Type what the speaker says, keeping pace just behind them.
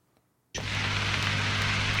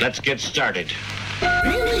Let's get started.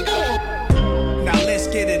 Now let's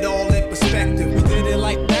get it all in perspective. We did it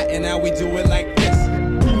like that, and now we do it like this.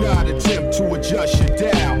 Do not attempt to adjust your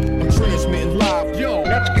dial. I'm transmitting live. Yo,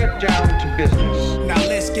 Let's get down to business. Now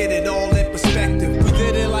let's get it all in perspective. We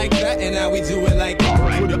did it like that, and now we do it like this. All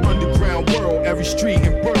right. for the underground world, every street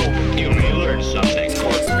and borough. You may learn something.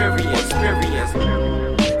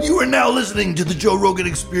 You are now listening to the Joe Rogan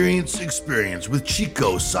Experience with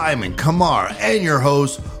Chico, Simon, Kamar, and your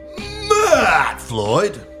host, Matt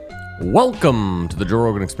Floyd. Welcome to the Joe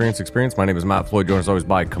Rogan Experience. My name is Matt Floyd, joined as always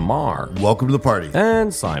by Kamar Welcome to the party.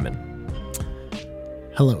 and Simon.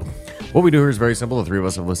 Hello. What we do here is very simple. The three of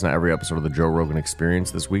us have listened to every episode of the Joe Rogan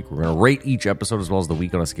Experience this week. We're going to rate each episode as well as the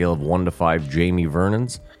week on a scale of 1 to 5 Jamie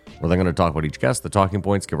Vernon's. We're then going to talk about each guest, the talking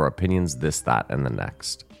points, give our opinions, this, that, and the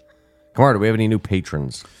next. Kamar, do we have any new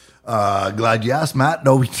patrons? Glad you asked, Matt.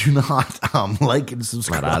 No, we do not. Like and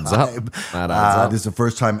subscribe. That adds up. That adds up. This is the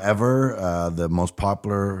first time ever, the most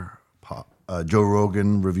popular Joe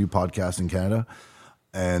Rogan review podcast in Canada.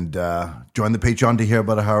 And join the Patreon to hear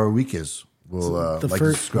about how our week is. We'll The like and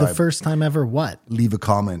subscribe. the first time ever what? Leave a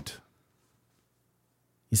comment.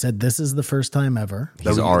 You said this is the first time ever.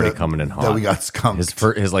 He's already coming in hot. That we got skunked. His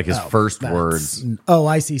first That's- words. Oh,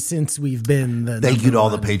 I see. Since we've been the Thank you to all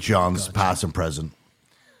the number one. Patreons, past and present.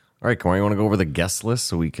 All right, Kamar, you want to go over the guest list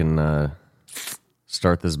so we can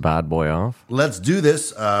start this bad boy off? Let's do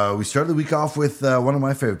this. We started the week off with one of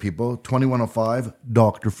my favorite people, 2105,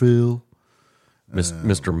 Dr. Phil.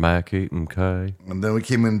 Mr. Mac Eaton K. And then we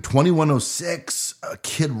came in 2106,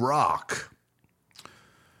 Kid Rock.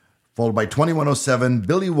 Followed by 2107,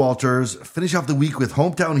 Billy Walters. Finish off the week with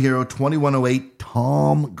hometown hero 2108,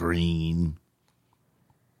 Tom Green.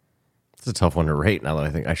 It's a tough one to rate now that I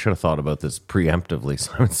think I should have thought about this preemptively.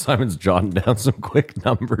 Simon's jotting down some quick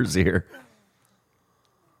numbers here.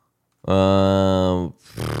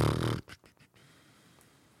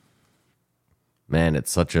 Man,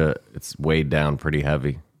 it's weighed down pretty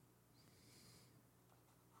heavy.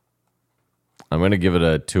 I'm going to give it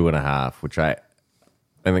a 2.5, which I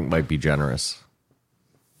think might be generous.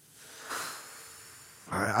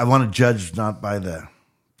 I want to judge not by the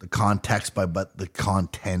context, but the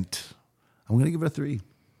content. I'm going to give it a 3.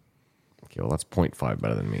 Okay, well, that's 0.5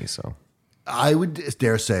 better than me, so. I would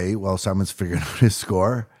dare say, while Simon's figuring out his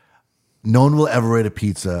score, no one will ever rate a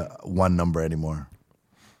pizza one number anymore.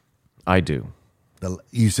 I do.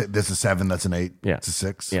 You said this is 7, that's an 8, Yeah. it's a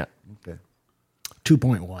 6. Yeah. Okay.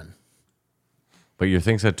 2.1. But your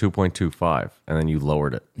thing said 2.25, and then you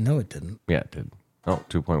lowered it. No, it didn't. Yeah, it did. Oh,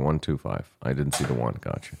 2.125. I didn't see the 1.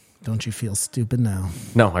 Gotcha. Don't you feel stupid now?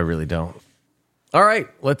 No, I really don't. All right,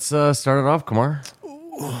 let's start it off, Kamar.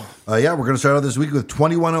 Yeah, we're going to start out this week with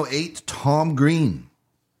 2108, Tom Green.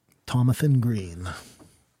 Tomathan Green.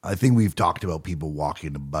 I think we've talked about people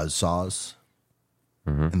walking to buzzsaws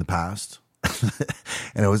in the past.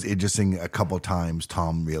 And it was interesting a couple of times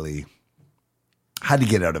Tom really had to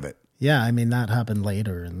get out of it. Yeah, I mean, that happened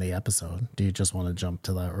later in the episode. Do you just want to jump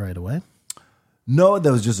to that right away? No,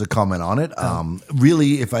 that was just a comment on it.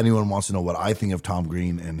 Really, if anyone wants to know what I think of Tom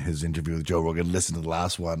Green and his interview with Joe Rogan, listen to the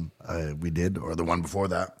last one we did, or the one before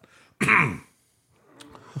that.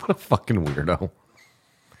 What a fucking weirdo.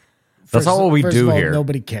 That's not what we First do of all, here.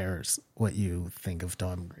 Nobody cares what you think of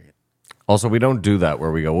Tom Green. Also, we don't do that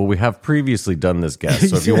where we go, well, we have previously done this guest,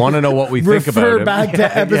 so if you want to know what we think about Refer him. back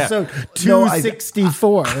to episode No, I-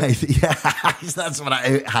 264. Yeah, that's what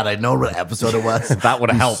had I known what episode it was, That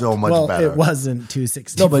would've it'd be helped. so much Well, better. it wasn't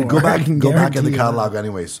 264. No, but go I can back in the guarantee you catalog, that.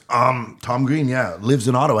 anyways. Tom Green, yeah, lives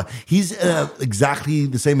in Ottawa. He's exactly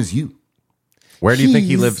the same as you. Where do you think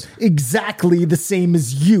he He's lives? Exactly the same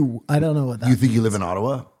as you. I don't know what that You think you live in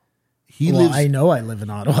Ottawa? He Well, lives. I know I live in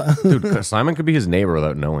Ottawa. Dude, Simon could be his neighbor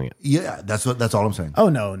without knowing it. Yeah, that's all I'm saying. Oh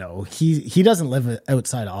no. He doesn't live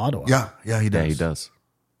outside of Ottawa. Yeah, he does. Yeah, he does.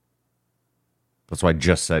 That's why I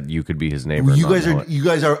just said you could be his neighbor. Well, and you not guys know are it. you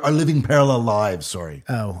guys are living parallel lives. Sorry,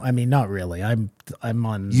 Oh, I mean, not really. I'm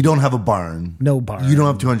on you don't have a barn. no barn. You don't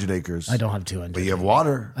have 200 acres. I don't have 200. But you have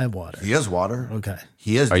water. I have water. He has water. Okay.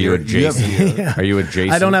 He has. Are you deer. have adjacent? deer. Are you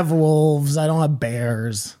adjacent? I don't have wolves. I don't have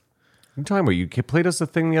bears. What are you talking about? You played us a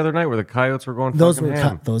thing the other night where the coyotes were going Those fucking were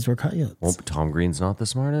ham. those were coyotes. Well, Tom Green's not the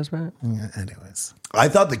smartest, man. Yeah, anyways, I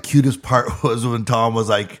thought the cutest part was when Tom was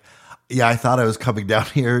like, "Yeah, I thought I was coming down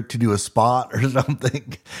here to do a spot or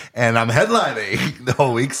something, and I'm headlining the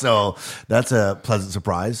whole week." So that's a pleasant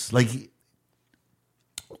surprise. Like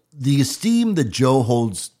the esteem that Joe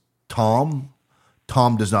holds Tom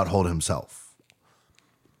does not hold himself.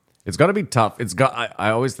 It's got to be tough. I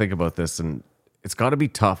always think about this, and it's got to be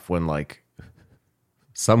tough when like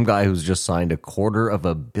some guy who's just signed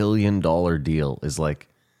 $250 million deal is like,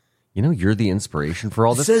 you know, you're the inspiration for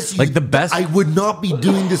all this. Says Like you- the best. I would not be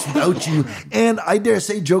doing this without you. And I dare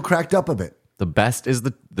say Joe cracked up a bit. The best is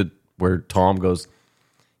the where Tom goes,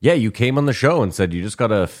 yeah, you came on the show and said you just got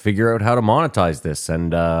to figure out how to monetize this,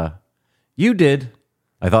 and you did.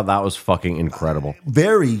 I thought that was fucking incredible.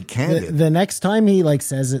 Very candid. The next time he like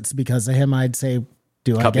says it's because of him, I'd say,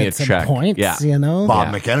 do Cut I me a get some check. points? Yeah. You know,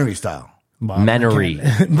 Bob Yeah. McHenry style. Menery.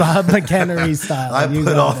 Bob McHenry style. I You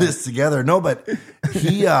put got all it. this together. No, but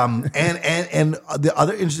he and the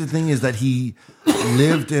other interesting thing is that he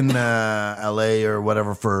lived in LA or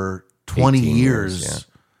whatever for 20 18 years, years,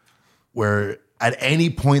 where at any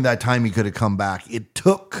point that time he could have come back. It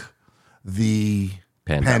took the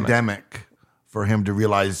pandemic for him to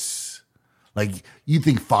realize, like, you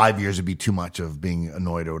think 5 years would be too much of being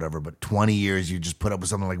annoyed or whatever, but 20 years you just put up with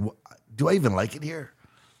something like, do I even like it here?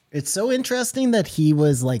 It's so interesting that he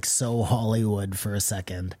was like so Hollywood for a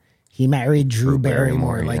second. He married Drew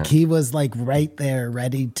Barrymore. Barrymore, Like yeah. he was like right there,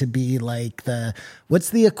 ready to be like what's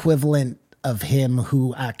the equivalent of him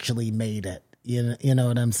who actually made it? You know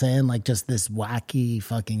what I'm saying? Like just this wacky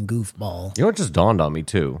fucking goofball. You know what just dawned on me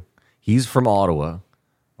too? He's from Ottawa.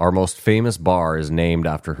 Our most famous bar is named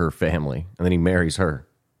after her family, and then he marries her.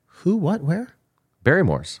 Who? What? Where?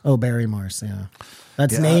 Barrymore's. Oh, Barrymore's. Yeah,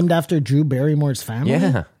 that's named after Drew Barrymore's family.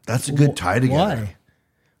 Yeah. That's a good tie together. Why?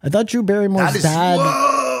 I thought Drew Barrymore's That is dad.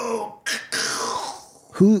 whoa.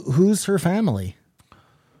 Who's her family?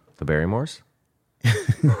 The Barrymores?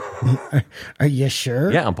 Are you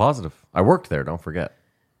sure? Yeah, I'm positive. I worked there, don't forget.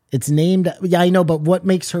 It's named. Yeah, I know, but what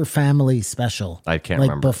makes her family special? I can't like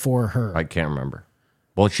remember. before her. I can't remember.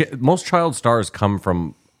 Well, most child stars come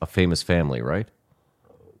from a famous family, right?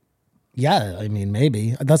 Yeah, I mean,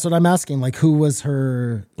 maybe that's what I'm asking. Like, who was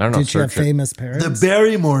her? I don't know, Did she have search it. famous parents? The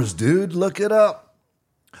Barrymores, dude, look it up.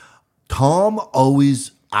 Tom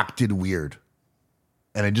always acted weird,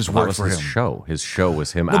 and it just That worked was for his him. show. His show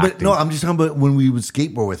was him No, acting. but no, I'm just talking about when we would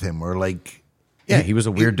skateboard with him, or like, Yeah, he was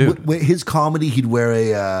a weird dude. His comedy, he'd wear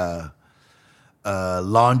a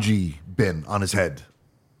laundry bin on his head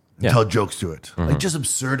and Yeah. tell jokes to it, like just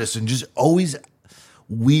absurdist and just always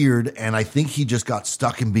weird. And I think he just got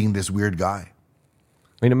stuck in being this weird guy.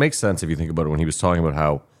 I mean, it makes sense if you think about it when he was talking about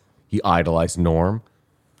how he idolized Norm.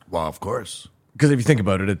 Well, of course. Because if you think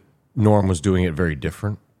about it, Norm was doing it very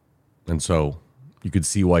different. And so you could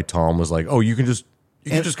see why Tom was like, oh, you can just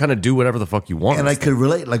kind of do whatever the fuck you want. And I could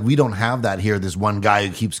relate. Like, we don't have that here. This one guy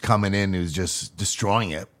who keeps coming in who's just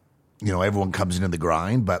destroying it. You know, everyone comes into the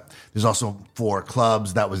grind, but there's also 4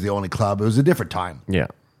 clubs. That was the only club. It was a different time. Yeah.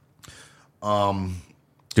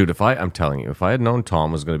 Dude, I'm telling you, if I had known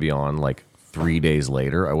Tom was going to be on like 3 days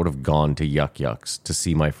later, I would have gone to Yuck Yucks to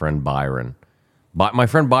see my friend Byron. But my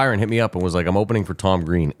friend Byron hit me up and was like, I'm opening for Tom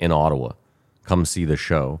Green in Ottawa. Come see the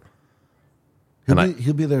show.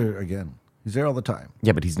 He'll be there again. He's there all the time.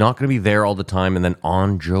 Yeah, but he's not going to be there all the time and then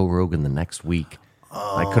on Joe Rogan the next week.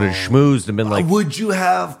 I could have schmoozed and been like, Would you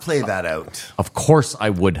have played that out? of course I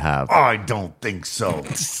would have. Oh, I don't think so.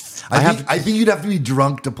 I think you'd have to be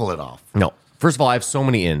drunk to pull it off. No. First of all, I have so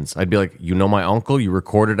many ins. I'd be like, you know my uncle, you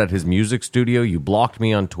recorded at his music studio, you blocked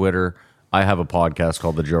me on Twitter. I have a podcast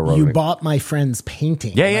called The Joe Rogan. You bought my friend's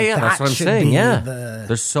painting. Yeah, Like, that's that what I'm should saying. be Yeah. the-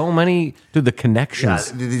 There's so many, dude, the Yeah,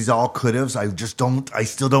 connections. these all could haves. I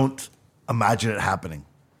still don't imagine it happening.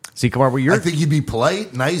 See, Kamar, what I you're, think you'd be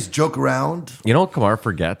polite, nice, joke around. you know what Kamar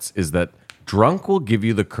forgets is that drunk will give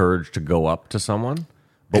you the courage to go up to someone.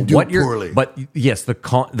 But And do what it you're, poorly. but yes, the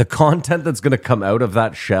content that's going to come out of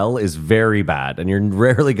that shell is very bad, and you're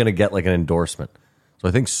rarely going to get like an endorsement. So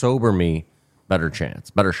I think sober me, better chance,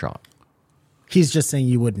 better shot. He's just saying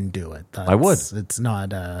you wouldn't do it. I would. It's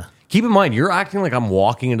not. Keep in mind, you're acting like I'm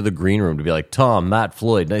walking into the green room to be like, Tom, Matt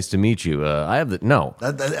Floyd, nice to meet you. I have the no,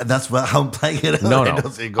 That's how I'm playing it. no, I no.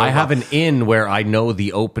 don't say go I have wrong. an in where I know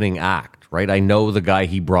the opening act, right? I know the guy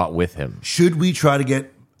he brought with him. Should we try to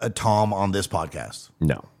get a Tom on this podcast?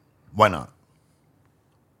 No, Why not?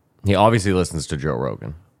 he obviously listens to Joe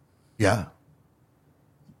Rogan. Yeah.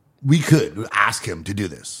 We could ask him to do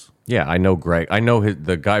this. Yeah, I know Greg. I know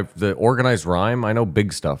the guy, the organized rhyme. I know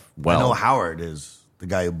big stuff. Well, I know Howard is the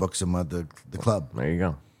guy who books him at the club. there you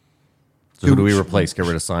go. So who do we replace? Get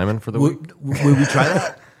rid of Simon for the week, Will we try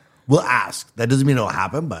that? We'll ask. That doesn't mean it'll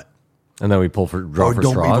happen, but and then we draw or for don't even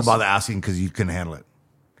straws. bother asking because you couldn't handle it.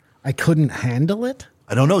 I couldn't handle it.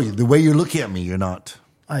 I don't know. The way you're looking at me, you're not.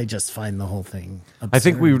 I just find the whole thing absurd. I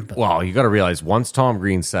think we would. but- Well, you got to realize once Tom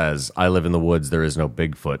Green says, "I live in the woods, there is no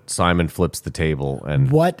Bigfoot," Simon flips the table, and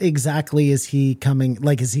What exactly is he coming?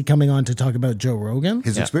 Like, is he coming on to talk about Joe Rogan?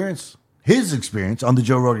 His experience on the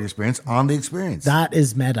Joe Rogan experience on the experience. That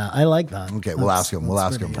is meta. I like that. Okay, we'll ask him. We'll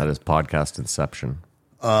ask him. that is podcast inception.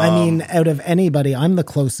 I mean, out of anybody, I'm the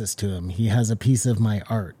closest to him. He has a piece of my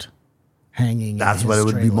art hanging. That's in what his it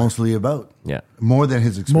would be trailer. mostly about. Yeah. More than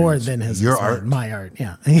his experience. More than his Your experience. art. My art.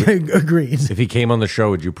 Yeah, agreed. If he came on the show,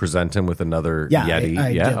 would you present him with another Yeah, Yeti? I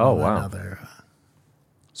yeah. give Oh, him wow. another,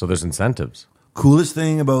 So there's incentives. Coolest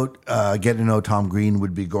thing about getting to know Tom Green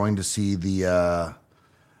would be going to see the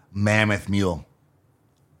mammoth mule.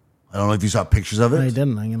 I don't know if you saw pictures of it. I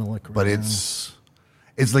didn't. I'm gonna look. But right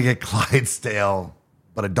it's like a Clydesdale,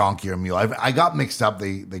 but a donkey or a mule. I got mixed up.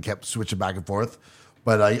 They kept switching back and forth.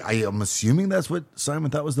 But I am assuming that's what Simon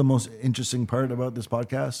thought was the most interesting part about this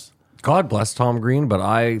podcast. God bless Tom Green, but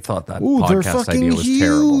I thought that Ooh, they're podcast fucking idea was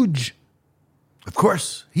terrible. huge. Of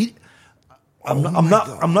course, I'm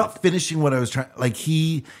not finishing what I was trying. Like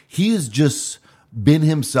he has just been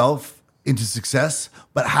himself into success,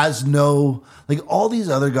 but has no, like all these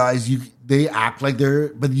other guys. They act like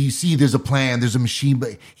but you see there's a plan, there's a machine,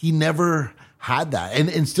 but he never had that,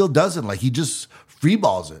 and still doesn't. Like he just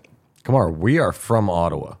freeballs it. Come on, we are from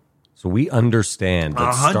Ottawa, so we understand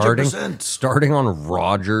that 100%. starting on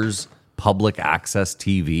Rogers public access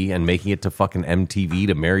TV and making it to fucking MTV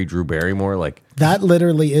to marry Drew Barrymore, like That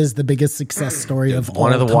literally is the biggest success story of all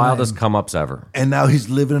one of the time. wildest come ups ever. And now he's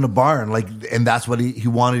living in a barn, and that's what he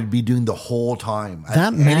wanted to be doing the whole time. At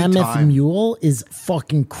That any mammoth time. mule is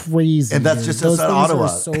fucking crazy. And that's dude. just Those outside things are Ottawa.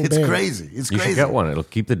 so It's big. crazy. It's You crazy. should get one; it'll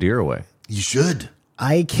keep the deer away. You should.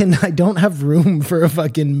 I don't have room for a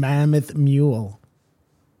fucking mammoth mule.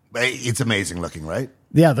 It's amazing looking, right?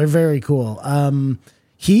 Yeah, they're very cool.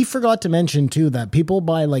 He forgot to mention too that people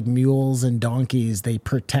buy like mules and donkeys, they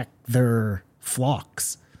protect their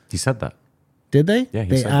flocks. He said that. Did they? Yeah, he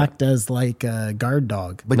they said that. act as like a guard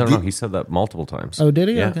dog. But No, he said that multiple times. Oh, did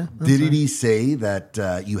he? Yeah. Okay. did he say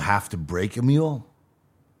that you have to break a mule?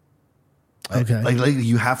 Okay. Like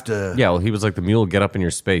you have to. Yeah, well, he was like the mule. Get up in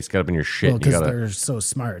your space. Get up in your shit. Well, you because gotta they're so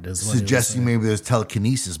smart, is what he was Suggesting saying. maybe there's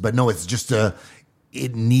telekinesis, but no, it's just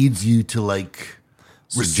it needs you to like.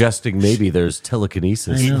 suggesting maybe there's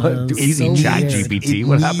telekinesis. I know, What? it's Easy so chat weird. GPT. It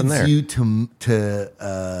What happened needs there? you to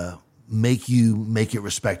make it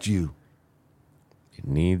respect you. It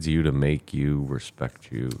needs you to make you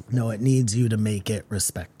respect you. No, it needs you to make it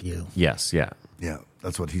respect you. Yes, yeah. Yeah,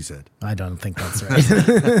 that's what he said. I don't think that's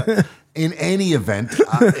right. In any event,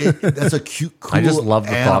 that's a cute, cool. I just love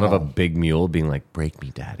the thought of a animal. big mule being like, "Break me,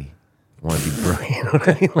 daddy. I want to be broken. You know what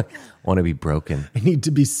I mean? Like, I want to be broken." I need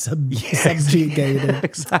to be subjugated.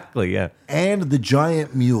 Exactly. Yeah. And the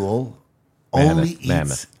giant mule only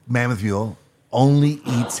mammoth mule only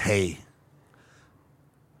eats hay.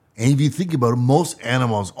 And if you think about it, most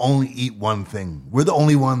animals only eat one thing. We're the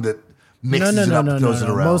only one that mixes it up, throws it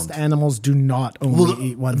around. Most animals do not only Well,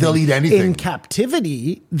 eat one they'll thing. eat anything. In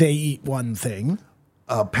captivity, they eat one thing.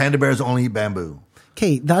 Panda bears only eat bamboo.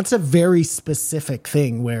 Okay, that's a very specific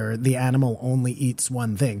thing where the animal only eats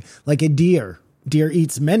one thing. Like a deer. Deer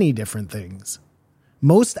eats many different things.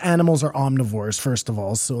 Most animals are omnivores, first of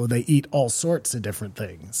all, so they eat all sorts of different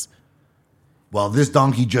things. Well, this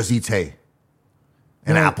donkey just eats hay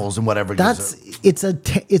and Well, apples and whatever. That's it's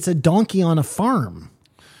a donkey on a farm.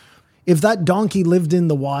 If that donkey lived in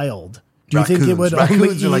the wild, do you think it would only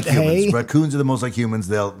Raccoons eat are like hay? humans. Raccoons are the most like humans.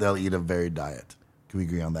 They'll eat a varied diet. Can we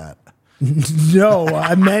agree on that? No,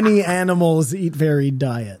 many animals eat varied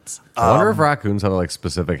diets. I wonder if raccoons have like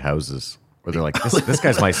specific houses where they're like, this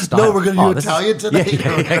guy's my style. No, we're gonna do this is- Italian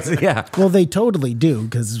today. Yeah. Well, they totally do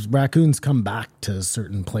because raccoons come back to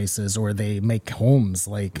certain places or they make homes.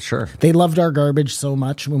 Like, Sure. they loved our garbage so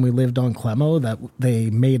much when we lived on Clemo that they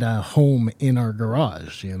made a home in our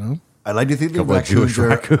garage. You know, I like to think that Couple of Jewish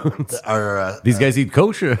raccoons are These guys eat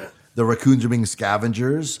kosher. the raccoons are being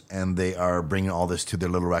scavengers, and they are bringing all this to their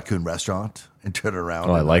little raccoon restaurant and turn it around.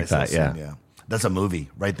 Oh, I and like nice that, little yeah. scene, That's a movie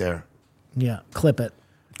right there. yeah, clip it.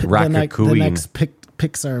 The Raccacooing. next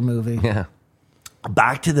Pixar movie. Yeah.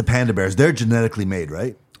 Back to the panda bears. They're genetically made,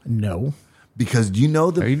 right? No, Because do you know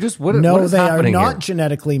Are the you just what? no, what is they are happening not here?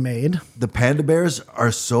 genetically made. the panda bears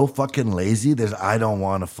are so fucking lazy that I don't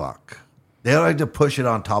want to fuck. They like to push it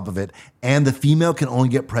on top of it, and the female can only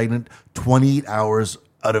get pregnant 28 hours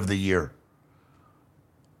out of the year.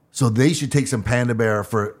 So they should take some panda bear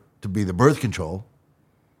to be the birth control.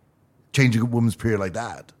 Change a woman's period like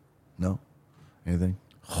that. No, anything.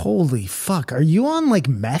 Holy fuck! Are you on like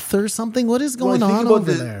meth or something? What is going Well, I on think about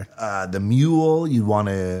over there? the mule. You want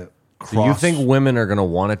to cross. So you think women are going to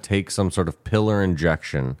want to take some sort of pill or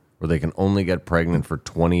injection where they can only get pregnant for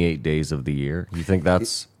 28 days of the year? You think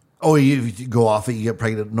that's... Oh, if you go off it, you get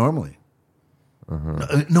pregnant normally.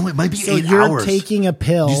 No, it might be So 8 you're hours. taking a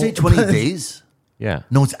pill. Did you say 28 days? Yeah.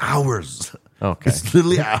 No, it's hours. Okay. It's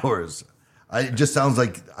literally hours. It just sounds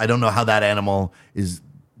like I don't know how that animal is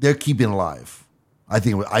they're keeping alive. I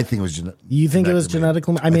think it was genetic. You think it was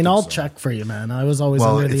genetically? I mean, I'll so. check for you, man. I was always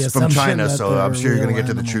Well, under the it's from assumption China, that so they're I'm sure you're going to real get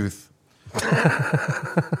to the animals. truth.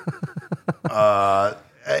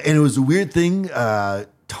 And it was a weird thing.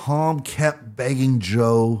 Tom kept begging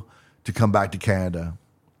Joe to come back to Canada.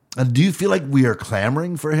 And do you feel like we are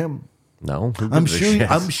clamoring for him? No, who I'm gives a sure.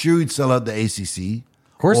 shit? I'm sure he'd sell out the ACC.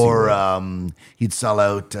 Of course he or would. He'd sell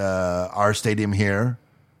out our stadium here.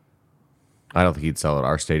 I don't think he'd sell at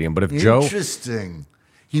our stadium. But if Joe, Interesting.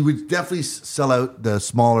 He would definitely sell out the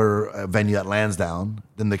smaller venue at Lansdowne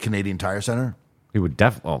than the Canadian Tire Center. he would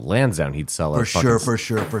definitely Lansdowne, he'd sell For at sure, fucking for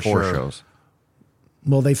sure, for four sure. shows.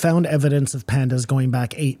 Well, they found evidence of pandas going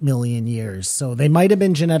back 8 million years, so they might have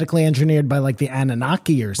been genetically engineered by like the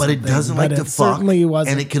Anunnaki or But something. it doesn't like to it fuck, certainly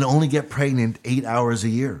wasn't. and it can only get pregnant 8 hours a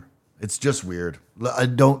year. It's just weird.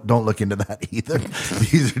 Don't look into that either.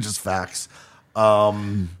 These are just facts.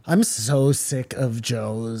 I'm so sick of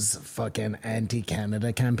Joe's fucking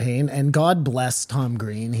anti-Canada campaign, and God bless Tom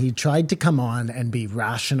Green. He tried to come on and be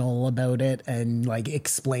rational about it and like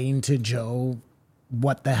explain to Joe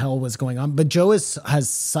what the hell was going on. But Joe has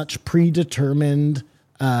such predetermined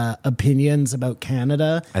opinions about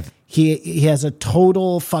Canada. He has a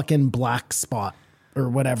total fucking black spot or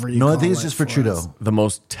whatever you No, call I think it's it just for us. Trudeau. The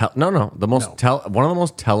most one of the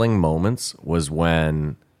most telling moments was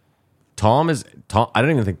when Tom. I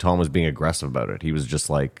don't even think Tom was being aggressive about it. He was just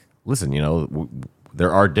like, "Listen,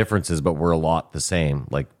 there are differences, but we're a lot the same.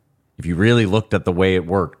 Like, if you really looked at the way it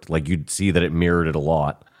worked, like you'd see that it mirrored it a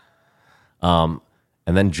lot."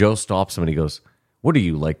 And then Joe stops him and he goes, "What are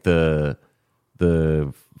you, like the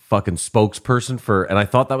fucking spokesperson for?" And I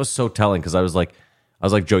thought that was so telling because I was like,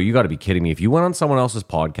 Joe, you got to be kidding me. If you went on someone else's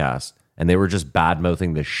podcast and they were just bad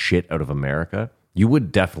mouthing the shit out of America, you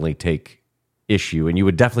would definitely take issue and you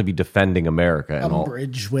would definitely be defending America and all.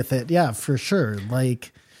 Umbrage with it. Yeah, for sure.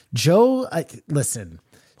 Like Joe, listen.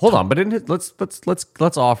 Hold on, but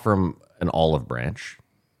let's offer him an olive branch.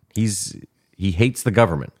 He hates the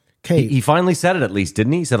government. Okay. He finally said it at least,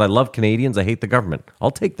 didn't he? He said, "I love Canadians. I hate the government."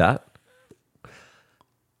 I'll take that.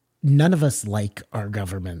 None of us like our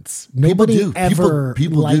governments. Nobody do. ever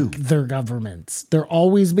People like do. their governments. They're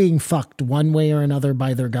always being fucked one way or another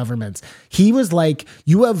by their governments. He was like,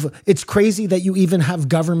 it's crazy that you even have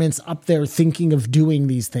governments up there thinking of doing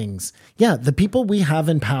these things. Yeah, the people we have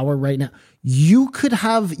in power right now, you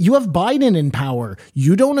have Biden in power.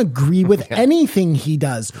 You don't agree with anything he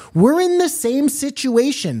does. We're in the same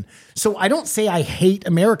situation. So I don't say I hate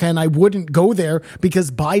America and I wouldn't go there because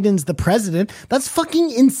Biden's the president. That's fucking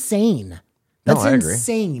insane. That's I agree.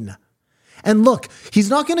 insane. And look, he's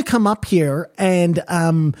not going to come up here and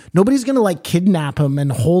nobody's going to like kidnap him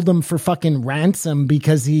and hold him for fucking ransom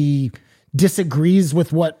because he disagrees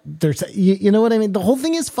with what they're saying. You know what I mean? The whole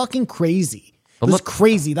thing is fucking crazy. It was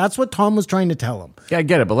crazy. That's what Tom was trying to tell him. Yeah, I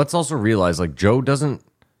get it, but let's also realize, like, Joe doesn't.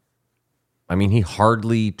 I mean, he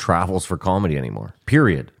hardly travels for comedy anymore.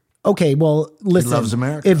 Period. Okay, well, listen. loves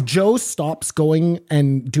America. If Joe stops going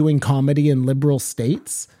and doing comedy in liberal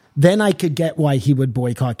states, then I could get why he would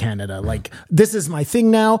boycott Canada. Like, this is my thing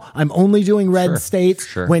now. I'm only doing red states.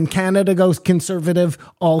 Sure. When Canada goes conservative,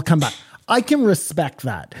 I'll come back. I can respect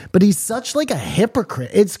that. But he's such like a hypocrite.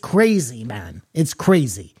 It's crazy, man. It's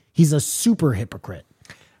crazy. He's a super hypocrite.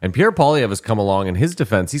 And Pierre Poilievre has come along. In his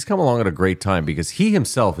defense, he's come along at a great time because he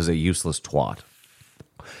himself is a useless twat.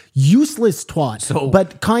 Useless twat.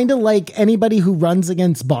 But kind of like anybody who runs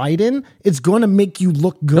against Biden, it's going to make you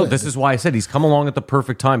look good. No, this is why I said he's come along at the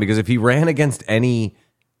perfect time because if he ran against any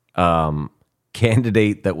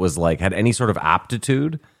candidate that was like had any sort of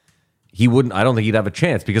aptitude, he wouldn't. I don't think he'd have a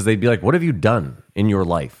chance because they'd be like, "What have you done in your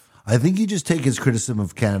life?" I think you just take his criticism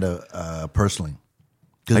of Canada personally.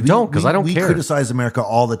 I don't, 'cause I don't we care. criticize America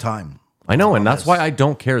all the time. I know, and that's why I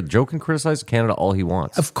don't care. Joe can criticize Canada all he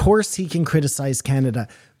wants. Of course he can criticize Canada.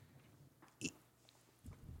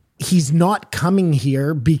 He's not coming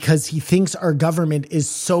here because he thinks our government is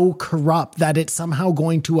so corrupt that it's somehow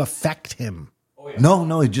going to affect him.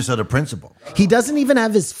 No, it's just out of principle. He doesn't even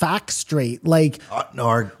have his facts straight. Like No,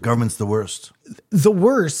 our government's the worst. the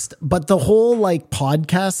worst, but the whole like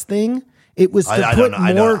podcast thing, it was to I put don't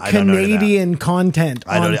know- more I don't know Canadian content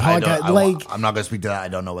on podcast. Like I'm not going to speak to that. I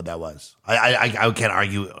don't know what that was. I can't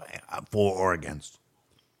argue for or against.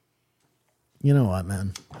 you know what,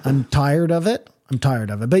 man? I'm tired of it.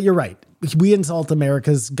 But you're right. We insult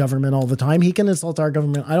America's government all the time. He can insult our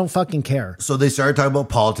government. I don't fucking care. So they started talking about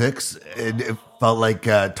politics. It felt like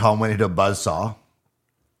Tom went into a buzzsaw.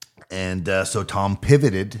 And so Tom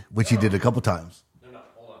pivoted, which he did a couple times. No,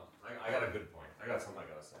 hold on. I got a good point. I got something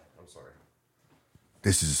I got to say. I'm sorry.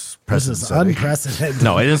 This is This precedent is setting. unprecedented.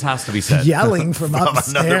 No, it just has to be said. Yelling from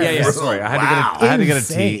upstairs. Yeah. Sorry, I had to get a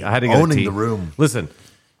Insane. tea. I had to get Owning a tea. the room. Listen,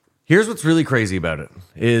 here's what's really crazy about it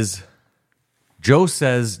is Joe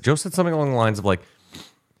said something along the lines of like,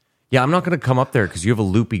 yeah, I'm not going to come up there because you have a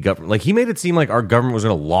loopy government. Like he made it seem like our government was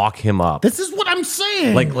going to lock him up. This is what I'm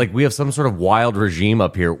saying. Like we have some sort of wild regime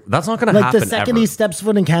up here. That's not going to happen. The second ever. he steps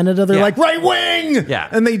foot in Canada, they're Yeah. like, right wing! Yeah.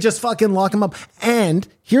 And they just fucking lock him up. And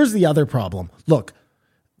here's the other problem. Look,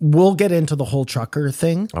 we'll get into the whole trucker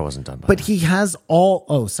thing. I wasn't done by But that. he has all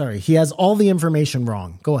the information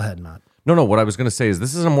wrong. Go ahead, Matt. No, what I was going to say is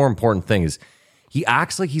this is a more important thing is he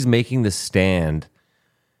acts like he's making this stand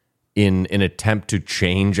in an attempt to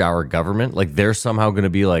change our government. Like they're somehow going to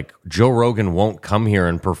be like, Joe Rogan won't come here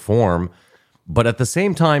and perform. But at the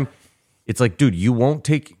same time, it's like, dude, you won't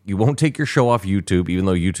take your show off YouTube, even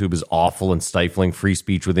though YouTube is awful and stifling free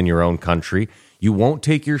speech within your own country. You won't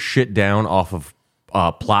take your shit down off of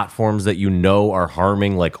platforms that you know are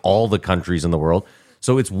harming like all the countries in the world.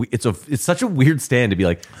 So it's such a weird stand to be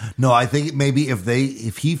like, No, I think maybe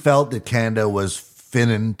if he felt that Canada was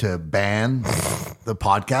finning to ban the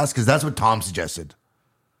podcast, because that's what Tom suggested.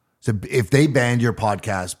 So if they banned your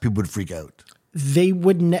podcast, people would freak out. They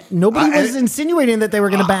would. Nobody was insinuating that they were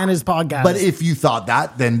going to ban his podcast. But if you thought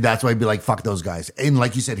that, then that's why I'd be like, fuck those guys. And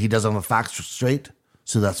like you said, he doesn't have the facts straight,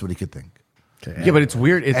 so that's what he could think. yeah, but it's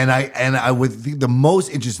weird. And I would think the most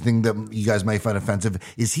interesting thing that you guys might find offensive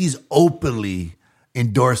is he's openly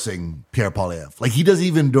endorsing Pierre Poilievre. Like he doesn't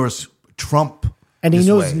even endorse Trump. and he this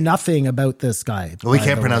knows way. nothing about this guy. Well, we by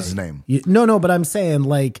can't the pronounce way. his name. No, but I'm saying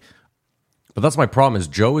like. But that's my problem is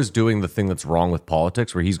Joe is doing the thing that's wrong with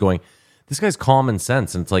politics where he's going, this guy's common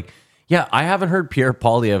sense. And it's like, yeah, I haven't heard Pierre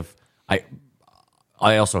Poilievre.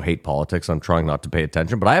 I also hate politics. I'm trying not to pay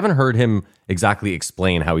attention, but I haven't heard him exactly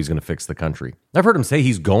explain how he's going to fix the country. I've heard him say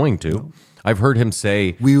he's going to. I've heard him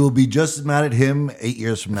say, We will be just as mad at him 8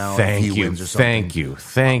 years from now if thank he you, wins or something.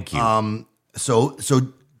 thank you. So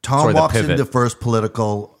Tom Sorry, the walks pivot. into the first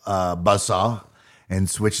political buzzsaw and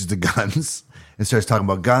switches to guns and starts talking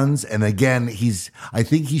about guns. And again, I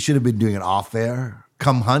think he should have been doing it off air,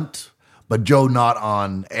 come hunt, but Joe not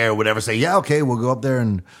on air would ever say, yeah, okay, we'll go up there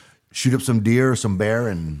and shoot up some deer or some bear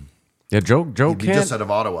and Yeah, Joe be can't. just out of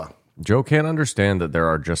Ottawa. Joe can't understand that there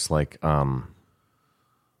are just like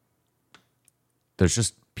there's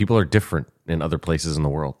just people are different in other places in the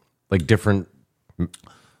world. Like different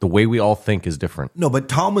the way we all think is different. No, but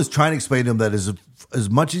Tom was trying to explain to him that as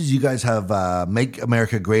much as you guys have Make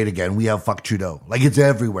America Great Again, we have Fuck Trudeau. Like it's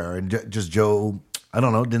everywhere. And just Joe, I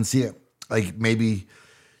don't know, didn't see it. Like maybe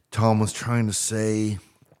Tom was trying to say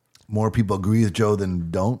more people agree with Joe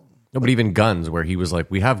than don't. No, but even guns, where he was like,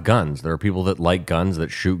 we have guns. There are people that like guns, that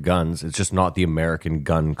shoot guns. It's just not the American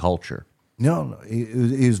gun culture. No, he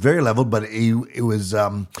was very leveled, but it was.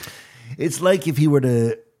 It's like if he were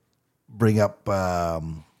to bring up.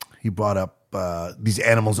 He brought up these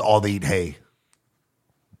animals all they eat hay,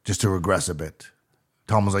 just to regress a bit.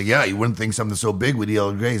 Tom was like, "Yeah, you wouldn't think something so big would eat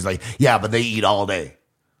all day." He's like, "Yeah, but they eat all day.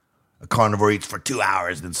 A carnivore eats for 2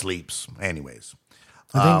 hours then sleeps." Anyways,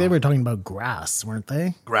 I think they were talking about grass, weren't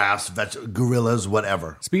they? grass, gorillas,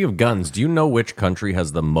 whatever. Speaking of guns, do you know which country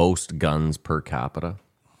has the most guns per capita?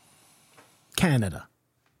 Canada.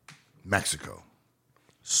 Mexico,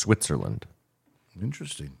 Switzerland.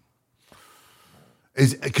 interesting.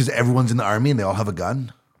 Is because everyone's in the army and they all have a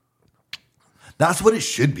gun. That's what it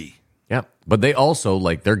should be. Yeah, but they also,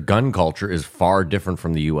 like, their gun culture is far different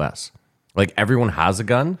from the U.S. Like, everyone has a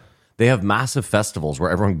gun. They have massive festivals where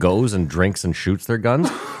everyone goes and drinks and shoots their guns,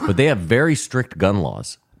 but they have very strict gun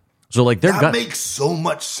laws. So, like, their That gun... makes so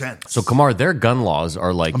much sense. So, Kamar, their gun laws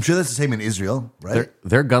are like... I'm sure that's the same in Israel, right?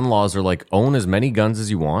 Their gun laws are like, own as many guns as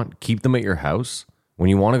you want, keep them at your house. When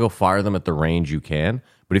you want to go fire them at the range, you can.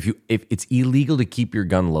 But if it's illegal to keep your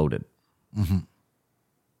gun loaded. Mm-hmm.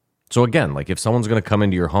 So again, like if someone's going to come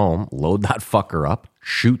into your home, load that fucker up,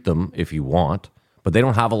 shoot them if you want. But they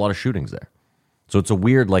don't have a lot of shootings there. So it's a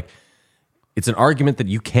weird, like, it's an argument that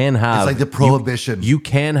you can have. It's like the prohibition. You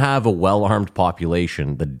can have a well-armed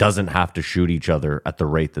population that doesn't have to shoot each other at the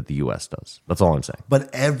rate that the U.S. does. That's all I'm saying. But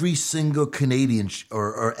every single Canadian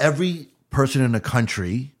or every person in a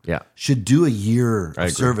country Yeah. should do a year I agree.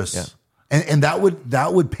 of service. Yeah. And that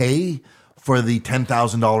would pay for the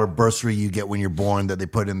 $10,000 bursary you get when you're born that they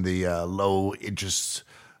put in the low interest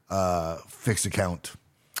fixed account.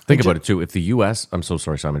 Think about it too. If the U.S., I'm so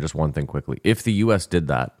sorry, Simon, just one thing quickly. If the U.S. did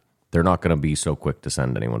that, they're not going to be so quick to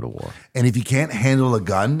send anyone to war. And if you can't handle a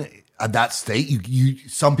gun at that state, you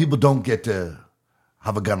some people don't get to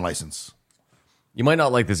have a gun license. You might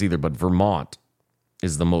not like this either, but Vermont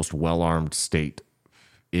is the most well-armed state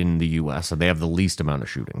in the U.S. and they have the least amount of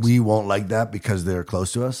shootings. We won't like that because they're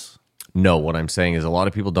close to us. No, what I'm saying is a lot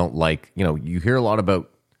of people don't like, you hear a lot about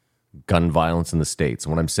gun violence in the States.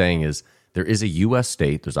 And what I'm saying is there is a U.S.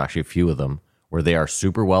 state, there's actually a few of them, where they are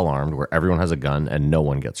super well armed, where everyone has a gun and no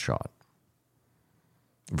one gets shot.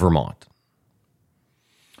 Vermont.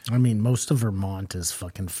 I mean, most of Vermont is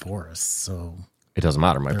fucking forests, so It doesn't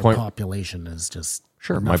matter. My their point, population is just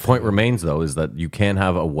sure. My point remains, though, is that you can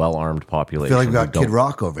have a well-armed I population. feel like we who got don't- Kid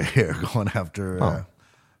Rock over here going after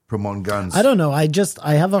promoting guns. I don't know.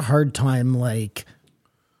 I have a hard time. Like,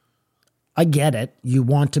 I get it. You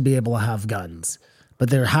want to be able to have guns, but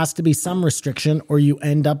there has to be some restriction, or you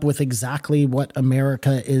end up with exactly what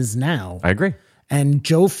America is now. I agree. And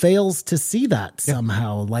Joe fails to see that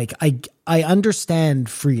somehow. Like, I understand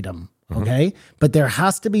freedom, okay? But there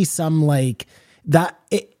has to be some like that.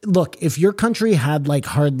 Look, if your country had like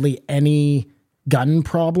hardly any gun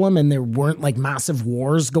problem and there weren't like massive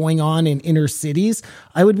wars going on in inner cities,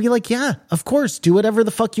 I would be like, yeah, of course, do whatever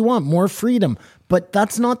the fuck you want, more freedom. But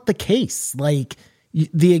that's not the case. Like,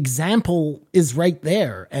 the example is right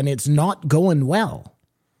there and it's not going well.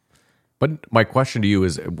 But my question to you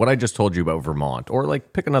is what I just told you about Vermont, or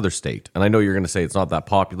like pick another state. And I know you're going to say it's not that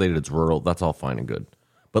populated, it's rural. That's all fine and good.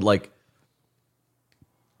 But like,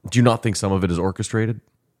 do you not think some of it is orchestrated?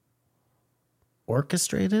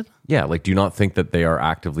 Orchestrated? Yeah. Like, do you not think that they are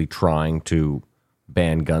actively trying to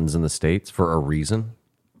ban guns in the States for a reason?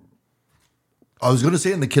 I was going to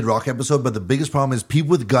say in the Kid Rock episode, but the biggest problem is people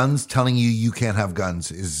with guns telling you can't have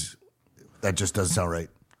guns. That just doesn't sound right.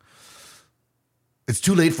 It's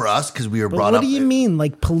too late for us because we were But brought what up. do you mean?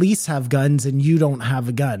 Like, police have guns and you don't have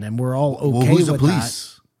a gun, and we're all okay Well, who's the with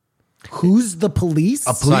police? that? Who's the police?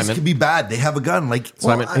 A police Simon. could be bad. They have a gun. Like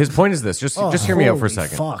Simon, his point is this. Just hear me out for a holy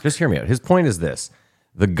second. fuck. Just hear me out. His point is this: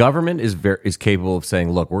 the government is capable of saying,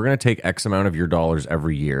 "Look, we're going to take X amount of your dollars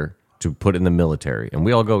every year to put in the military," and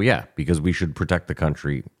we all go, "Yeah," because we should protect the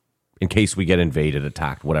country in case we get invaded,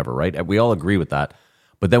 attacked, whatever. Right? And we all agree with that.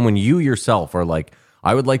 But then when you yourself are like,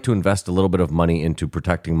 "I would like to invest a little bit of money into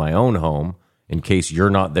protecting my own home in case you're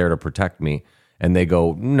not there to protect me," and they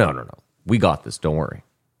go, "No, we got this. Don't worry."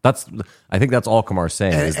 I think that's all Kamar's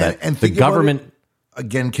saying is that the think about government. it,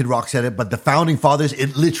 again, Kid Rock said it, but the founding fathers,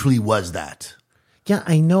 it literally was that. Yeah,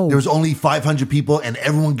 I know. There was only 500 people, and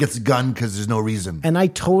everyone gets a gun because there's no reason. And I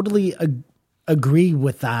totally agree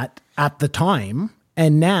with that at the time.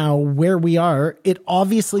 And now where we are, it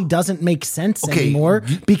obviously doesn't make sense anymore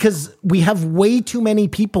because we have way too many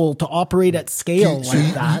people to operate at scale So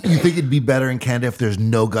like that. You think it'd be better in Canada if there's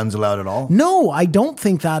no guns allowed at all? No, I don't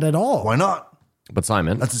think that at all. Why not? But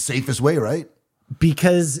Simon, That's the safest way, right?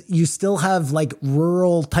 Because you still have like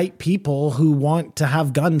rural type people who want to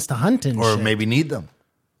have guns to hunt and Or shit. maybe need them.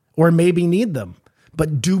 Or maybe need them.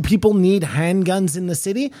 But do people need handguns in the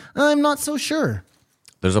city? I'm not so sure.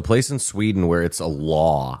 there's a place in Sweden where it's a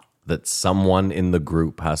law that someone in the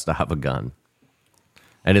group has to have a gun.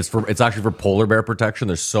 And it's actually for polar bear protection.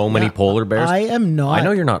 There's so many polar bears. I am not. I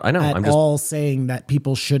know you're not. I know. At I'm just all saying that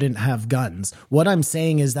people shouldn't have guns. What I'm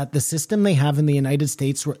saying is that the system they have in the United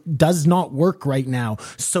States does not work right now.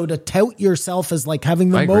 So to tout yourself as like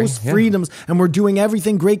having the I agree, most yeah. freedoms and we're doing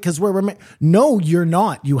everything great because no, you're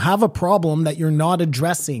not. You have a problem that you're not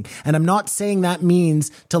addressing. And I'm not saying that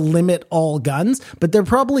means to limit all guns, but there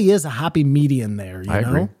probably is a happy median there. You I know?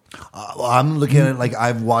 agree. Well, I'm looking at it like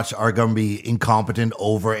I've watched our government be incompetent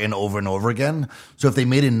over and over and over again. So if they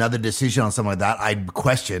made another decision on something like that, I'd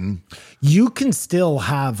question. You can still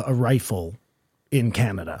have a rifle in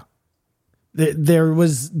Canada.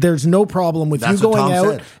 There's no problem with That's you what going Tom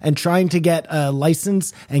out said. and trying to get a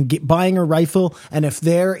license and buying a rifle. And if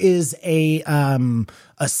there is a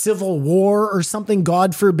civil war or something,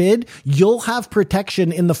 God forbid, you'll have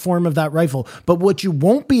protection in the form of that rifle. But what you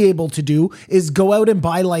won't be able to do is go out and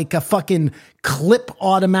buy like a fucking clip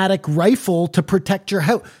automatic rifle to protect your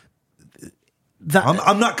house.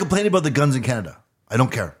 I'm not complaining about the guns in Canada. I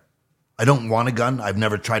don't care. I don't want a gun. I've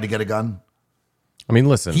never tried to get a gun. I mean,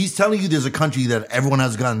 listen. He's telling you there's a country that everyone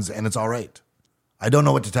has guns and it's all right. I don't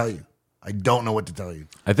know what to tell you. I don't know what to tell you.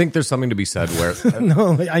 I think there's something to be said where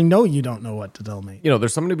No, I know you don't know what to tell me.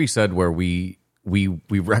 there's something to be said where we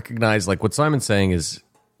recognize, like what Simon's saying is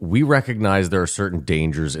we recognize there are certain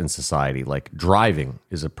dangers in society. Like driving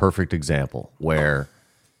is a perfect example where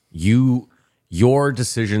your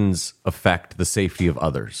decisions affect the safety of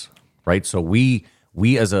others, right? So we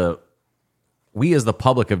as the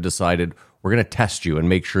public have decided we're going to test you and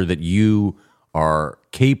make sure that you are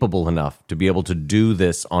capable enough to be able to do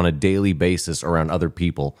this on a daily basis around other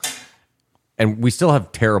people. And we still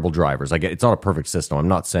have terrible drivers. I get it's not a perfect system. I'm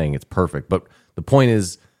not saying it's perfect, but the point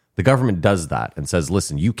is The government does that and says,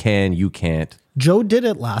 listen, you can, you can't. Joe did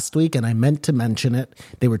it last week, and I meant to mention it.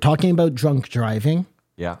 They were talking about drunk driving.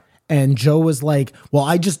 Yeah. And Joe was like, well,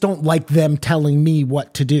 I just don't like them telling me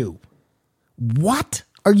what to do. What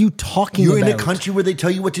are you talking You're about? in a country where they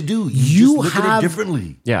tell you what to do. You just look at have- it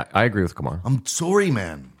differently. Yeah, I agree with Kamar. I'm sorry,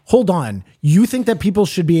 man. Hold on. You think that people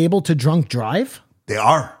should be able to drunk drive? They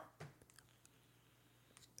are.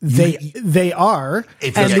 They are.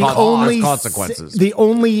 If And there's the only consequences. The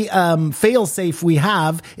only fail safe we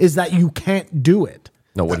have is that you can't do it.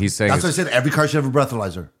 No, what he's saying That's is what I said. Every car should have a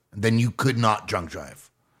breathalyzer. And then you could not drunk drive.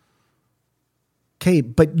 Okay,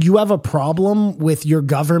 but you have a problem with your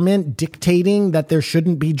government dictating that there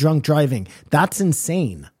shouldn't be drunk driving. That's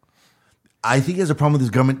insane. I think he has a problem with his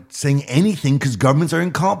government saying anything because governments are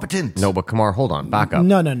incompetent. no, but Kamar, hold on, back up.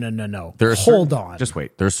 No. There are Hold certain- on. Just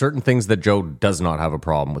wait. There are certain things that Joe does not have a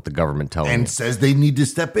problem with the government telling And you. says they need to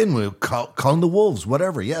step in with calling the wolves,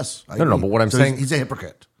 whatever. Yes. I No, agree. but what I'm So saying- he's a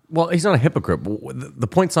hypocrite. Well, he's not a hypocrite. But the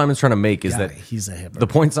point Simon's trying to make is Yeah, that he's a hypocrite. The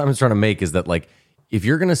point Simon's trying to make is that, like, if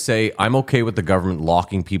you're going to say I'm okay with the government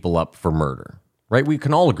locking people up for murder, right? We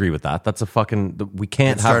can all agree with that. That's a fucking we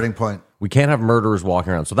can't Good have starting point. We can't have murderers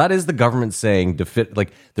walking around. So that is the government saying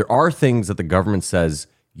like there are things that the government says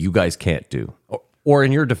you guys can't do, or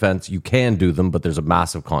in your defense, you can do them, but there's a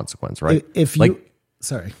massive consequence, right? If you, like,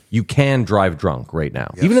 sorry, you can drive drunk right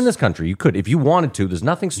now, even in this country, you could if you wanted to. There's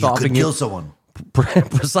nothing You stopping could you. kill someone.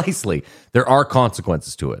 Precisely. There are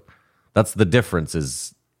consequences to it. That's the difference.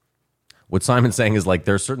 Is what Simon's saying is like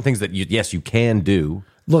there are certain things that you can do.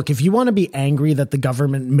 look, if you want to be angry that the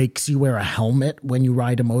government makes you wear a helmet when you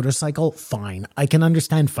ride a motorcycle, fine. I can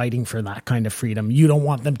understand fighting for that kind of freedom. You don't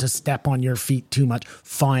want them to step on your feet too much.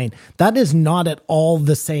 Fine. That is not at all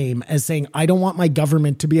the same as saying, I don't want my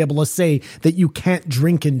government to be able to say that you can't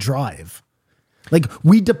drink and drive. Like,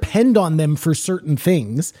 we depend on them for certain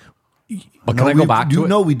things. But can I go back to it?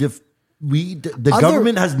 No, the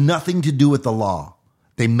government has nothing to do with the law.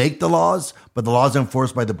 They make the laws, but the laws are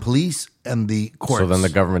enforced by the police and the courts. So then the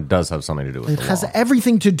government does have something to do with It the has law.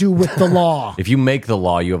 everything to do with the law. If you make the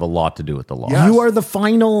law, you have a lot to do with the law. Yeah. You are the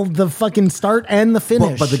fucking start and the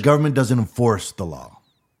finish. But the government doesn't enforce the law.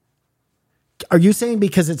 Are you saying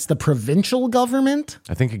because it's the provincial government?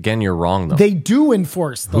 I think again you're wrong though. They do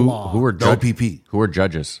enforce the law. Who are The OPP. Who are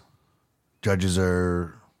judges? Judges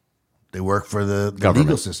they work for the Government.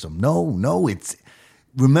 legal system. No,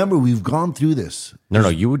 remember, we've gone through this. No,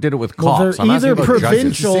 you did it with Well, cops. they're I'm asking either about judges.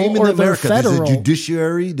 provincial- Same in or they're America. There's federal. a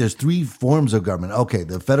judiciary. There's three forms of government. Okay,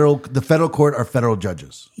 the federal court are federal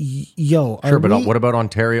judges. Yo, Sure, are but we- what about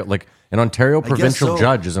Ontario? Like an Ontario provincial so.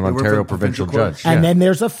 judge is an They work for Ontario the provincial provincial judge. court. And Yeah. then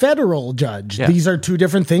there's a federal judge. Yeah. These are two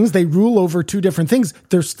different things. They rule over two different things.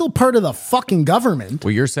 They're still part of the fucking government.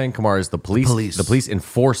 What you're saying, Kamar, is the police. police. The police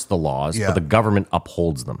enforce the laws, Yeah. but the government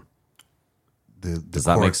upholds them. Does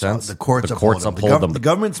that make courts, sense? The courts The courts uphold them. The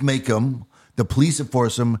governments make them. The police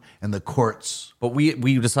enforce them, and the courts. But we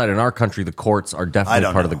decide in our country the courts are I definitely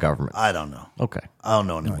don't part know. of the government. I don't know. Okay. I don't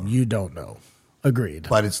know anymore. You don't know. Agreed.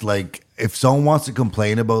 But it's like if someone wants to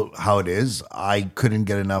complain about how it is, I couldn't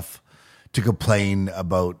get enough to complain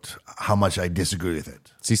about how much I disagree with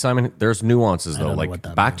it. See, Simon, there's nuances though. know Like what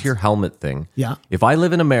that back means. to your helmet thing. Yeah. If I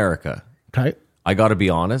live in America, Okay. I got to be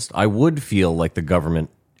honest, I would feel like the government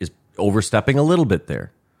is overstepping a little bit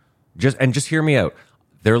there. Just hear me out.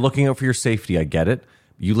 They're looking out for your safety. I get it.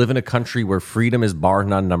 You live in a country where freedom is bar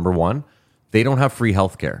none, number one. They don't have free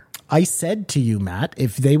health care. I said to you, Matt,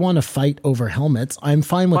 if they want to fight over helmets, I'm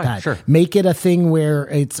fine with Fine, that. sure. Make it a thing where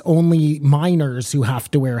it's only minors who have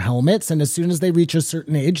to wear helmets. And as soon as they reach a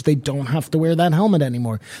certain age, they don't have to wear that helmet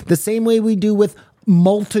anymore. The same way we do with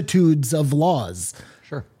multitudes of laws.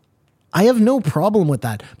 Sure. I have no problem with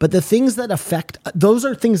that. But the things that those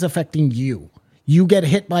are things affecting you. You get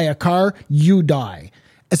hit by a car, you die.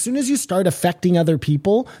 As soon as you start affecting other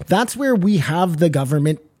people, that's where we have the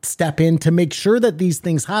government step in to make sure that these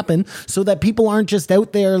things happen so that people aren't just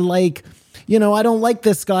out there like, I don't like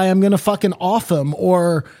this guy, I'm going to fucking off him,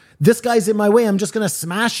 or this guy's in my way, I'm just going to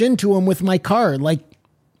smash into him with my car. Like,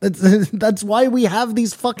 that's why we have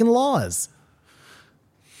these fucking laws.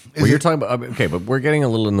 Well, you're talking about, okay, but we're getting a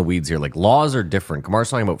little in the weeds here. Like laws are different. Kamar's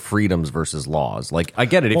talking about freedoms versus laws. Like I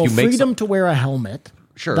get it. If Well, you make freedom to wear a helmet.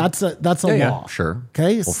 Sure. That's a law. Sure.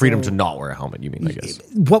 Okay. Well, freedom so to not wear a helmet, you mean, I guess.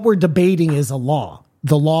 what we're debating is a law.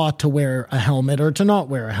 The law to wear a helmet or to not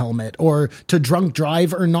wear a helmet, or to drunk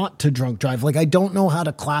drive or not to drunk drive. Like, I don't know how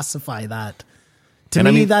to classify that. To And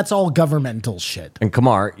I me, mean- that's all governmental shit. And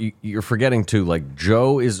Kamar, you're forgetting too, like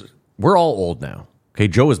we're all old now. Okay,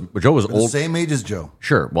 Joe is The old. same age as Joe.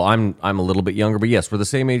 Sure. Well, I'm a little bit younger, but yes, we're the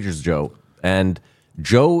same age as Joe. And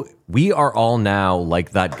Joe, we are all now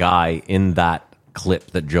like that guy in that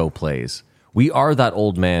clip that Joe plays. We are that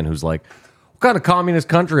old man who's like, what kind of communist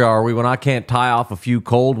country are we when I can't tie off a few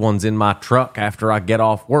cold ones in my truck after I get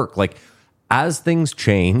off work? Like, as things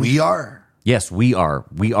change. We are. Yes, we are.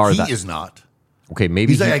 We are that. He is not. Okay,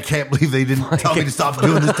 maybe He's like, I can't believe they didn't tell me to stop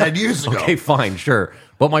doing this 10 years ago. Okay, fine, sure.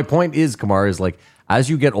 But my point is, Kamar, is like, as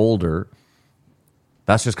you get older,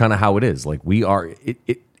 that's just kind of how it is. Like, we are,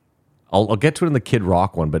 I'll get to it in the Kid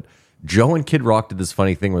Rock one, but Joe and Kid Rock did this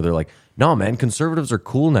funny thing where they're like, no, man, conservatives are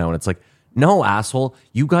cool now. And it's like, no, asshole,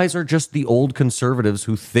 you guys are just the old conservatives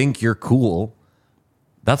who think you're cool.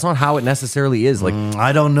 That's not how it necessarily is. Like,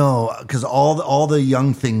 I don't know, because all the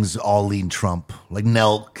young things all lean Trump, like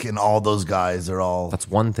Nelk and all those guys are all. that's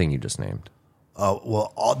one thing you just named.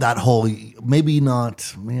 Well, all that whole maybe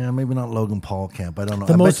not Logan Paul camp. I don't know.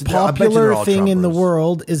 The most I bet you they're popular all thing in the Trumpers.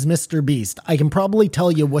 world is Mr. Beast. I can probably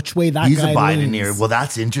tell you which way that He's guy a Biden leans. here. Well,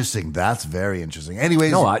 that's interesting. That's very interesting.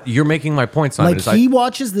 Anyways, No, you're making my point, Simon. Like is he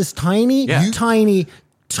watches this tiny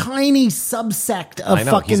subsect of I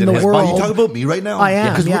know, fucking he's in the his world. Are you talking about me right now? I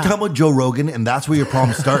am, Because yeah. we're talking about Joe Rogan, and that's where your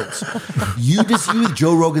problem starts. You disagree with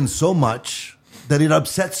Joe Rogan so much that it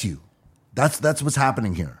upsets you. That's what's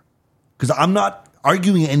happening here. Because I'm not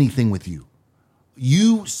arguing anything with you.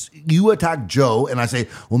 You attack Joe, and I say,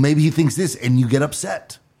 well, maybe he thinks this, and you get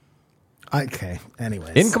upset. Okay.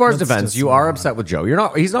 Anyways, in Kamar's let's defense, just you move are on. upset with Joe.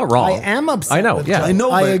 He's not wrong. I am upset. I know. with Yeah, Joe. I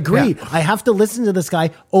know, I but- agree. yeah. I have to listen to this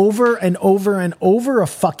guy over and over and over a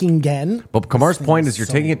fucking again. But Kamar's This point thing is you're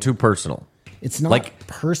so- taking it too personal. It's not like-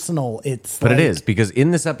 personal. It's But like, it is, because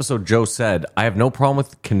in this episode, Joe said, I have no problem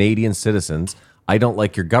with Canadian citizens. I don't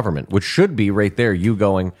like your government, which should be right there. You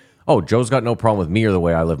going, oh, Joe's got no problem with me or the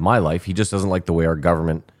way I live my life. He just doesn't like the way our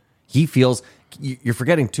government, he feels, you're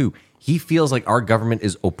forgetting too, he feels like our government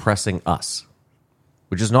is oppressing us,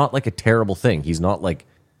 which is not like a terrible thing. He's not like,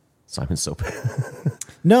 Simon's so bad.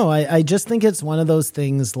 No, I just think it's one of those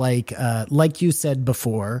things like you said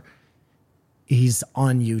before, he's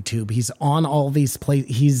on YouTube. He's on all these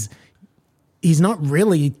places. He's not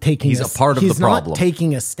really taking He's a part of the he's problem. not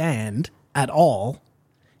taking a stand at all,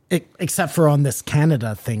 except for on this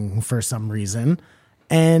Canada thing for some reason.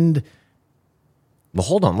 And Well,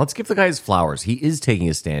 hold on. Let's give the guy his flowers. He is taking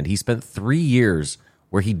a stand. He spent 3 years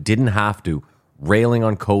where he didn't have to, railing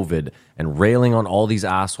on COVID and railing on all these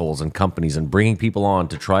assholes and companies and bringing people on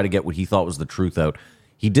to try to get what he thought was the truth out.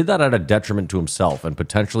 He did that at a detriment to himself and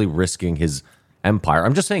potentially risking his empire.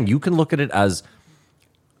 I'm just saying, you can look at it as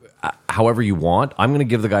however you want. I'm going to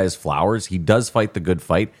give the guy his flowers. He does fight the good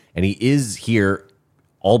fight, and he is here,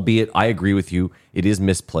 albeit I agree with you, it is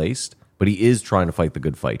misplaced, but he is trying to fight the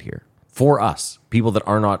good fight here for us, people that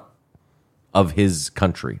are not of his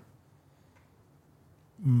country.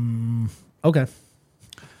 okay.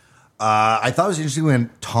 I thought it was interesting when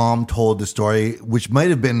Tom told the story, which might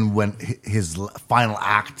have been when his final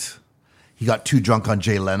act, he got too drunk on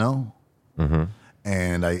Jay Leno.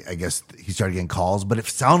 And I guess he started getting calls. But it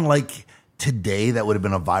sounded like today that would have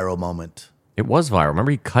been a viral moment. It was viral.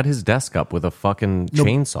 Remember, he cut his desk up with a fucking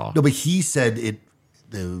chainsaw. No, but he said it.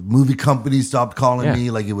 The movie company stopped calling Yeah. me.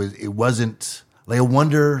 Like it wasn't. Like I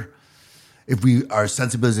wonder if our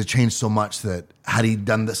sensibilities have changed so much that had he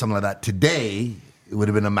done something like that today, it would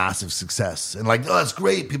have been a massive success. And like, oh, that's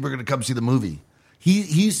great. People are going to come see the movie.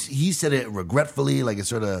 He said it regretfully. Like it's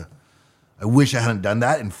sort of, I wish I hadn't done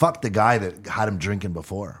that. And fuck the guy that had him drinking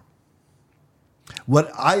before.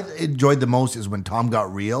 What I enjoyed the most is when Tom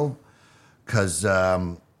got real, because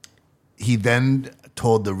he then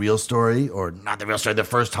told the real story, or not the real story, the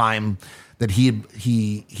first time that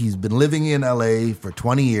he's been living in LA for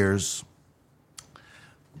 20 years.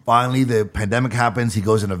 Finally, the pandemic happens. He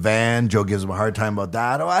goes in a van. Joe gives him a hard time about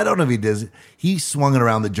that. Oh, I don't know if he does. He swung it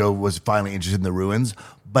around that Joe was finally interested in the ruins.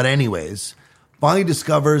 But anyways, finally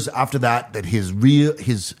discovers after that he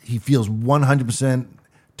feels 100%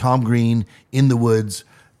 Tom Green in the woods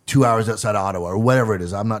 2 hours outside Ottawa or whatever it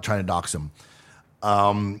is. I'm not trying to dox him.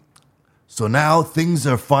 So now things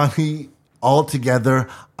are finally all together.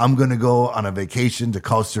 I'm going to go on a vacation to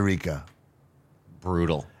Costa Rica.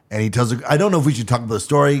 Brutal. And he tells her, I don't know if we should talk about the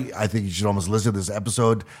story. I think you should almost listen to this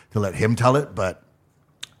episode to let him tell it. But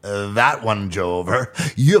that won Joe over.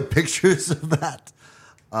 You have pictures of that.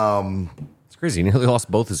 It's crazy. He nearly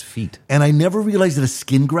lost both his feet. And I never realized that a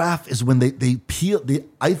skin graft is when they peel.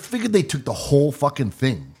 I figured they took the whole fucking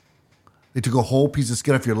thing. They took a whole piece of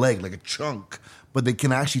skin off your leg, like a chunk. But they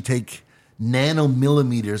can actually take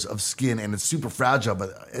nanomillimeters of skin, and it's super fragile. But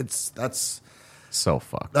that's So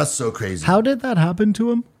fucked. so crazy. How did that happen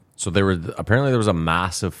to him? So there was a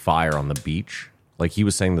massive fire on the beach. Like he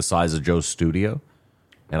was saying, the size of Joe's studio.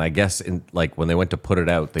 And I guess when they went to put it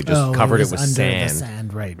out, they just covered it was with under the sand.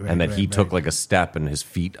 sand, right? And then he took like a step and his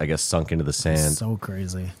feet, I guess, sunk into the sand. So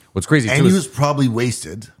crazy. What's crazy And too he is was probably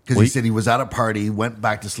wasted because he said he was at a party, went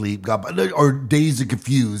back to sleep, or dazed and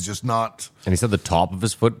confused, just not. and he said the top of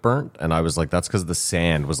his foot burnt, and I was like, that's because the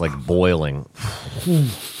sand was like boiling.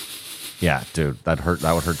 Yeah, dude, that hurt.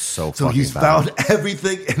 That would hurt so. So fucking he's bad. found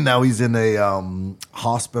everything, and now he's in a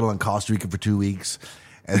hospital in Costa Rica for 2 weeks.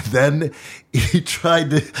 And then he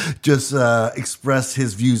tried to just express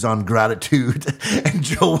his views on gratitude, and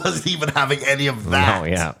Joe wasn't even having any of that. No,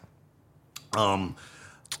 yeah.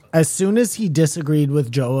 As soon as he disagreed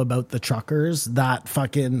with Joe about the truckers, that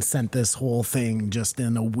fucking sent this whole thing just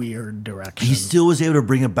in a weird direction. He still was able to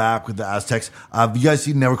bring it back with the Aztecs. Have you guys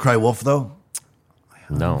seen Never Cry Wolf, though?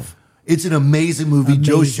 No. It's an amazing movie.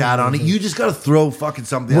 Joe Amazing shat on it. movie. You just got to throw fucking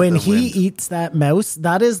something When at the he wind. eats that mouse,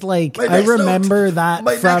 that is like, My I next remember note. that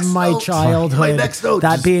My from next my note. childhood. My next note.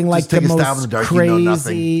 That Just- being like just take the a stab in most the dark. crazy. You know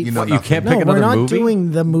nothing. You know What, you nothing. can't No, pick we're another not movie?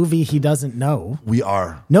 doing the movie he doesn't know. We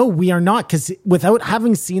are. No, we are not, because without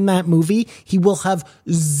having seen that movie, he will have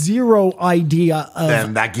zero idea of.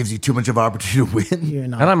 And that gives you too much of an opportunity to win. You're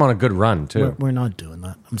not. And I'm on a good run too. We're not doing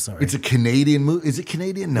that. I'm sorry. It's a Canadian movie. Is it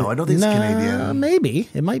Canadian? No, I don't think it's Canadian. Maybe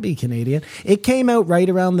it might be Canadian. It came out right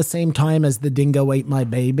around the same time as The Dingo Ate My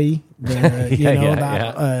Baby. Cry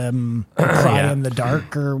in the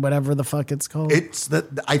Dark or whatever the fuck it's called. It's that.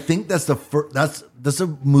 I think that's the first. That's a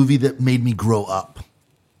movie that made me grow up.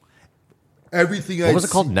 Everything. What was it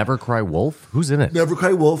called? Never Cry Wolf? Who's in it? Never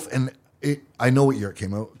Cry Wolf, and I know what year it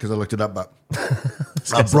came out because I looked it up. But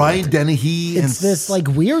Brian Dennehy and It's this like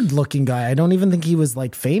weird looking guy. I don't even think he was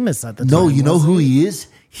like famous at the time. no, you know was who he is?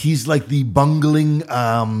 He's like the bungling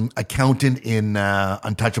accountant in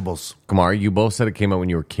Untouchables. Kumar, you both said it came out when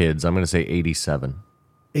you were kids. I'm going to say 87.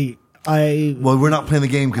 Well, we're not playing the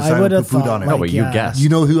game because I I would haven't have put food thought, on it. No, like, but you yeah. guessed. You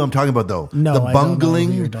know who I'm talking about, though? No, the I don't know who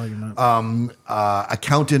bungling you're talking about.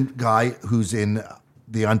 accountant guy who's in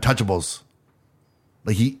the Untouchables.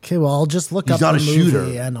 Like Okay, well, I'll just look He's up not the a movie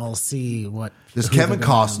shooter. and I'll see what. there's who Kevin the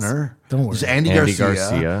guy is. Costner. Don't worry. There's Andy Andy Garcia.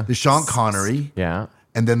 Garcia. There's Sean Connery. Yeah.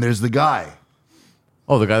 And then there's the guy.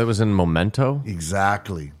 Oh, the guy that was in Memento?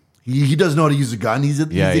 Exactly. He doesn't know how to use a gun. He's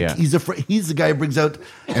the guy who brings out,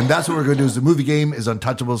 and that's what we're going to do. Is the movie game is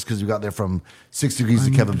Untouchables because we got there from 6 Degrees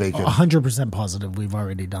to Kevin Bacon, 100% positive we've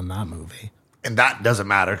already done that movie. and that doesn't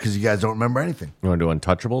matter because you guys don't remember anything. You want to do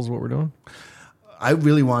Untouchables, what we're doing? I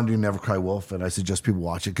really want to do Never Cry Wolf, and I suggest people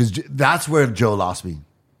watch it because that's where Joe lost me.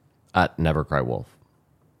 At Never Cry Wolf.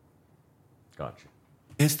 Gotcha.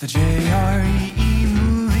 It's the JRE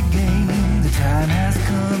movie game. The time has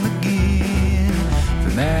come again.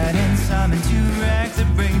 For Matt and Simon, 2 racks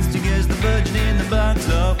of brains to guess the budget in the box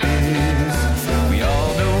office. We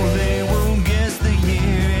all know they won't guess the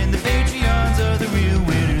year, and the Patreons are the real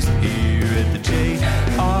winners here at the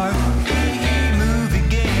JRE movie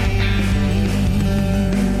game.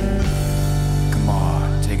 Come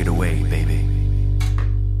on, take it away, baby.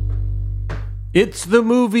 It's the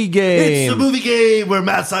movie game. It's the movie game where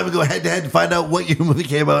Matt and Simon go head to head to find out what your movie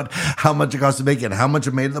came out, how much it cost to make it, and how much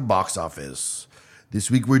it made at the box office. This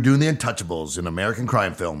week we're doing The Untouchables, an American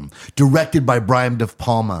crime film, directed by Brian De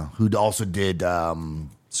Palma, who also did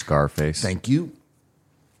Scarface. Thank You.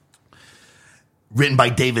 Written by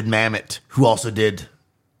David Mamet, who also did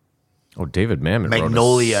Oh, David Mamet.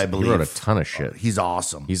 Magnolia, I He believe. wrote a ton of shit. He's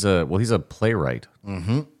awesome. He's a playwright.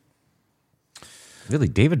 Mm-hmm. Really,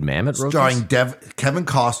 David Mamet wrote Starring this? Kevin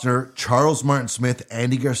Costner, Charles Martin Smith,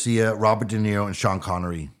 Andy Garcia, Robert De Niro, and Sean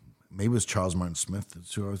Connery. Maybe it was Charles Martin Smith.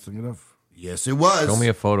 That's who I was thinking of. Yes, it was. Show me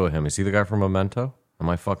a photo of him. Is he the guy from Memento? Am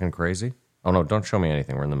I fucking crazy? Oh, no, don't show me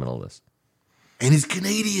anything. We're in the middle of this. And he's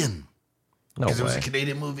Canadian. No Because it was a way.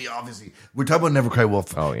 Canadian movie, obviously. We're talking about Never Cry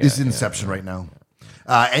Wolf. Oh, yeah, This is yeah, Inception right now.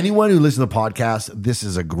 Anyone who listens to the podcast, this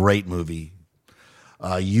is a great movie.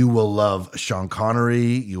 You will love Sean Connery.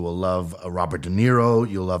 You will love Robert De Niro.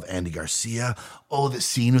 You'll love Andy Garcia. Oh, the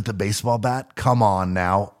scene with the baseball bat. Come on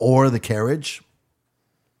now. Or the carriage.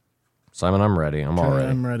 Simon, I'm ready. I'm all ready.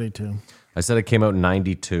 I'm ready to. I said it came out in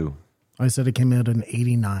 92. I said it came out in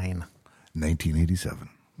 89. 1987.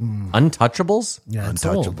 Untouchables? Yeah, it's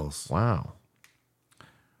old. Untouchables. Wow.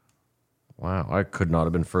 Wow. I could not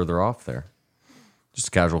have been further off there. Just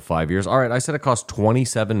a casual 5 years. All right. I said it cost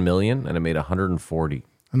 $27 million and it made 140.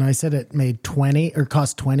 And I said it made 20 or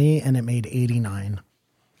cost 20 and it made 89.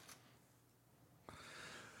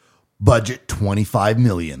 Budget $25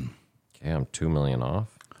 million. Okay, I'm $2 million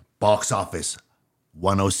off. Box office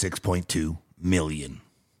 $106.2 million.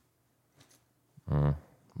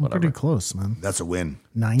 Pretty close, man. That's a win.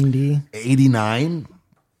 90. 89.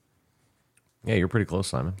 Yeah, you're pretty close,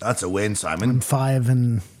 Simon. That's a win, Simon. 5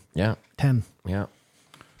 and Yeah. 10. Yeah.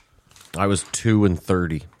 I was 2 and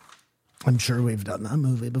 30. I'm sure we've done that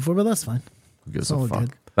movie before, but that's fine. Who gives It's a all fuck?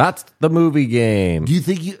 good. That's the movie game. Do you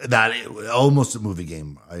think that almost a movie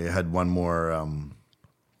game? I had one more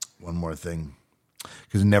thing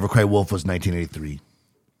because Never Cry Wolf was 1983,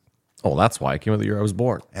 Oh, that's why it came out the year I was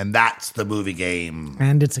born. and that's the movie game.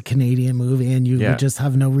 And it's a Canadian movie, and you Yeah. would just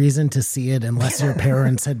have no reason to see it unless your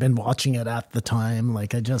parents had been watching it at the time.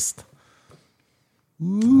 Like,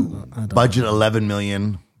 Budget 11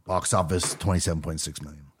 million, box office 27.6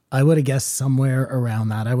 million. I would have guessed somewhere around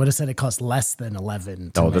that. I would have said it cost less than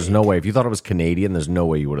 11. No, there's no way. If you thought it was Canadian, there's no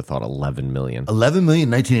way you would have thought 11 million. 11 million,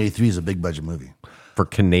 1983 is a big budget movie. For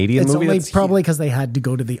Canadian It's movie, only that's probably because they had to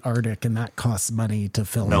go to the Arctic, and that costs money to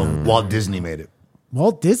film. No, it. Walt Disney made it.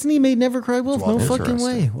 Walt Disney made Never Cry Wolf. No Well, fucking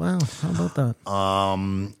way. interesting. Wow, how about that?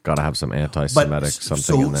 got to have some But anti-Semitic something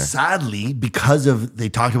so in there. sadly, because of they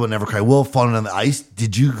talked about Never Cry Wolf falling on the ice.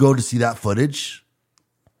 Did you go to see that footage?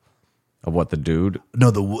 Of what, the dude? No,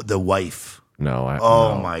 the wife. No.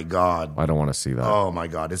 Oh no. my god. I don't want to see that. Oh my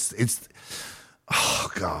god. It's oh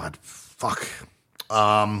god. Fuck.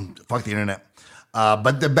 Fuck the internet.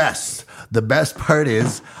 But the best part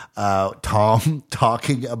is Tom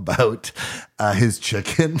talking about his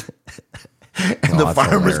chicken. And the that's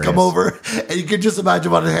farmers come hilarious. over, and you can just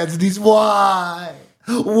imagine on his hands, and he's why?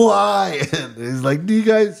 And he's like, "Do you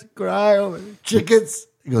guys cry over chickens?"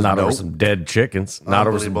 He goes, Not over "Nope." some dead chickens. Not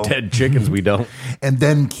over some Unbelievable. dead chickens. We don't. And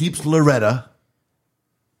then keeps Loretta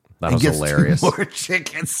That and was gets hilarious. more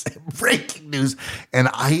chickens. Breaking news. And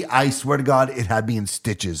I swear to God, it had me in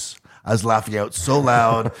stitches. I was laughing out so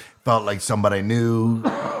loud, felt like somebody I knew.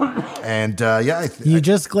 And You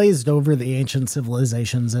just glazed over the ancient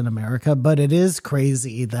civilizations in America, but it is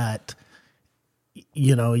crazy that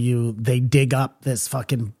they dig up this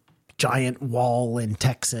fucking giant wall in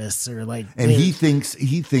Texas or like, and he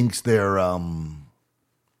thinks they're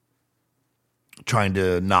trying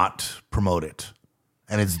to not promote it.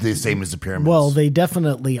 And it's the same as the pyramids. well, they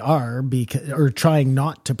definitely are or trying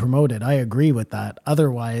not to promote it. I agree with that.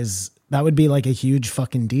 Otherwise, that would be like a huge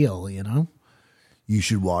fucking deal, You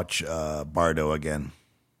should watch Bardo again.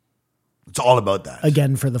 It's all about that.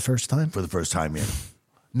 Again for the first time. For the first time, yeah.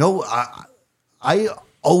 No, I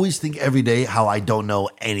always think every day how I don't know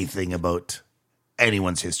anything about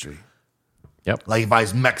anyone's history. Yep. Like if I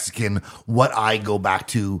was Mexican, what I go back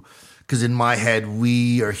to, because in my head,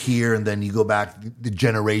 we are here, and then you go back the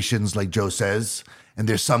generations, like Joe says, and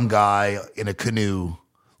there's some guy in a canoe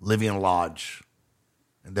living in a lodge.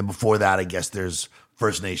 And then before that, I guess there's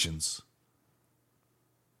First Nations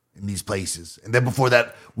in these places. And then before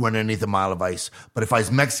that, we're underneath a mile of ice. But if I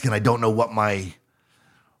was Mexican, I don't know what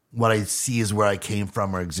I see is where I came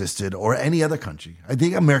from or existed, or any other country. I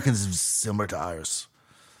think Americans is similar to ours.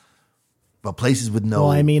 But places with no...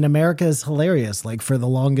 Well, I mean, America is hilarious. Like for the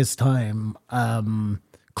longest time,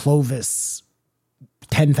 Clovis,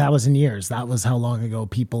 10,000 years. That was how long ago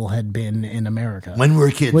people had been in America. when we were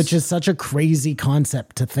kids. Which is such a crazy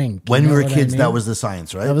concept to think. When You we know were what I kids, mean? that was the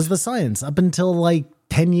science, right? That was the science up until like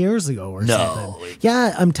 10 years ago or No. something.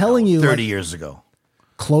 Yeah, I'm telling you. 30 like, years ago.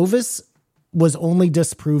 Clovis was only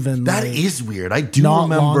disproven. That like, is weird. I do not long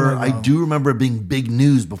remember. ago. I do remember it being big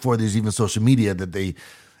news before there's even social media that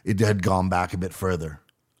it had gone back a bit further.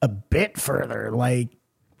 a bit further, like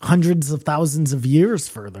hundreds of thousands of years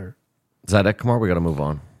further. Is that it, Kamar? We got to move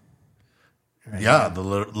on. Yeah, the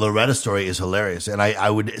Loretta story is hilarious, and I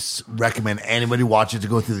would recommend anybody watch it to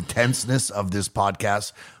go through the tenseness of this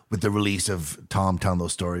podcast with the release of Tom telling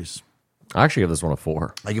those stories. I actually give this one a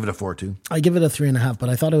 4. I give it a 4 too. I give it a 3.5, but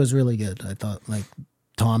I thought it was really good. I thought like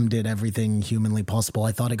Tom did everything humanly possible.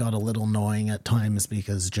 I thought it got a little annoying at times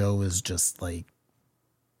because Joe was just like,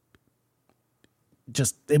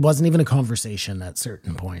 it wasn't even a conversation at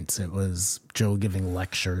certain points. It was Joe giving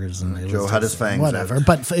lectures, and Joe had his fangs whatever. out.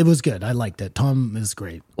 But it was good. I liked it. Tom is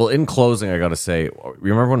great. Well, in closing, I got to say,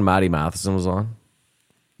 remember when Matty Matheson was on?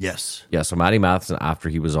 Yes. Yeah, so Matty Matheson, after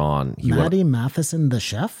he was on, he went, Matty Matheson, the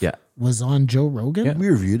chef, Yeah. was on Joe Rogan. Yeah. We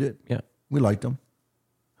reviewed it. yeah. We liked him.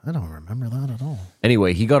 I don't remember that at all.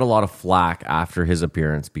 Anyway, he got a lot of flack after his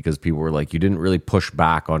appearance because people were like, you didn't really push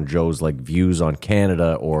back on Joe's like views on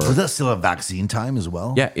Canada or Was that still a vaccine time as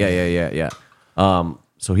well? Yeah.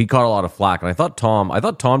 So he caught a lot of flack, and I thought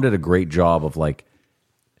Tom did a great job of like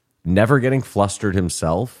never getting flustered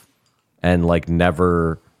himself and like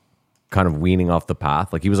never kind of weaning off the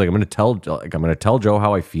path. Like he was like, I'm going to tell Joe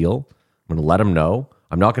how I feel. I'm going to let him know.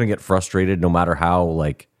 I'm not going to get frustrated no matter how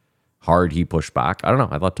like hard he pushed back. I don't know.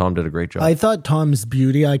 I thought Tom did a great job. I thought Tom's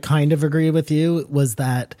beauty, I kind of agree with you, was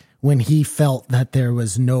that when he felt that there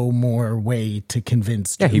was no more way to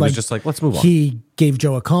convince Joe. Yeah, he was just like, let's move on. He gave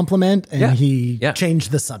Joe a compliment and Yeah. he Yeah.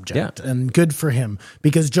 changed the subject. Yeah. And good for him,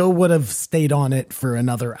 because Joe would have stayed on it for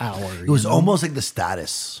another hour. It was almost like the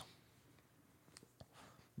status.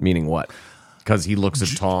 Meaning what? Because he looks at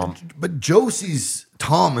Tom. But Joe sees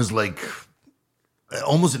Tom as like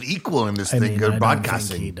almost an equal in this I thing mean, of I don't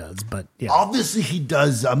broadcasting. think he does, but yeah. Obviously he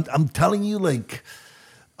does. I'm telling you, like,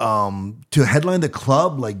 to headline the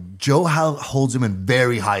club, like Joe holds him in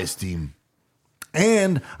very high esteem.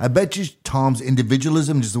 And I bet you Tom's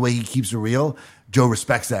individualism, just the way he keeps it real, Joe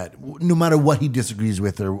respects that, no matter what he disagrees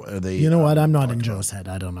with or they. You know what? I'm not in Joe's head.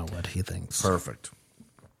 I don't know what he thinks. Perfect.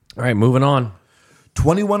 All right, moving on.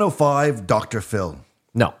 2105, Dr. Phil.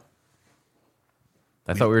 No.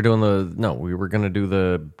 I thought we were doing we were going to do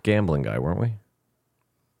the gambling guy, weren't we?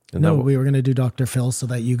 Isn't No, that what- we were going to do Dr. Phil so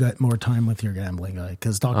that you got more time with your gambling guy,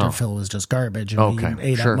 because Dr. Phil was just garbage and Okay. we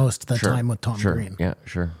ate Sure. up most of the Sure. time with Tom Sure. Green. Yeah,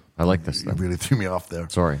 sure. I like this It stuff. really threw me off there.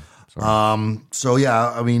 Sorry. So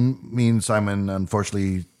yeah, I mean, me and Simon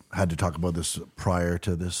unfortunately had to talk about this prior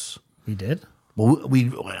to this. We did? Well,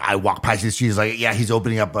 I walked past the street. He's like, yeah, he's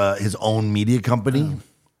opening up his own media company.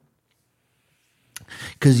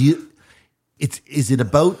 Because is it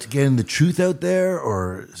about getting the truth out there,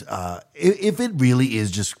 or if it really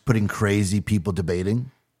is just putting crazy people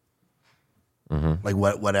debating, like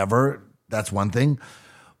whatever, that's one thing.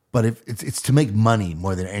 But if it's to make money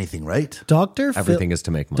more than anything, right? Everything is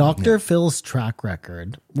to make money. Dr. Phil's track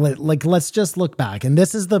record, like let's just look back. And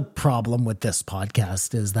this is the problem with this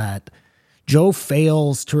podcast, is that Joe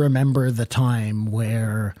fails to remember the time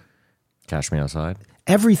where Cash Me Outside.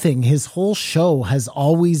 everything, his whole show has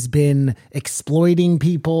always been exploiting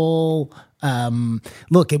people.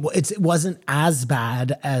 Look, it wasn't as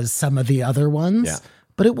bad as some of the other ones, Yeah.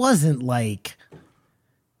 but it wasn't like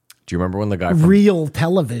Do you remember when the guy from real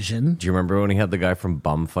television. Do you remember when he had the guy from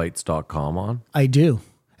bumfights.com on? I do.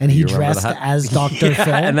 And he You remember dressed that? as Dr. Yeah,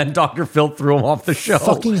 Phil. and then Dr. Phil threw him off the show.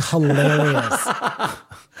 Fucking hilarious.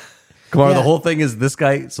 Come on, Yeah. the whole thing is this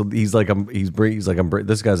guy. So he's like,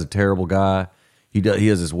 this guy's a terrible guy. He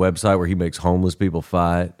has this website where he makes homeless people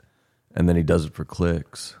fight, and then he does it for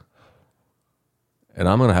clicks. And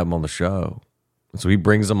I'm gonna have him on the show. And so he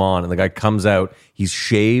brings him on, and the guy comes out. He's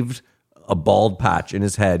shaved a bald patch in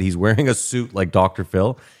his head. He's wearing a suit like Dr.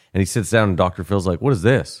 Phil, and he sits down, and Dr. Phil's like, "What is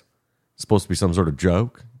this? It's supposed to be some sort of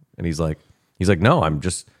joke?" And he's like, "No, I'm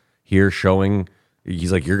just here showing."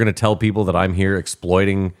 He's like, "You're gonna tell people that I'm here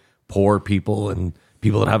exploiting poor people and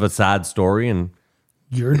people that have a sad story, and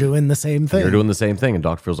You're doing the same thing. you're doing the same thing." And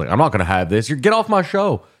Dr. Phil's like, "I'm not gonna have this. You get off my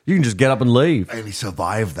show. You can just get up and leave." And he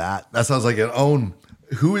survived that. That sounds like an own.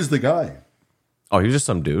 Who is the guy? Oh, he's just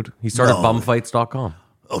some dude. He started No. bumfights.com.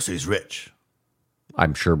 Oh, so he's rich.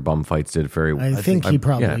 I'm sure Bumfights did very well. I think he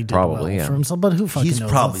probably yeah, did probably, well yeah. for himself, but who fucking He's knows?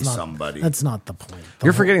 probably That's not- somebody. That's not the point.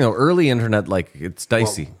 You're forgetting though, early internet, like it's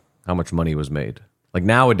dicey how much money was made. Like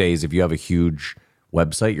nowadays, if you have a huge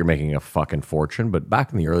website, you're making a fucking fortune. But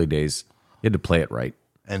back in the early days, you had to play it right.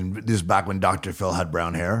 And this is back when Dr. Phil had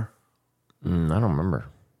brown hair. I don't remember.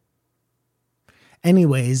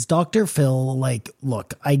 Anyways, Dr. Phil, like,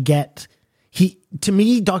 look, I get to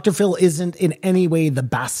me, Dr. Phil isn't in any way the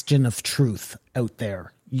bastion of truth out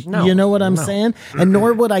there. No, You know what I'm no. saying? And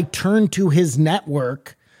nor would I turn to his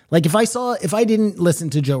network. Like if I didn't listen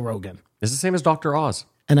to Joe Rogan It's the same as Dr. Oz.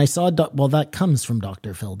 and I saw, well, that comes from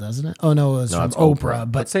Dr. Phil, doesn't it? Oh no, it was No, from it's Oprah, Oprah.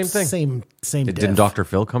 but But same thing. Same Didn't diff. Dr.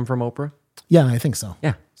 Phil come from Oprah? Yeah, I think so.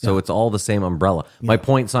 Yeah. So it's all the same umbrella. My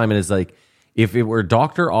point, Simon, is like if it were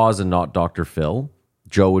Dr. Oz and not Dr. Phil,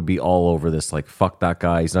 Joe would be all over this, like, fuck that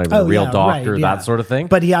guy. He's not even a real yeah, doctor, right, yeah. that sort of thing.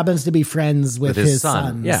 But he happens to be friends with his his son,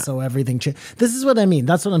 son, yeah. so everything. This is what I mean.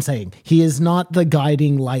 That's what I'm saying. He is not the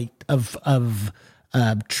guiding light of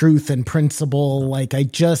truth and principle. Like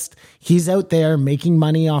he's out there making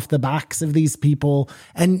money off the backs of these people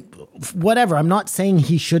and whatever. I'm not saying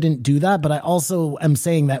he shouldn't do that, but I also am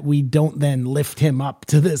saying that we don't then lift him up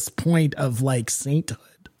to this point of like sainthood.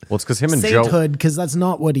 Well, it's because him and Joe. Sainthood, because that's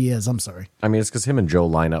not what he is. I'm sorry. I mean, it's because him and Joe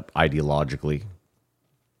line up ideologically,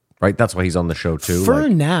 right? That's why he's on the show too. For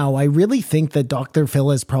like- now, I really think that Dr. Phil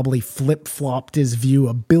has probably flip-flopped his view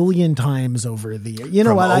a billion times over the year. You know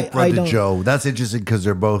From what? Oprah I to don't. Joe. That's interesting because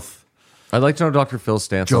they're both. I'd like to know Dr. Phil's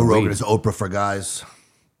stance Joe on Rogan weed. is Oprah for guys.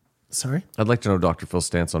 Sorry. I'd like to know Dr. Phil's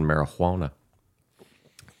stance on marijuana.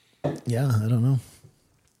 Yeah, I don't know.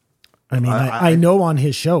 I mean, I know on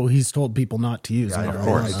his show he's told people not to use Yeah, marijuana. of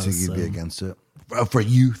course. I think he'd be so- against it. For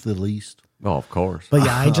youth, at least. Oh, of course. But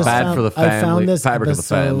yeah, I just Bad found, for the I family, found this fabric of the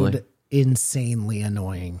family. episode insanely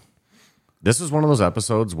annoying. This is one of those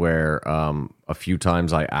episodes where a few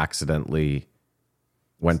times I accidentally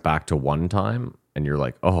went back to one time and you're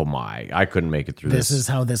like, oh my, I couldn't make it through this. This is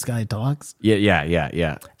how this guy talks.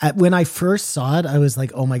 Yeah. When I first saw it, I was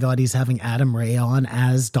like, oh my God, he's having Adam Ray on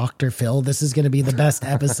as Dr. Phil. This is going to be the best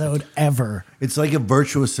episode ever. It's like a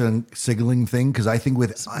virtual signaling thing because I think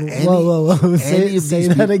with any, Whoa. any of Say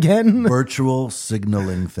these that again. virtual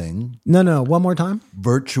signaling thing, No. One more time.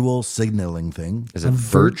 virtual signaling thing. Is it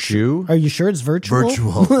virtue? Are you sure it's virtual?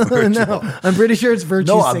 Virtual. No, I'm pretty sure it's virtue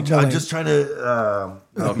No, signaling. I'm just trying to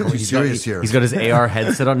be serious here. He's got his AR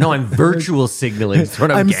headset on. No, I'm virtual signaling.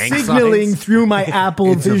 Throwing up I'm gang signaling signs. through my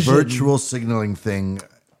Apple It's Vision. a virtual signaling thing.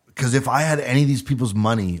 Because if I had any of these people's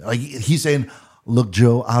money, like he's saying, look,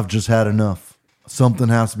 Joe, I've just had enough. Something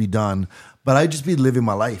has to be done. But I'd just be living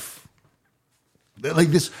my life. Like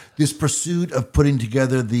this pursuit of putting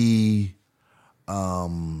together the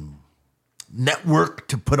network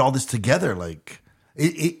to put all this together. Like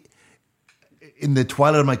it in the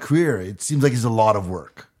twilight of my career, it seems like it's a lot of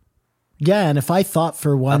work. Yeah, and if I thought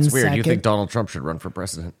for one That's weird. second, You think Donald Trump should run for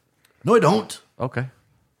president? No, I don't. Okay.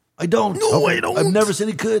 I don't. No, I don't. I've never said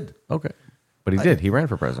he could. Okay. But he did. He ran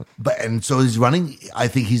for president. And so he's running. I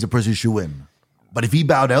think he's a person who should win. But if he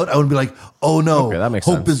bowed out, I would be like, oh no, Okay, that makes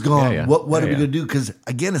hope sense. is gone. Yeah. What are we Yeah. going to do? Because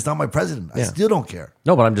again, it's not my president. I still don't care.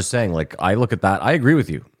 No, but I'm just saying, like, I look at that. I agree with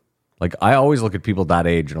you. Like, I always look at people that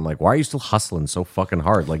age and I'm like, why are you still hustling so fucking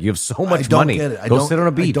hard? Like, you have so I much don't money. get it. Go sit on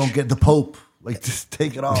a beach. I don't get the Pope. Like, just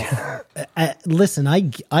take it off. listen, I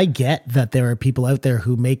get that there are people out there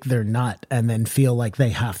who make their nut and then feel like they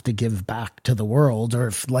have to give back to the world, or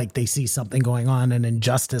if like they see something going on, an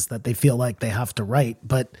injustice that they feel like they have to right.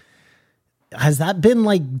 But has that been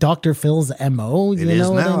like Dr. Phil's MO? It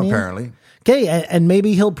is now, apparently. Okay, and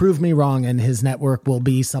maybe he'll prove me wrong and his network will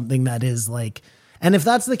be something that is like, and if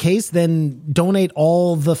that's the case, then donate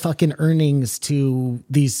all the fucking earnings to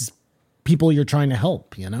these people you're trying to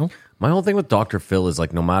help, you know? My whole thing with Dr. Phil is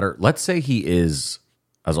like, no matter, let's say he is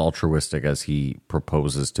as altruistic as he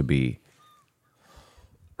proposes to be.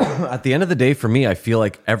 At the end of the day, for me, I feel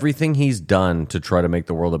like everything he's done to try to make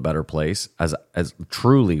the world a better place as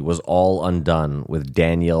truly was all undone with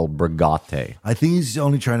Danielle Brigate. I think he's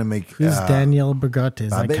only trying to make. Who's Danielle Brigate? Is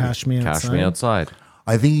that baby. Cash Me Outside? Cash me outside.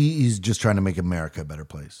 I think he's just trying to make America a better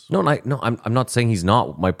place. No, I'm not saying he's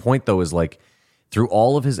not. My point though is like, through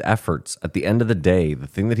all of his efforts, at the end of the day, the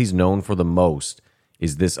thing that he's known for the most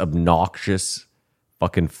is this obnoxious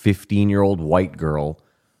fucking 15-year-old white girl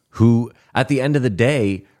who, at the end of the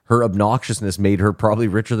day, her obnoxiousness made her probably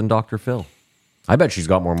richer than Dr. Phil. I bet she's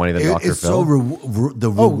got more money than Dr. It's Phil. so the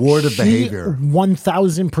reward of behavior.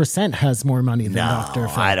 1,000% has more money than Dr.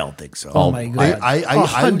 Phil. I don't think so. Oh my God.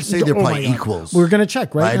 I would say they're Oh my probably God. equals. We're going to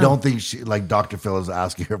check right I now. don't think she, like Dr. Phil is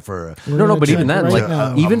asking her for. No, but even then, right like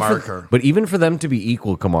now. even marker. even for them to be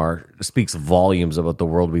equal, Kamar speaks volumes about the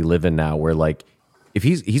world we live in now. Where like, if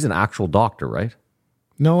he's an actual doctor, right?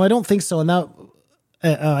 No, I don't think so. And that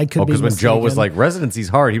I could be Because when Joe was mistaken. like, residency's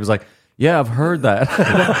hard, he was like, yeah, I've heard that.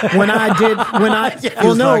 well,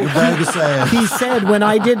 no, no. he said when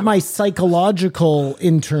I did my psychological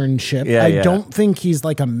internship, Yeah, I yeah. don't think he's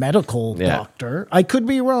like a medical Yeah. doctor. I could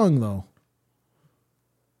be wrong though.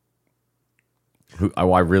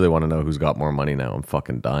 I really want to know who's got more money now. I'm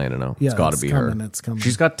fucking dying to know. Yeah, It's got to it's be coming, her. it's coming.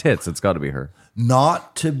 She's got tits. It's got to be her.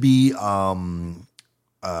 Not to be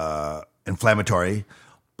inflammatory,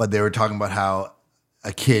 but they were talking about how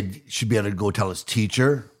a kid should be able to go tell his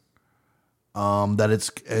teacher that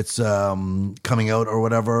it's coming out or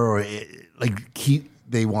whatever, or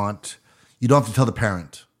they want, you don't have to tell the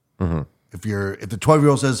parent. Mm-hmm. If the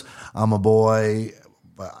 12-year-old says, I'm a boy,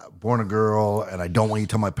 born a girl, and I don't want you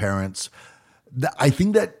to tell my parents, I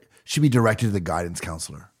think that should be directed to the guidance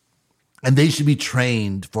counselor, and they should be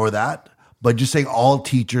trained for that. But just saying all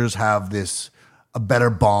teachers have a better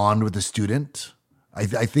bond with the student, I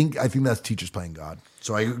think that's teachers playing God.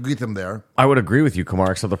 So I agree with them there. I would agree with you,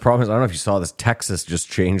 Kamar. So the problem is, I don't know if you saw this, Texas just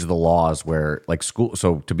changed the laws where like school.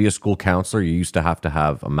 So to be a school counselor, you used to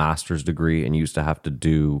have a master's degree and you used to have to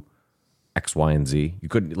do X, Y, and Z. You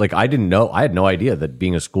couldn't, like, I didn't know. I had no idea that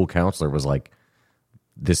being a school counselor was like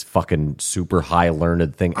this fucking super high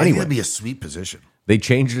learned thing. I think Anyway, that'd be a sweet position. they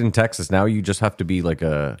changed it in Texas. Now you just have to be like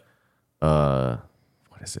what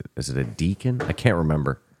is it? Is it a deacon? I can't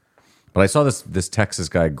remember. But I saw this Texas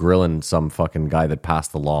guy grilling some fucking guy that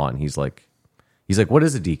passed the law, and he's like, what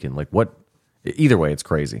is a deacon? Like what? Either way, it's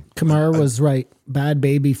crazy. Kamar was right. Bad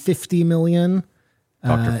Baby 50 million,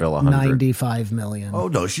 Dr. Phil 100. 95 million. Oh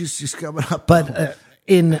no, she's coming up. But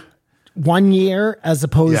in 1 year, as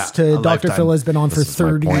opposed Yeah, to a Dr. lifetime. Phil has been on for This is my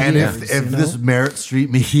 30 point. And years. if you know? this Merit Street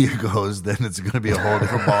media goes, then it's going to be a whole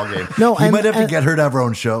different ballgame. No, he and- might have to and- get her to have her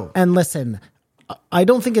own show. And listen, I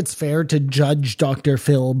don't think it's fair to judge Dr.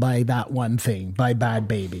 Phil by that one thing, by Bad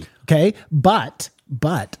Baby. Okay. But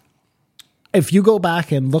if you go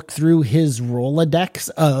back and look through his Rolodex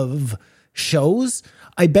of shows,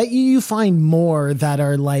 I bet you find more that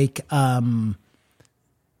are like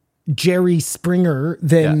Jerry Springer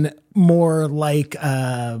than more like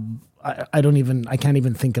I can't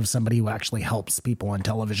even think of somebody who actually helps people on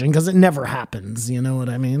television because it never happens. You know what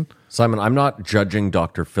I mean? Simon, I'm not judging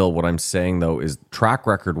Dr. Phil. What I'm saying though is track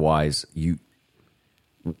record wise,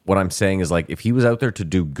 what I'm saying is like if he was out there to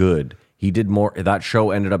do good, he did more. That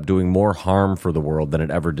show ended up doing more harm for the world than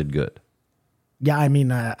it ever did good. Yeah, I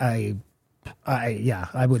mean, I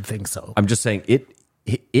would think so. I'm just saying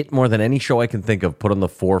it more than any show I can think of put on the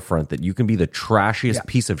forefront that you can be the trashiest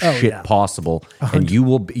piece of shit possible, and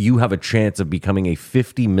you have a chance of becoming a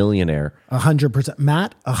 50 millionaire. 100%,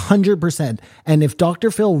 Matt. 100%. And if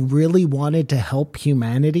Dr. Phil really wanted to help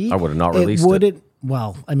humanity, I would have not released it.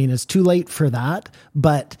 Well, I mean, it's too late for that,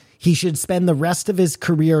 but he should spend the rest of his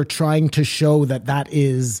career trying to show that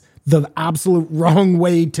is the absolute wrong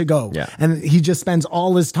way to go. Yeah. And he just spends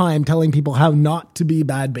all his time telling people how not to be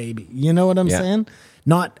Bad Baby. You know what I'm saying?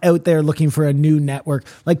 Not out there looking for a new network.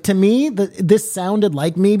 Like, to me, this sounded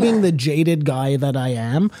like me being the jaded guy that I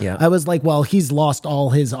am. Yeah. I was like, well, he's lost all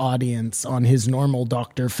his audience on his normal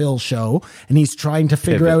Dr. Phil show, and he's trying to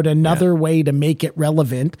figure out another way to make it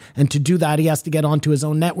relevant. And to do that, he has to get onto his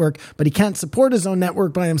own network, but he can't support his own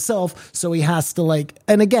network by himself. So he has to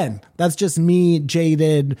and again, that's just me,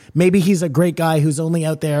 jaded. Maybe he's a great guy who's only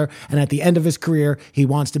out there, and at the end of his career, he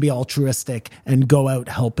wants to be altruistic and go out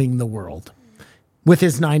helping the world with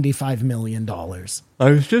his $95 million.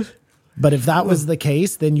 But if that was the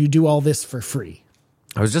case, then you do all this for free.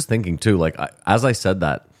 I was just thinking too, like as I said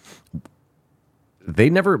that,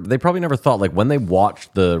 they probably never thought, like when they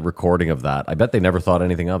watched the recording of that, I bet they never thought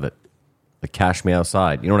anything of it. Like Cash Me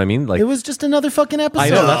Outside. You know what I mean? Like it was just another fucking episode. I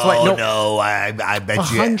know, that's why. No, I bet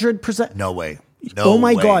you 100%. No way. No oh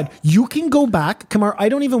my way. God. You can go back. Kamar, I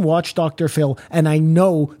don't even watch Dr. Phil, and I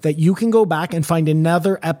know that you can go back and find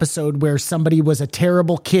another episode where somebody was a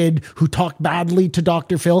terrible kid who talked badly to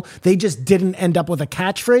Dr. Phil. They just didn't end up with a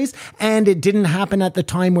catchphrase, and it didn't happen at the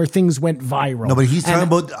time where things went viral. No,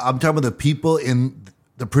 but I'm talking about the people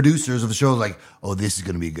the producers of the show, like, oh, this is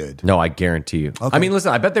going to be good. No, I guarantee you. Okay. I mean,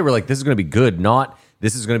 listen, I bet they were like, this is going to be good, not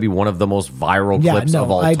this is going to be one of the most viral clips of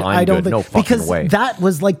all time. I don't think, no fucking because way. That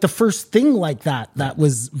was like the first thing like that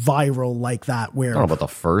was viral like that, where I don't know about the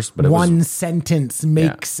first, but one sentence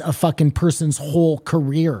makes a fucking person's whole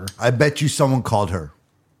career. I bet you someone called her.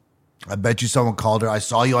 I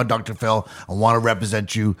saw you on Dr. Phil. I want to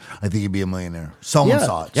represent you. I think you'd be a millionaire. Someone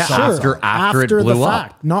saw it. Yeah, Someone saw it. after it blew the up.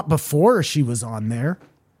 fact, not before she was on there.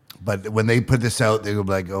 But when they put this out, they were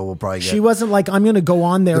like, oh, we'll probably get... She wasn't like, I'm going to go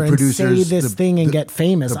on there and say this thing and get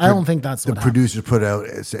famous. I don't think that's what happened. The producers put out,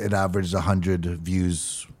 it averaged 100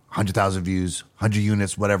 views, 100,000 views, 100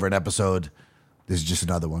 units, whatever, an episode. This is just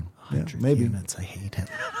another one. 100 maybe. units. I hate him.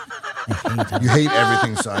 I hate him. You hate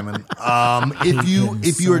everything, Simon.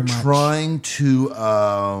 If you are trying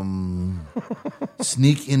to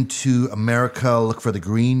sneak into America, look for the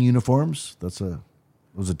green uniforms. It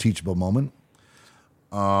was a teachable moment.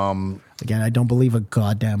 Again, I don't believe a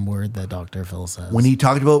goddamn word that Dr. Phil says. When he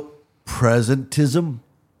talked about presentism,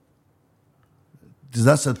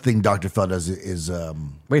 that's the thing Dr. Phil does is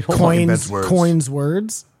wait, hold on. Coins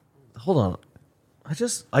words. Hold on. I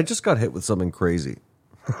just got hit with something crazy.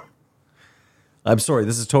 I'm sorry,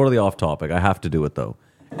 this is totally off topic. I have to do it though.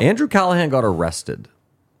 Andrew Callahan got arrested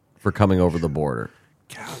for coming over the border.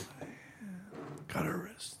 Callahan got arrested.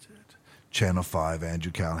 Channel 5,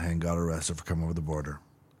 Andrew Callahan got arrested for coming over the border.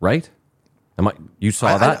 Right? You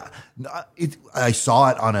saw that? I saw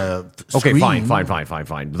it on a Okay, screen.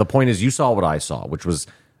 fine. The point is you saw what I saw, which was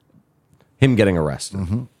him getting arrested.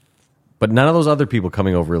 Mm-hmm. But none of those other people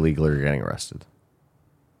coming over illegally are getting arrested.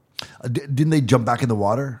 Didn't they jump back in the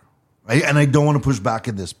water? I don't want to push back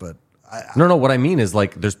in this, but... No, what I mean is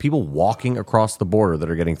like there's people walking across the border that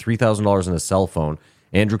are getting $3,000 in a cell phone.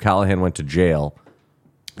 Andrew Callahan went to jail.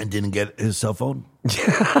 And didn't get his cell phone? No,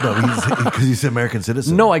 because he's an American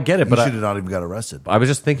citizen. No, I get it, but he should have not even got arrested. I was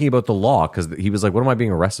just thinking about the law because he was like, what am I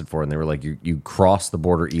being arrested for? And they were like, you crossed the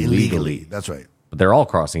border illegally. That's right. But they're all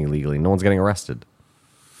crossing illegally. No one's getting arrested.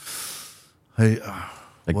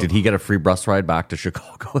 Did he get a free bus ride back to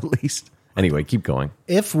Chicago at least? Anyway, keep going.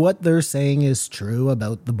 If what they're saying is true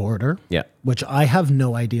about the border, which I have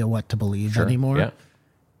no idea what to believe anymore,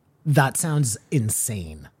 that sounds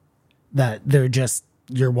insane. That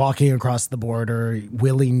you're walking across the border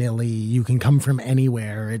willy-nilly. You can come from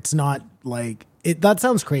anywhere. It's not like That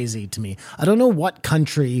sounds crazy to me. I don't know what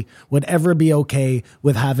country would ever be okay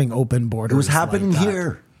with having open borders. It was happening like that.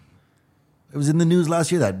 here. It was in the news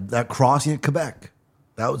last year, that crossing at Quebec.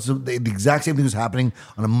 That was the exact same thing was happening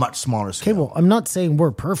on a much smaller scale. Okay, well, I'm not saying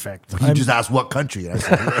we're perfect. You just asked what country. And I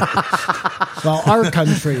said, Well, our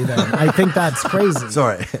country then. I think that's crazy.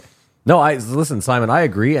 sorry. No, listen, Simon. I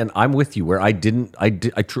agree, and I'm with you. Where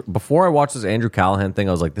before I watched this Andrew Callahan thing,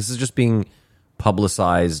 I was like, this is just being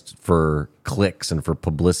publicized for clicks and for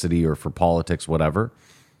publicity or for politics, whatever.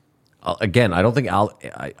 Again, I don't think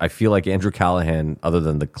I feel like Andrew Callahan, other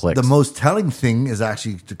than the clicks. The most telling thing is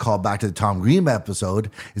actually to call back to the Tom Green episode,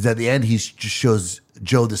 is at the end he just shows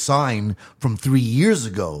Joe the sign from 3 years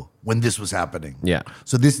ago when this was happening. Yeah.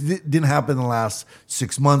 So this didn't happen in the last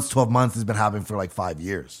 6 months, 12 months. It's been happening for like 5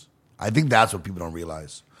 years. I think that's what people don't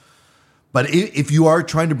realize. But if you are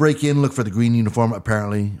trying to break in, look for the green uniform.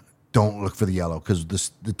 Apparently, don't look for the yellow, because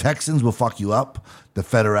the Texans will fuck you up. The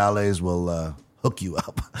Federales will hook you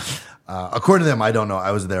up. According to them, I don't know.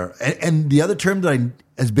 I was there. And the other term that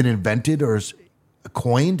has been invented or is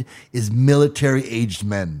coined is military-aged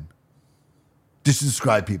men. Just to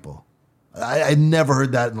describe people. I never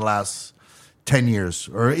heard that in the last 10 years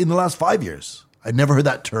or in the last 5 years. I never heard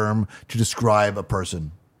that term to describe a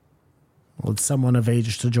person. Well, it's someone of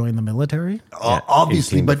age to join the military.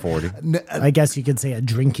 Obviously, 18 to but 40. I guess you could say a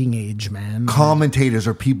drinking age man. Commentators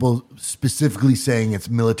or people specifically saying it's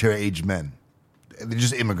military-aged men. They're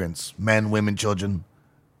just immigrants, men, women, children.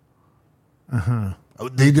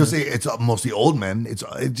 They just say it's mostly old men. It's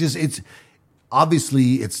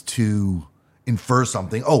obviously it's to infer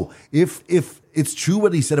something. Oh, if it's true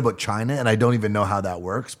what he said about China, and I don't even know how that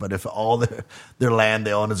works, but if all their land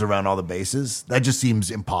they own is around all the bases, that just seems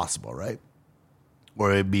impossible, right?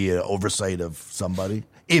 Or it'd be an oversight of somebody.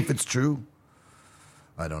 If it's true,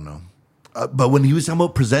 I don't know. But when he was talking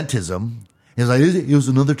about presentism, he was like, "It was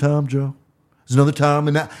another time, Joe. It was another time,"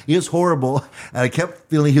 and that it was horrible. And I kept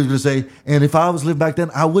feeling he was going to say, "And if I was living back then,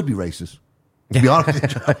 I would be racist." To be honest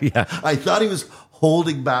with you, Yeah. I thought he was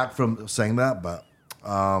holding back from saying that, but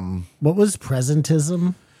What was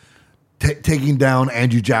presentism? taking down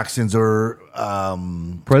Andrew Jackson's or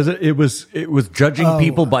President, it was judging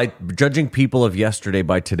people of yesterday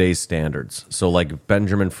by today's standards. So like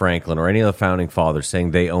Benjamin Franklin or any of the founding fathers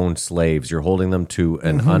saying they owned slaves, you're holding them to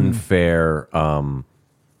an unfair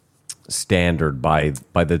standard by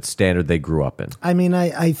the standard they grew up in. I mean,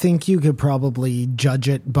 I think you could probably judge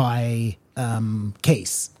it by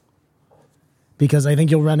case. Because I think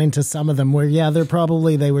you'll run into some of them where, yeah,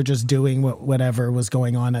 they were just doing whatever was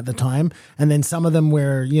going on at the time. And then some of them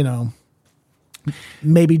where,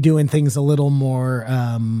 maybe doing things a little more.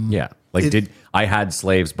 I had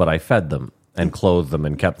slaves, but I fed them and clothed them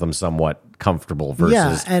and kept them somewhat comfortable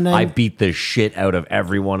versus I beat the shit out of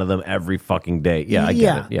every one of them every fucking day. Yeah, I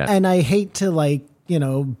get it. Yeah. And I hate to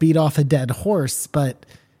beat off a dead horse, but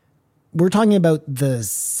we're talking about the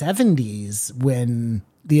 70s when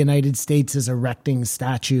the United States is erecting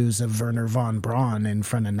statues of Wernher von Braun in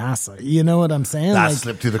front of NASA. You know what I'm saying? That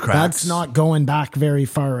slipped through the cracks. That's not going back very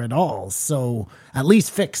far at all. So at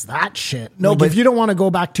least fix that shit. No, but if you don't want to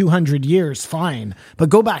go back 200 years, fine. But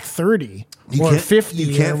go back 30 or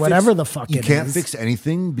 50 or whatever the fuck it is. You can't fix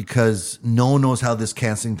anything because no one knows how this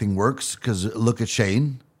canceling thing works. Because look at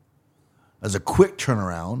Shane. As a quick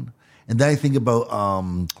turnaround. And then I think about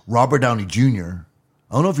Robert Downey Jr.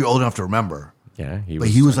 I don't know if you're old enough to remember. Yeah, he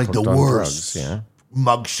was like the hooked on worst. drugs, yeah.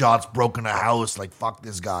 Mug shots, broken a house, like fuck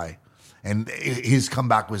this guy. And his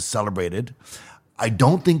comeback was celebrated. I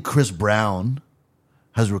don't think Chris Brown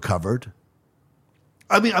has recovered.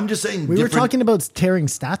 I mean, I'm just saying. We were talking about tearing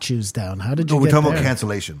statues down. How did you we're get talking there? about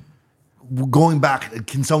cancellation. Going back,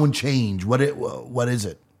 can someone change? What is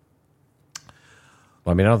it?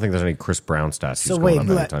 Well, I mean, I don't think there's any Chris Brown statues. So going wait,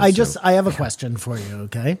 up anytime I soon. have a question for you,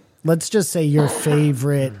 okay? Let's just say your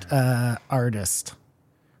favorite artist.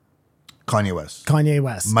 Kanye West. Kanye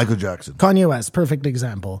West. Michael Jackson. Kanye West, perfect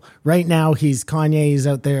example. Right now, Kanye's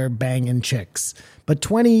out there banging chicks. But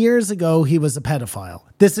 20 years ago, he was a pedophile.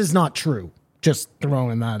 This is not true. Just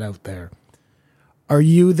throwing that out there. Are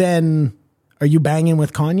you banging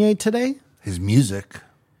with Kanye today? His music.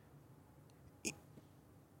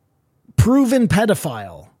 Proven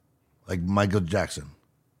pedophile. Like Michael Jackson.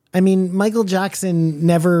 I mean, Michael Jackson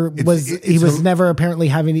never was never apparently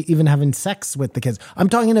having sex with the kids. I'm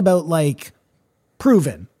talking about like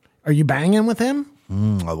proven. Are you banging with him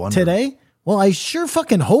I wonder. today? Well, I sure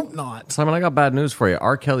fucking hope not. Simon, I got bad news for you.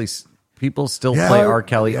 R. Kelly People still Yeah. play R.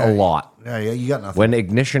 Kelly a lot. Yeah, you got nothing. When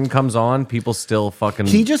Ignition comes on, people still fucking.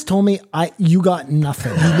 He just told me you got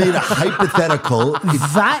nothing. you made a hypothetical.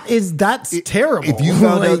 That's terrible. If you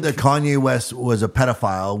found Like, out that Kanye West was a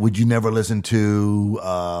pedophile, would you never listen to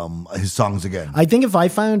his songs again? I think if I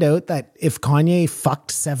found out that if Kanye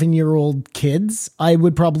fucked 7-year-old kids, I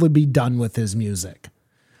would probably be done with his music.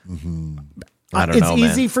 I don't It's know,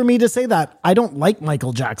 easy man. for me to say that. I don't like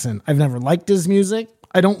Michael Jackson. I've never liked his music.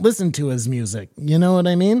 I don't listen to his music. You know what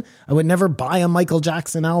I mean? I would never buy a Michael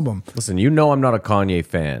Jackson album. Listen, you know I'm not a Kanye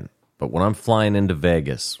fan, but when I'm flying into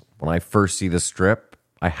Vegas, when I first see the Strip,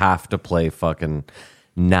 I have to play fucking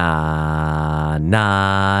nah,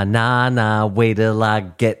 nah, nah, nah, wait till I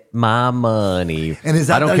get my money. And is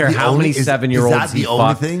that I don't like care the how only- many is 7-year-olds that the he only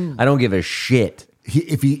fucked. thing? I don't give a shit.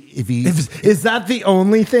 If he Is that the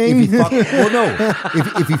only thing? if he fucked, well, no.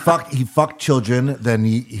 If he fucked children, then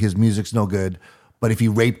his music's no good. But if he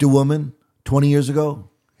raped a woman 20 years ago,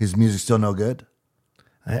 his music's still no good.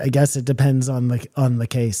 I guess it depends on the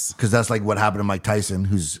case. Because that's like what happened to Mike Tyson,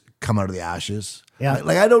 who's come out of the ashes. Yeah.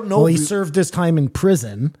 Like I don't know. Well, if he served his time in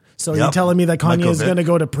prison. So you're Yep. telling me that Kanye Michael is Vick. going to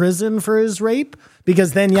go to prison for his rape?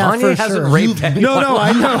 Because then, yeah, Kanye for hasn't sure. raped anyone. No,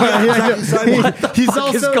 I know. He's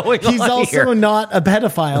fuck is going he's on also here? not a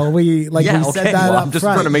pedophile. We Yeah, said okay, that well, up I'm just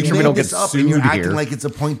front. trying to make sure we made don't get this up and you're sued acting here. like it's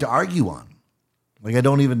a point to argue on. Like I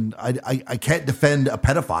don't even. I can't defend a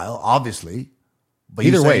pedophile, obviously. But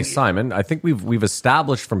Either you're way, saying- Simon, I think we've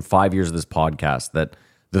established from 5 years of this podcast that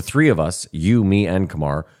the three of us, you, me, and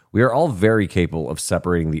Kamar, we are all very capable of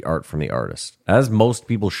separating the art from the artist, as most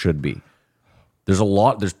people should be. There's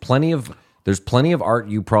plenty of art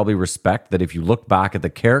you probably respect that if you look back at the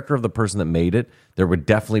character of the person that made it, there would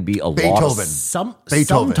definitely be a lot Beethoven. of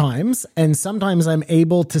Beethoven. Sometimes I'm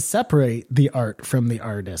able to separate the art from the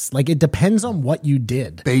artist. Like it depends on what you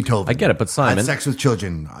did. Beethoven. I get it, but Simon- had sex with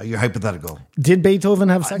children. You're hypothetical. Did Beethoven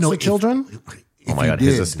have sex No, with children? Oh my God,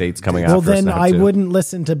 his estate's coming Well, after us then now, I too. wouldn't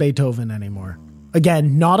listen to Beethoven anymore.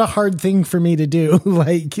 Again, not a hard thing for me to do.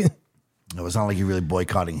 Like, It was not like you're really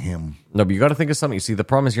boycotting him. No, but you got to think of something. You see, the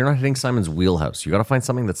problem is you're not hitting Simon's wheelhouse. You got to find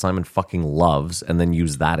something that Simon fucking loves and then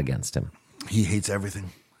use that against him. He hates everything.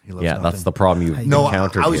 He loves Yeah, nothing. that's the problem you've No,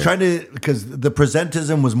 encountered I was here. trying to, because the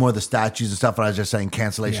presentism was more the statues and stuff, and I was just saying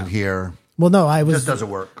cancellation here. well, no, I was. Just doesn't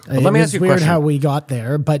work. It let me was ask you a weird question. how we got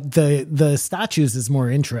there, but the statues is more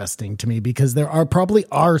interesting to me because there probably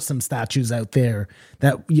are some statues out there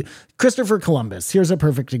that Christopher Columbus. Here's a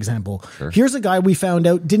perfect example. Here's a guy we found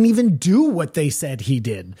out didn't even do what they said he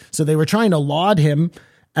did. So they were trying to laud him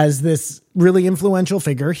as this really influential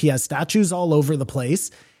figure. He has statues all over the place.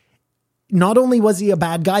 Not only was he a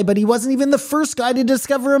bad guy, but he wasn't even the first guy to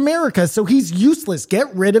discover America. So he's useless.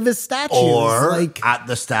 Get rid of his statues. Or like, at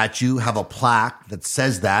the statue, have a plaque that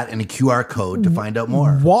says that and a QR code to find out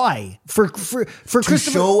more. why? For To Christopher,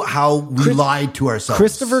 show how we lied to ourselves.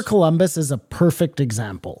 Christopher Columbus is a perfect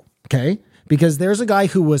example, okay? Because there's a guy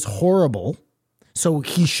who was horrible, so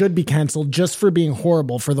he should be canceled just for being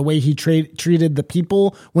horrible for the way he treated the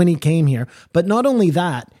people when he came here. But not only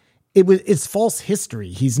that, it's false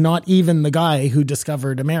history. He's not even the guy who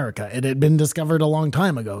discovered America. It had been discovered a long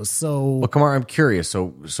time ago. So Well, Kamar, I'm curious.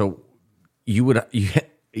 So you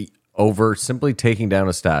over simply taking down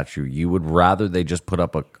a statue, you would rather they just put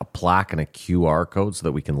up a plaque and a QR code so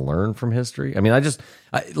that we can learn from history? I mean,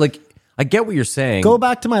 I get what you're saying. go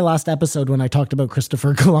back to my last episode when I talked about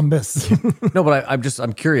Christopher Columbus. No, but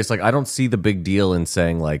I'm curious. Like, I don't see the big deal in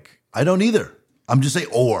saying like, I don't either. I'm just saying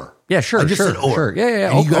or. yeah, sure, I just sure, said or. sure.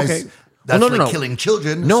 Yeah. And you guys, okay. that's Well, no, like no. killing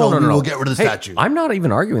children. No, so no, we no. will get rid of the Hey, statue. I'm not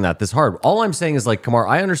even arguing that this hard. All I'm saying is like, Kamar,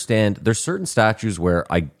 I understand there's certain statues where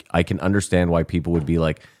I can understand why people would be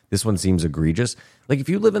like, this one seems egregious. Like if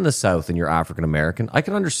you live in the South and you're African American, I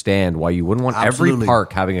can understand why you wouldn't want every Absolutely.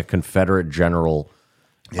 park having a Confederate general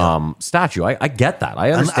statue. I get that.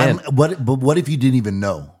 I understand. But what if you didn't even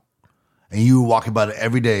know, and you were walking about it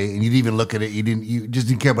every day, and you didn't even look at it? You just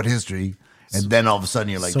didn't care about history, and then all of a sudden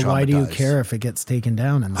you're like, So why do you traumatized. care if it gets taken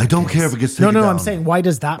down? In that I don't case? care if it gets taken No, down. I'm saying why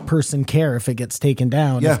does that person care if it gets taken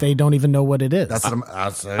down Yeah. if they don't even know what it is? That's what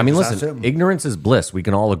I mean, listen, ignorance is bliss. We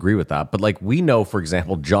can all agree with that. But like we know, for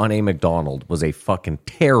example, John A. MacDonald was a fucking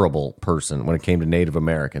terrible person when it came to Native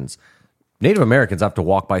Americans. Native Americans have to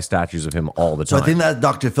walk by statues of him all the So time. I think that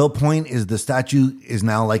Dr. Phil point is the statue is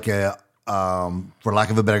now like a, for lack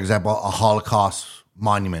of a better example, a Holocaust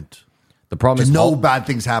monument. the problem is No bad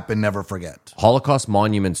things happen, never forget. Holocaust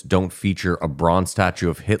monuments don't feature a bronze statue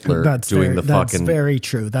of Hitler That's doing very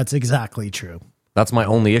true. That's exactly true. That's my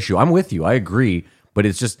only issue. I'm with you. I agree. But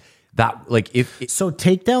it's just that, like, if So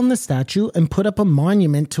take down the statue and put up a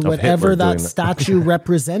monument to whatever Hitler doing that that. statue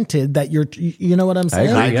represented. That you know what I'm saying?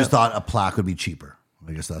 agree. I Yeah. just thought a plaque would be cheaper.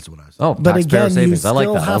 I guess that's what I said. oh, But taxpayer again, you savings. I like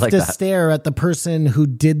still that. I have like to that. stare at the person who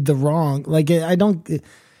did the wrong. Like I don't.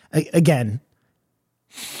 Again,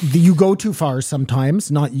 you go too far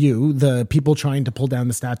sometimes. Not you, the people trying to pull down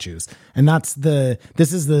the statues, and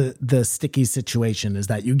this is the sticky situation. Is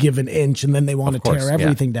that you give an inch and then they want to course, tear yeah.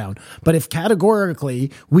 everything down. But if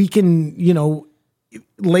categorically we can,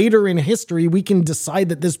 later in history we can decide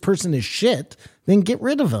that this person is shit, then get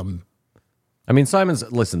rid of them. I mean,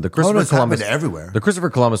 listen, the Christopher it's Columbus happened everywhere. The Christopher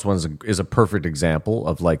Columbus one is a perfect example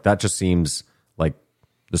of, like, that just seems like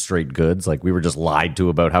the straight goods. Like, we were just lied to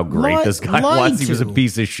about how great this guy lied was. He was a to.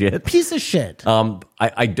 piece of shit. Piece of shit.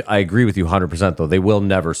 I agree with you 100%, though. They will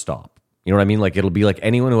never stop. You know what I mean? Like, it'll be like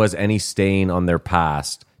anyone who has any stain on their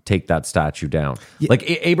past, take that statue down. Like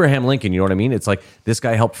Abraham Lincoln, you know what I mean? It's like, this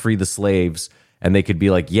guy helped free the slaves, and they could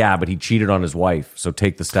be like, yeah, but he cheated on his wife, so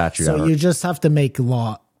take the statue down. So you just have to make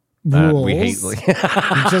rules. We hate You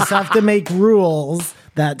just have to make rules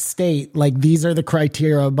that state, like, these are the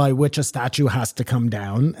criteria by which a statue has to come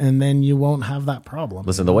down, and then you won't have that problem.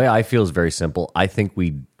 Listen, the way I feel is very simple. I think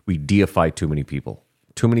we deify too many people,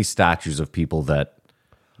 too many statues of people that,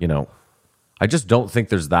 I just don't think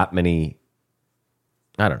there's that many.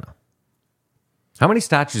 I don't know. How many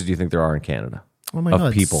statues do you think there are in Canada? Oh my of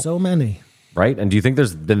God, people, so many. right? And do you think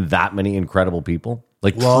there's been that many incredible people?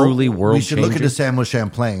 Like, truly world We should look changing? into Samuel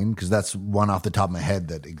Champlain because that's one off the top of my head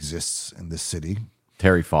that exists in this city.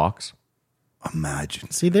 Terry Fox. Imagine.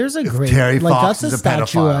 See, there's a If great, Terry Fox that's a is a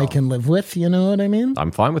statue pedophile. I can live with. You know what I mean?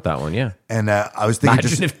 I'm fine with that one, yeah. And I was thinking,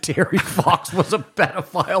 Imagine if Terry Fox was a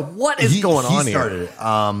pedophile. What is going on he here?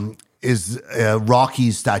 started it. Is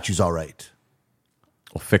Rocky's statues all right?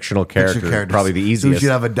 Well, fictional character, Picture characters. probably the So we easiest. should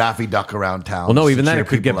have a Daffy Duck around town. Well, no, to even then cheer it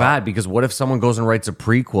could get people bad up. because what if someone goes and writes a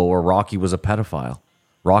prequel where Rocky was a pedophile?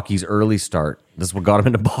 Rocky's early start. This is what got him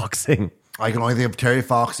into boxing. I can only think of Terry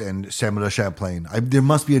Fox and Samuel Champlain. There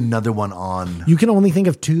must be another one on. You can only think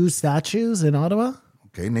of 2 statues in Ottawa?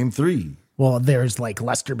 Okay, name 3. Well, there's like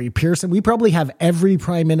Lester B. Pearson. We probably have every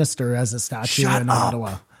prime minister as a statue Shut in up.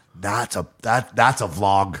 Ottawa. That's a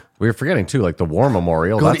vlog. We were forgetting too, like the War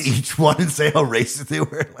Memorial. Go That's, to each one and say how racist they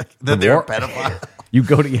were, like that they're a pedophile. you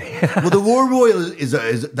go to Well, the War Memorial is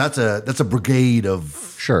that's a brigade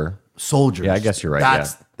of sure. soldiers. Yeah, I guess you're right,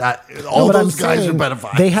 All No, but those I'm guys are saying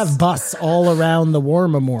pedophiles. They have busts all around the War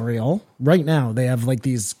Memorial right now. They have like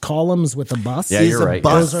these columns with a bus. Yeah, you're right.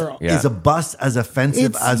 Bust, Those are- Yeah. Is a bust as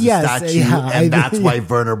offensive It's- as a yes, statue, yeah, and that's yeah. why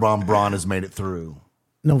Werner von Braun has made it through.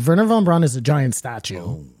 No, Werner von Braun is a giant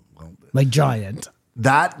statue. Like giant.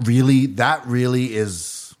 That really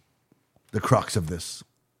is the crux of this.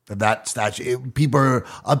 That statue. People are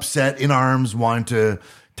upset, in arms, wanting to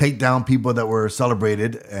take down people that were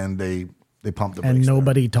celebrated, and they pump the brakes. And there.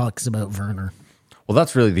 nobody talks about Werner. Well,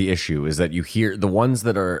 that's really the issue is that you hear the ones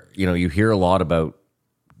that are, you hear a lot about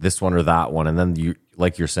this one or that one. And then you,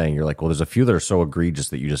 like you're saying, you're like, well, there's a few that are so egregious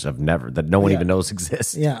that you just have never, that no one Yeah. even knows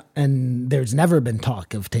exist. Yeah. And there's never been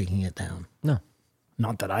talk of taking it down. No.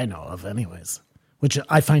 Not that I know of, anyways. Which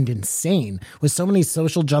I find insane. With so many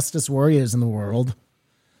social justice warriors in the world,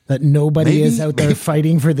 that nobody is out there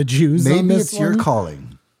fighting for the Jews. on Maybe this it's your one.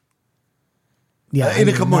 calling. Yeah, in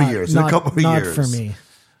a couple more years. In a couple more not years. for me.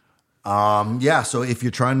 Yeah, so if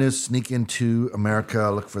you're trying to sneak into America,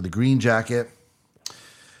 look for the green jacket.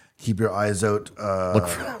 Keep your eyes out.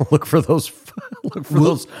 Look for those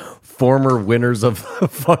former winners of the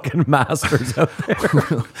fucking Masters out there.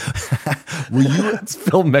 It's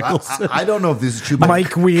Phil Mickelson. I don't know if this is true, but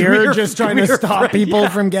Mike Weir here- just come trying to here, stop friend, people yeah.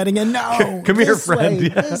 from getting in. No, Come here, this friend, way,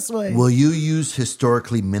 yeah. this way. will you use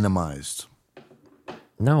historically minimized?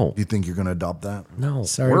 No. Do you think you're going to adopt that? No.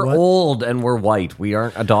 Sorry, we're what? old and we're white. We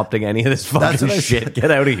aren't adopting any of this fucking what I shit. said.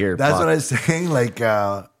 Get out of here. That's Fuck. what I was saying. Like,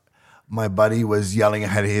 my buddy was yelling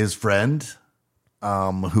at his friend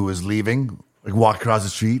who was leaving, like walked across the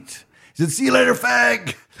street. He said, "See you later,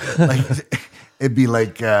 fag." Like, it'd be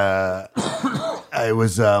like, it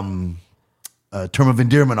was a term of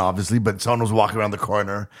endearment, obviously, but someone was walking around the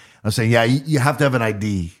corner. I was saying, yeah, you have to have an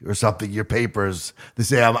ID or something, your papers. They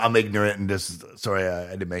say I'm ignorant and just, sorry,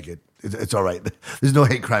 I didn't make it. It's all right. There's no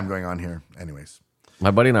hate crime going on here. Anyways.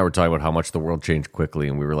 My buddy and I were talking about how much the world changed quickly,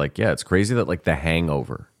 and we were like, yeah, it's crazy that like The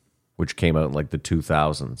Hangover, which came out in like the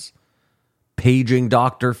 2000s, paging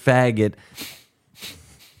Dr. Faggot.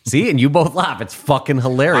 See, and you both laugh. It's fucking I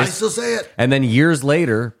hilarious. still say it. And then years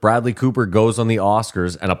later, Bradley Cooper goes on the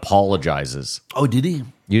Oscars and apologizes. Oh, did he?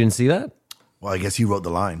 You didn't see that? Well, I guess he wrote the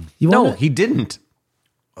line. No, he didn't.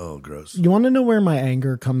 Oh, gross. You want to know where my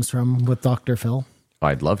anger comes from with Dr. Phil?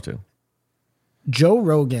 I'd love to. Joe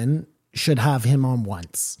Rogan should have him on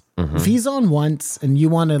once. If he's on once and you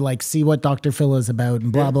want to like see what Dr. Phil is about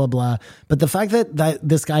and blah, blah, blah. But the fact that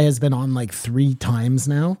this guy has been on like 3 times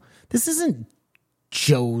now, this isn't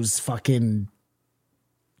Joe's fucking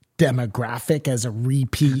demographic as a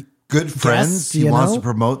repeat. Good friends. guest, He you wants know? to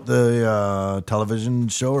promote the television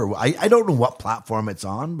show, or I don't know what platform it's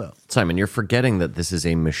on, but Simon, you're forgetting that this is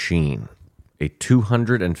a machine. A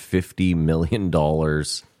 $250 million.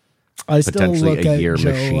 I still potentially look a at year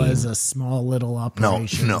Joe machine. as a small little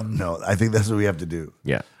operation. no. I think that's what we have to do.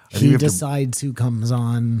 Yeah. I think we He have to- decides who comes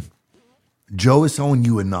on. Joe is someone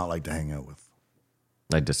you would not like to hang out with.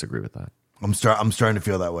 I disagree with that. I'm starting to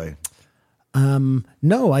feel that way.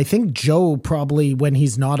 No, I think Joe probably, when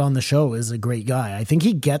he's not on the show, is a great guy. I think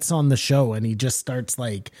he gets on the show and he just starts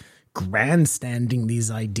like grandstanding these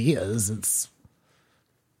ideas. It's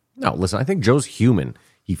No, listen, I think Joe's human.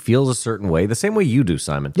 He feels a certain way, the same way you do,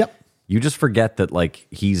 Simon. Yep. You just forget that, like,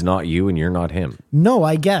 he's not you and you're not him. no,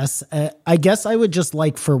 I guess. I would just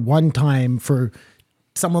like for one time for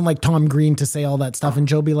someone like Tom Green to say all that stuff and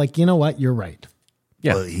Joe be like, you know what? You're right.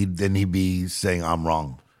 Yeah. Well, he'd be saying I'm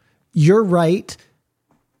wrong. You're right.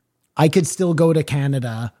 I could still go to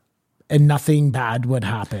Canada and nothing bad would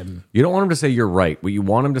happen. You don't want him to say you're right. What you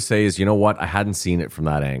want him to say is, you know what? I hadn't seen it from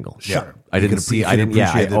that angle. Sure. I You didn't can see. appre- I didn't. Yeah.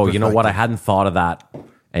 appreciate the Oh, you know what? I perspective. hadn't thought of that,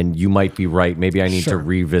 and you might be right. Maybe I need to Sure.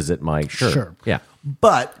 revisit my. Sure. Yeah.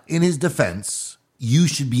 But in his defense, you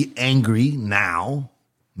should be angry now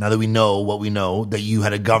that we know what we know, that you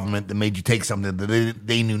had a government that made you take something that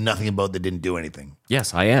they knew nothing about, that didn't do anything.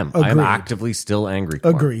 Yes, I am. I am Agreed. actively still angry.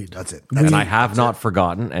 Kumar. Agreed. That's it. And I have not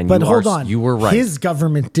forgotten. And But you hold are, on. You were right. His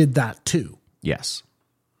government did that too. Yes.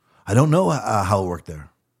 I don't know how it worked there.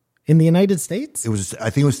 In the United States? It was, I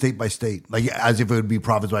think it was state by state, like as if it would be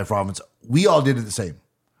province by province. We all did it the same,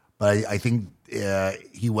 but I think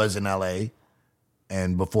he was in LA,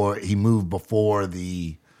 and before he moved, before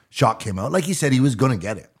the shock came out, like he said, he was going to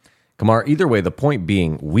get it. Kamar, either way, the point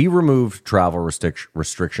being, we removed travel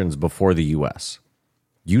restrictions before the U.S.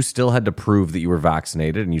 You still had to prove that you were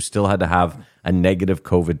vaccinated, and you still had to have a negative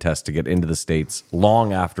COVID test to get into the States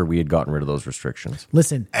long after we had gotten rid of those restrictions.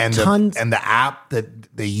 Listen, And tons. the app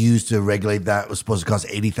that they used to regulate that was supposed to cost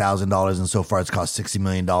 $80,000, and so far it's cost $60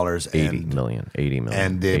 million. 80 million.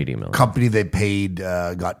 And the 80 million. company they paid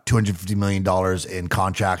got $250 million in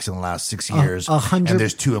contracts in the last 6 years, 100 and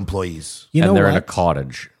there's 2 employees. you know and they're what? in a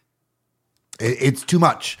cottage. It's too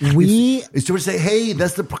much. It's too much to say, hey,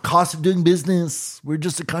 that's the cost of doing business. We're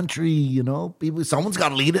just a country, you know. People, someone's got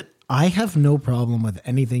to lead it. I have no problem with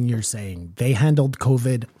anything you're saying. They handled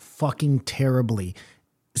COVID fucking terribly.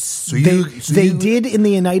 They did in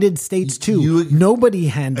the United States too. Nobody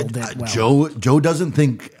handled it well. Joe doesn't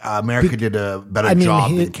think America did a better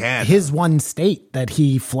job than Canada. His one state that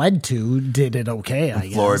he fled to did it okay, I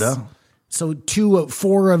guess. Florida. So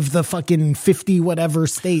 4 of the fucking 50 whatever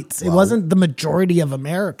states. It wasn't the majority of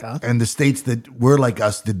America. And the states that were like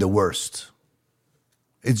us did the worst.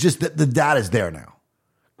 It's just that the data's there now.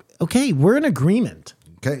 Okay, we're in agreement.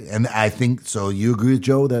 Okay. And I think, so you agree with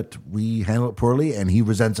Joe that we handle it poorly and he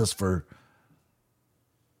resents us for...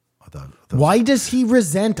 Why does he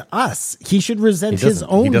resent us? He should resent his doesn't.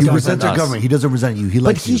 own He He doesn't government. resents our us. government. He doesn't resent you. He But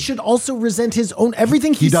likes he you. should also resent his own.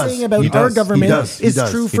 Everything he's does. saying about He our does. government He does. He is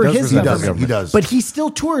does. true He for does his resent government. his government. He does. But he still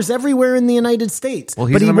tours everywhere in the United States. Well,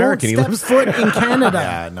 he's but an he American. He won't lives step foot in Canada.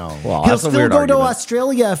 Yeah, no. Well, He'll that's a still weird go to argument.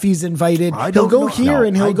 Australia if he's invited. I He'll don't go know. here No,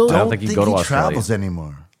 and he'll go. I don't think he'd go to he Australia. travels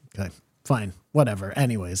anymore. Okay, fine, whatever.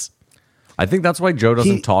 Anyways, I think that's why Joe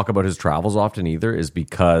doesn't He- talk about his travels often either, is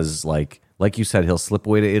because, like you said, he'll slip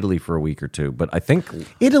away to Italy for a week or two. But I think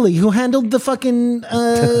Italy, who handled the fucking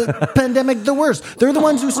pandemic the worst, they're the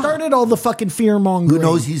ones who started all the fucking fear mongering. Who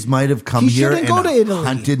knows? He might have come He here shouldn't and go to Italy.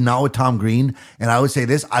 hunted not with Tom Green. And I would say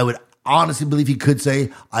this: I would honestly believe he could say,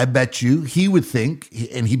 "I bet you," he would think,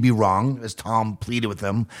 and he'd be wrong, as Tom pleaded with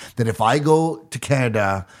him, that if I go to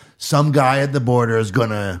Canada, some guy at the border is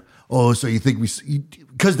gonna. Oh, so you think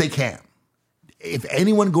because they can. If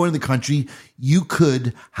anyone going to the country, you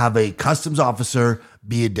could have a customs officer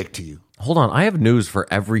be a dick to you. Hold on. I have news for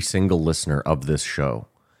every single listener of this show.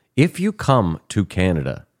 If you come to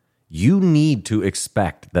Canada, you need to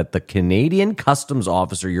expect that the Canadian customs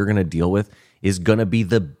officer you're going to deal with is going to be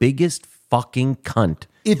the biggest fucking cunt.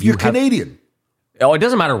 If you you're have- Canadian, Oh, it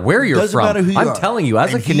doesn't matter where you're doesn't from. matter who you I'm are. telling you,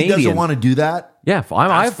 as And a Canadian, he doesn't want to do that. yeah,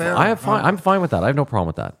 That's fair. I'm fine with that. I have no problem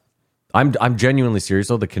with that. I'm genuinely serious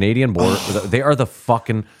though. The Canadian border, they are the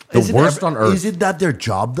fucking worst on earth. Isn't that their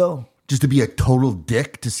job though? just to be a total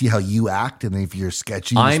dick to see how you act, and then if you're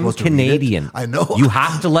sketchy, you're I'm supposed to read it? Canadian. I know. You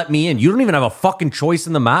have to let me in. You don't even have a fucking choice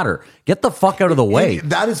in the matter. Get the fuck out of the way.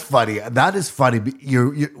 That is funny. That is funny.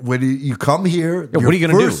 When you come here, Yeah, what are you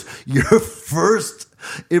gonna do? Your first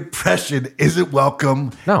impression isn't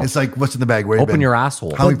welcome. No. It's like, what's in the bag? Where you Open been? your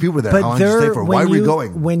asshole. How many people were there? How long did you stay for? Why were you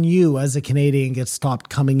going? When you, as a Canadian, get stopped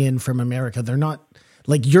coming in from America, they're not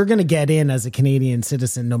like you're going to get in as a Canadian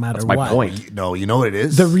citizen no matter That's my what. point. No, you know what it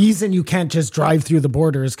is? The reason you can't just drive through the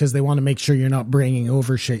border is because they want to make sure you're not bringing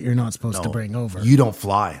over shit you're not supposed to bring over. You don't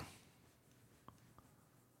fly.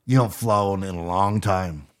 You don't flown in a long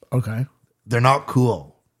time. Okay. They're not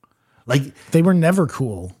cool. Like, They were never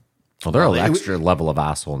cool. Well, they're Well, an it- extra level of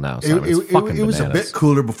asshole now. Simon. It's it fucking was a bananas. bit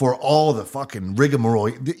cooler before all the fucking rigmarole.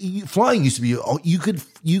 Flying used to be, you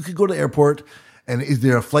could go to the airport, and is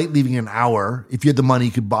there a flight leaving in an hour? If you had the money,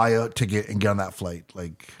 you could buy a ticket and get on that flight,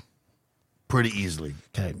 like, pretty easily.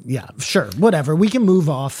 Okay. Yeah, sure. Whatever. We can move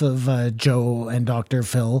off of Joe and Dr.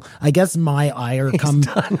 Phil. I guess my ire comes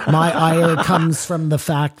from the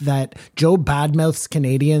fact that Joe badmouths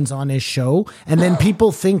Canadians on his show, and then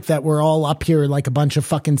people think that we're all up here like a bunch of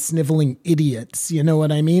fucking sniveling idiots. You know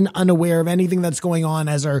what I mean? Unaware of anything that's going on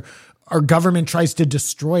as our government tries to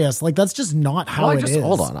destroy us. Like, that's just not how Well, it is.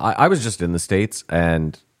 Hold on. I was just in the States,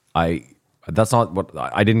 and that's not what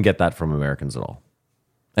I didn't get that from Americans at all.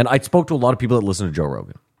 And I spoke to a lot of people that listen to Joe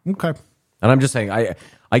Rogan. Okay. And I'm just saying,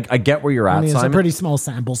 I get where you're at, I mean, it's Simon. a pretty small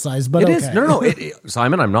sample size, but It okay. is. No.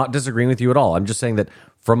 Simon, I'm not disagreeing with you at all. I'm just saying that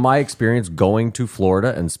from my experience going to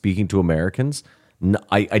Florida and speaking to Americans,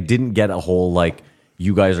 I didn't get a whole, like,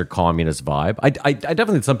 you guys are communist vibe. I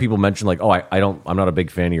definitely, some people mentioned, like, oh, I'm not a big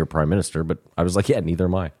fan of your prime minister, but I was like, yeah, neither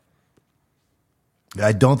am I.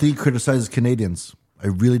 I don't think he criticizes Canadians. I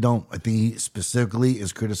really don't. I think he specifically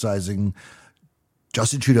is criticizing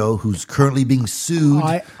Justin Trudeau, who's currently being sued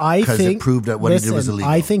I because think it proved that what he did was illegal.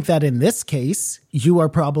 I think that in this case, you are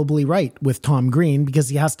probably right with Tom Green because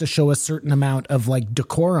he has to show a certain amount of like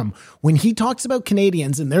decorum. When he talks about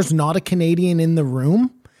Canadians and there's not a Canadian in the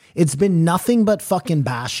room, it's been nothing but fucking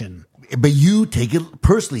bashing. But you take it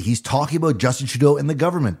personally. He's talking about Justin Trudeau and the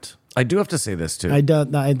government. I do have to say this, too. I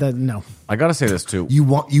don't no. I got to say this, too. You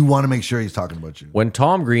want to make sure he's talking about you. When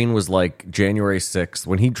Tom Green was like January 6th,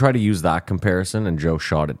 when he tried to use that comparison and Joe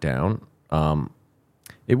shot it down,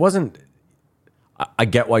 it wasn't. I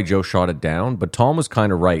get why Joe shot it down, but Tom was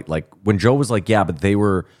kind of right. Like when Joe was like, yeah, but they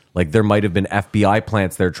were like, there might have been FBI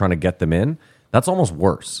plants there trying to get them in. That's almost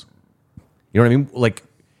worse. You know what I mean? Like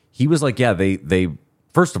he was like, yeah, they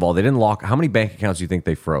first of all, they didn't lock. How many bank accounts do you think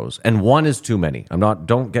they froze? And one is too many.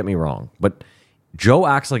 Don't get me wrong, but Joe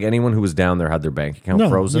acts like anyone who was down there had their bank account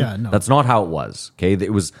frozen. Yeah, no. That's not how it was. Okay.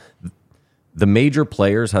 It was the major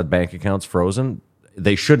players had bank accounts frozen.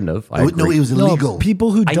 They shouldn't have. I No, agree. it was illegal. No,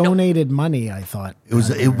 people who I know. donated money, I thought.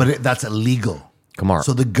 That's illegal. Kamar.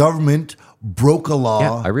 So the government broke a law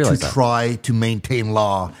Yeah, I realize to that. try to maintain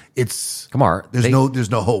law. It's Kamar, There's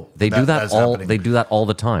no hope. They do that is all. happening. They do that all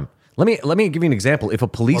the time. Let me give you an example. If a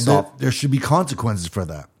police Well, officer, there should be consequences for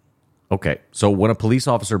that. okay, so when a police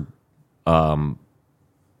officer,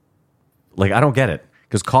 like I don't get it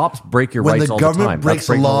because cops break your When rights the all the time. government breaks That's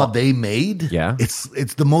a breaking the law they made, Yeah.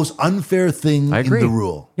 it's the most unfair thing I in agree. the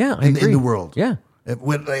rule. Yeah, I in agree. the world. Yeah.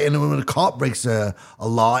 When a cop breaks a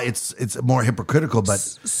law, it's more hypocritical. But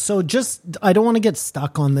So I don't want to get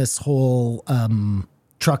stuck on this whole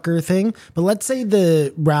trucker thing, but let's say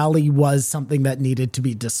the rally was something that needed to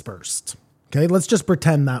be dispersed. Okay, let's just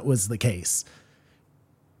pretend that was the case.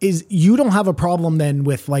 You don't have a problem then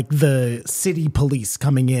with like the city police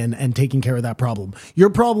coming in and taking care of that problem. Your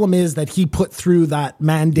problem is that he put through that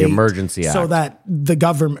mandate, The Emergency so Act. that the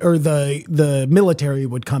government or the military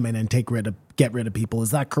would come in and get rid of people. Is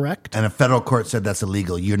that correct? and a federal court said that's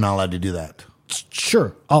illegal. You're not allowed to do that.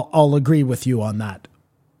 Sure, I'll agree with you on that.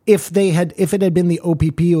 If it had been the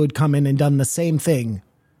OPP who had come in and done the same thing,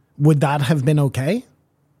 would that have been okay?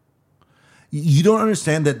 You don't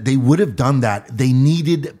understand that they would have done that. They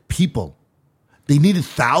needed people. They needed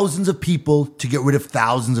thousands of people to get rid of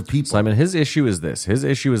thousands of people. Simon, his issue is this. His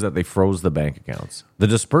issue is that they froze the bank accounts. The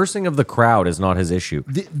dispersing of the crowd is not his issue.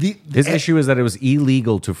 His issue is that it was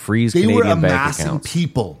illegal to freeze They were Canadian bank amassing accounts.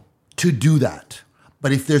 people to do that.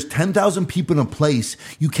 But if there's 10,000 people in a place,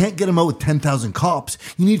 you can't get them out with 10,000 cops.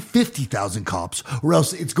 You need 50,000 cops, or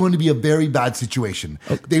else it's going to be a very bad situation.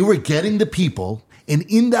 They were getting the people, and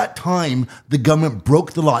in that time, the government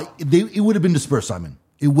broke the law. It would have been dispersed, Simon.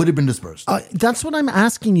 It would have been dispersed. That's what I'm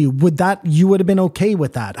asking you. You would have been okay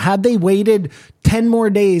with that? Had they waited 10 more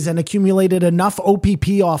days and accumulated enough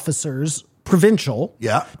OPP officers, provincial,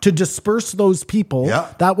 Yeah. to disperse those people, Yeah.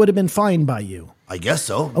 that would have been fine by you. I guess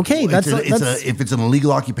so. Okay, Well, if it's an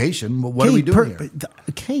illegal occupation, what are we doing here?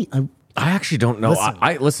 Okay, I actually don't know.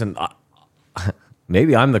 Listen.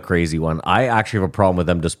 Maybe I'm the crazy one. I actually have a problem with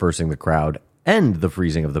them dispersing the crowd and the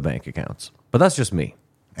freezing of the bank accounts. But that's just me.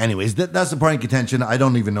 Anyways, that's the point of contention. I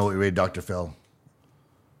don't even know what you rate Dr. Phil.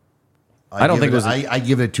 I don't think it was. I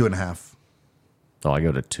give it a 2.5. Oh, I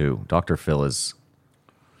go to 2. Dr. Phil is.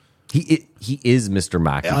 He is Mr.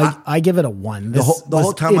 Mackey. I give it a 1. This the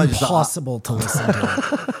whole time impossible to listen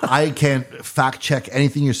to. I can't fact check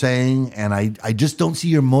anything you're saying, and I just don't see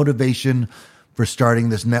your motivation for starting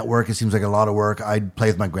this network. It seems like a lot of work. I'd play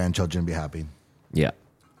with my grandchildren and be happy. Yeah.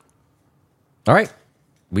 All right.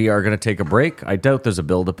 We are going to take a break. I doubt there's a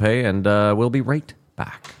bill to pay, and we'll be right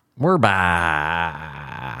back. We're back.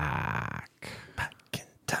 Back in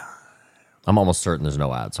time. I'm almost certain there's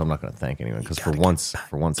no ad, so I'm not going to thank anyone because for once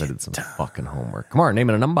I did some fucking homework. Come on, name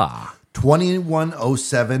it a number.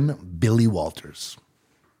 2107 Billy Walters.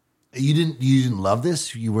 You didn't love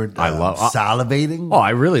this? You weren't salivating? Oh,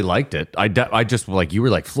 I really liked it. I just like you were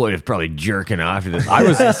like Floyd is probably jerking off to this.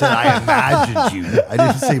 I said I imagined you. I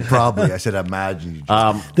didn't say probably. I said imagined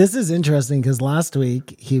you. This is interesting because last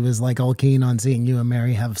week he was like all keen on seeing you and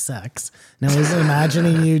Mary have sex. Now he's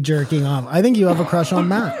imagining you jerking off. I think you have a crush on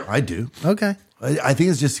Matt. I do. Okay. I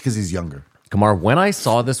think it's just because he's younger. Kamar, when I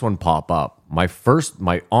saw this one pop up, my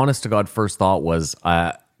honest to God first thought was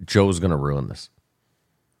Joe's going to ruin this.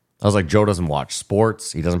 I was like, Joe doesn't watch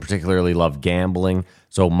sports. He doesn't particularly love gambling.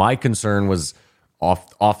 So my concern was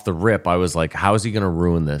off the rip. I was like, how is he going to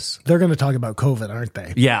ruin this? They're going to talk about COVID, aren't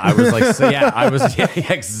they? Yeah, I was like,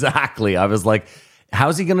 exactly. I was like,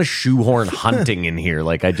 how's he going to shoehorn hunting in here?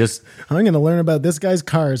 Like, I'm going to learn about this guy's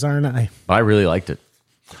cars, aren't I? I really liked it.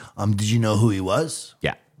 Did you know who he was?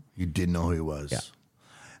 Yeah. You did know who he was? Yeah.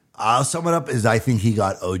 I'll sum it up as I think he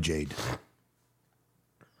got OJ'd.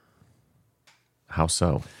 How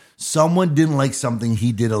so? Someone didn't like something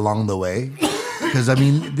he did along the way. Because, I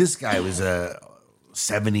mean, this guy was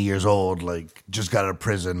 70 years old, like, just got out of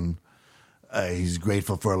prison. He's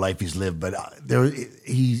grateful for a life he's lived. But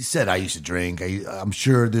he said, I used to drink. I'm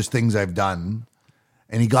sure there's things I've done.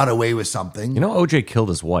 And he got away with something. You know, OJ killed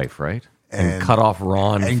his wife, right? And cut off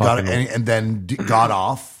Ron. And then got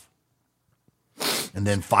off. And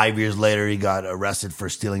then 5 years later, he got arrested for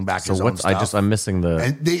stealing back his own stuff. I'm missing the.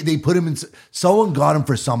 And they put him in. Someone got him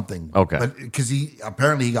for something. Okay, but because he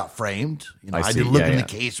got framed. You know, I see. didn't look in the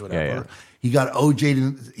case, or whatever. Yeah. He got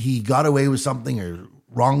OJ'd. He got away with something or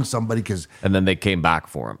wronged somebody and then they came back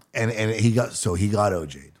for him. And he got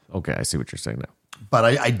OJ'd. Okay, I see what you're saying now. But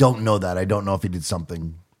I don't know that. I don't know if he did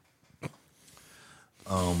something.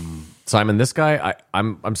 Simon, this guy,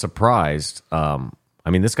 I'm surprised. I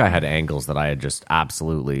mean, this guy had angles that I had just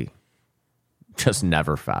absolutely just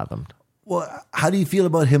never fathomed. Well, how do you feel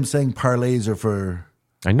about him saying parlays are for...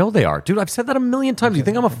 I know they are. Dude, I've said that a million times. You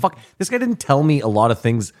think I'm a fuck... This guy didn't tell me a lot of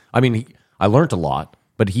things. I mean, I learned a lot,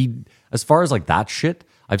 but as far as like that shit,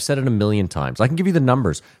 I've said it a million times. I can give you the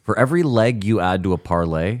numbers. For every leg you add to a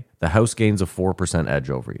parlay, the house gains a 4% edge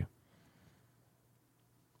over you.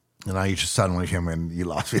 And now you just suddenly came in, you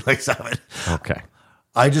lost me like 7. Okay.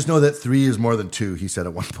 I just know that 3 is more than 2, he said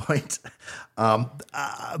at one point.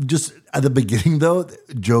 Just at the beginning, though,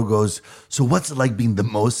 Joe goes, so what's it like being the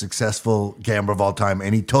most successful gambler of all time?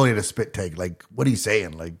 And he totally had a spit take. Like, what are you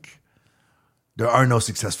saying? Like, there are no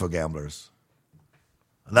successful gamblers.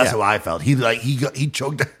 And that's how I felt. He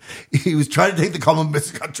choked. He was trying to take the common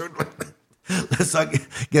business. Let's not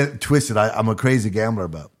get it twisted. I'm a crazy gambler,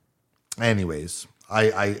 but anyways,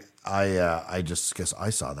 I just guess I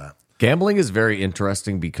saw that. Gambling is very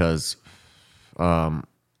interesting because, like,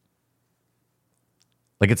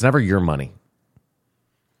 it's never your money.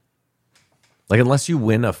 Like, unless you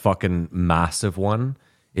win a fucking massive one,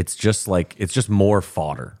 it's just more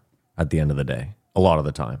fodder at the end of the day, a lot of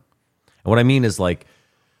the time. And what I mean is like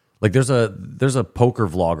there's a poker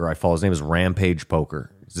vlogger I follow. His name is Rampage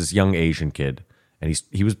Poker. He's this young Asian kid, and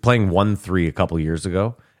he was playing 1-3 a couple years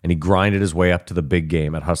ago, and he grinded his way up to the big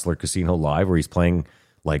game at Hustler Casino Live, where he's playing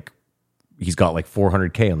like. He's got like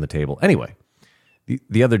 $400K on the table. Anyway,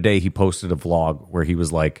 the other day he posted a vlog where he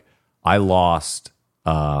was like, I lost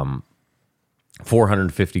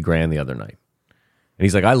 $450,000 the other night. And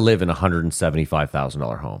he's like, I live in a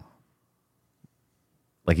 $175,000 home.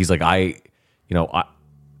 Like, he's like, I've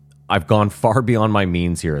gone far beyond my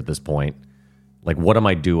means here at this point. Like, what am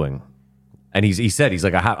I doing? And he said, he's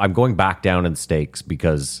like, I'm going back down in stakes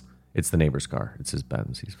because it's the neighbor's car. It's his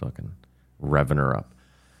Benz. He's fucking revving her up.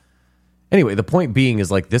 Anyway, the point being is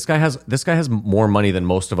like this guy has more money than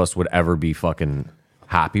most of us would ever be fucking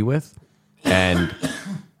happy with, and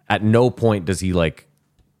at no point does he like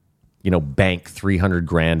bank 300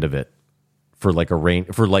 grand of it for like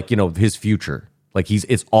his future. Like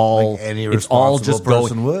it's all Like any it's all just responsible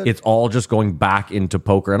person going would. it's all just going back into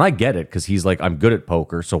poker. And I get it, because he's like, I'm good at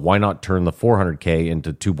poker, so why not turn the 400K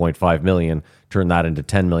into 2.5 million, turn that into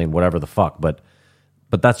 10 million, whatever the fuck. But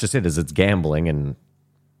that's just it, is it's gambling, and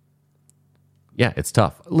yeah, it's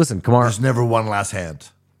tough. Listen, Kamar, There's never one last hand.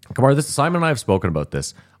 Simon and I have spoken about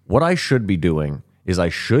this. What I should be doing is I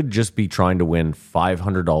should just be trying to win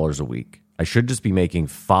 $500 a week. I should just be making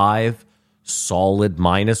 5 solid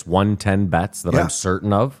minus 110 bets that Yeah. I'm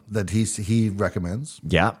certain of. That he recommends.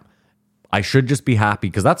 Yeah. I should just be happy,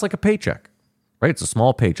 because that's like a paycheck, right? It's a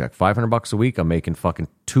small paycheck. $500 a week. I'm making fucking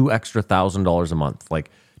 $2,000 extra a month. Like,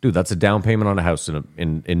 dude, that's a down payment on a house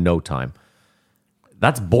in no time.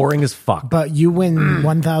 That's boring as fuck. But you win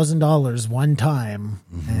 $1,000 one time,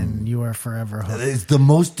 and you are forever hooked. It's the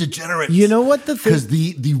most degenerate. You know what the thing? Because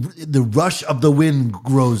the rush of the win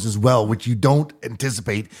grows as well, which you don't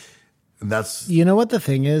anticipate. And that's You know what the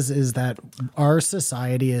thing is that our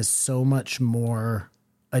society is so much more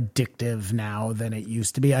addictive now than it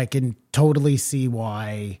used to be. I can totally see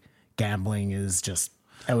why gambling is just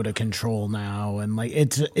out of control now, and like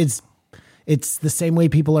it's the same way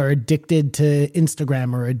people are addicted to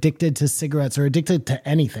Instagram or addicted to cigarettes or addicted to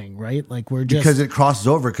anything, right? Like we're just because it crosses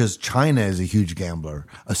over, because China is a huge gambler.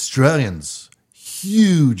 Australians,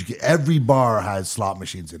 huge. Every bar has slot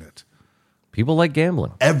machines in it. People like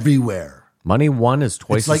gambling. Everywhere. Money won is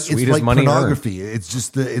twice as sweet as money earned. pornography. It's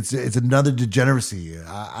just it's another degeneracy.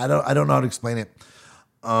 I don't know how to explain it.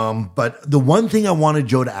 But the one thing I wanted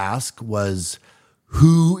Joe to ask was,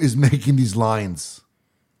 who is making these lines?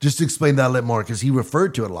 Just to explain that a little more, because he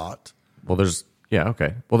referred to it a lot. Well, there's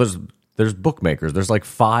bookmakers. There's like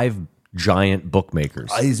 5 giant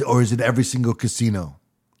bookmakers. Or is it every single casino?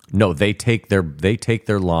 No, they take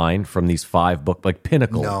their line from these 5 like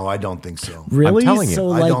Pinnacle. No, I don't think so. Really? telling you. So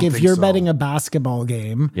I like don't if think you're so. betting a basketball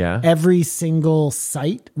game, Yeah. every single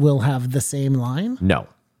site will have the same line? No.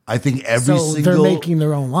 I think every So single they're making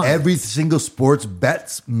their own line. Every single sports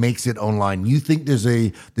bets makes it online. You think there's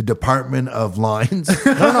the Department of Lines? No,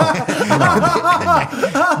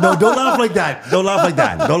 don't laugh like that. Don't laugh like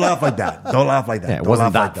that. Don't laugh like that. Don't laugh like that. Yeah, it Don't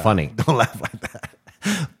wasn't laugh like that funny. Don't laugh like that.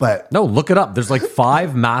 But No, look it up. There's like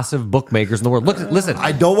 5 massive bookmakers in the world. Listen.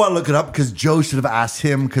 I don't want to look it up because Joe should have asked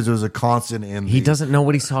him, because there was a constant in. He doesn't know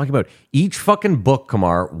what he's talking about. Each fucking book,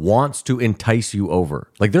 Kamar, wants to entice you over.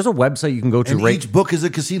 Like, there's a website you can go to And right. each book is a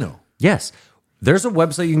casino. Yes. There's a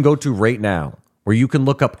website you can go to right now where you can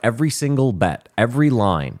look up every single bet, every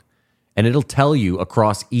line, and it'll tell you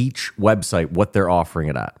across each website what they're offering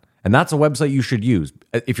it at. And that's a website you should use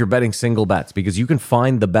if you're betting single bets, because you can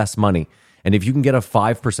find the best money. And if you can get a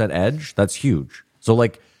 5% edge, that's huge. So,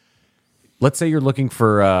 like, let's say you're looking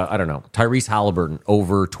for, Tyrese Halliburton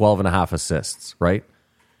over 12.5 assists, right?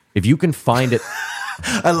 If you can find it.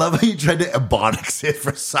 I love how you tried to ebonics it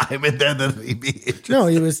for Simon there. No,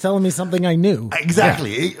 he was telling me something I knew.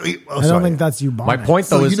 Exactly. I don't think that's you. My point,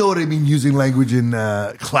 though, So is you know what I mean, using language in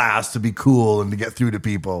class to be cool and to get through to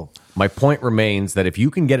people. my point remains that if you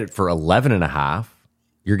can get it for 11.5,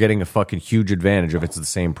 you're getting a fucking huge advantage if it's the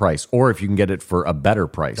same price, or if you can get it for a better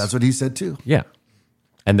price. That's what he said too. Yeah.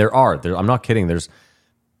 And I'm not kidding.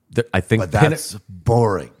 I think, But that's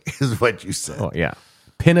boring, is what you said. oh, yeah.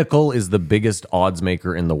 Pinnacle is the biggest odds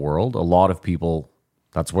maker in the world. A lot of people,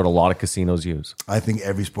 that's what a lot of casinos use. I think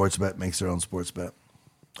every sports bet makes their own sports bet.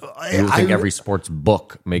 You think every sports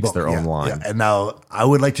book makes their own line. Yeah. And now I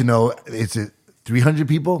would like to know: is it 300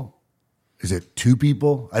 people? Is it 2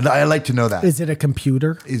 people? I'd like to know that. Is it a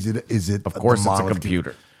computer? Is it? Of course, the it's a model?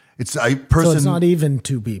 computer. It's a So person. it's not even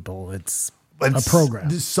 2 people. It's a program.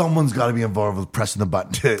 Someone's got to be involved with pressing the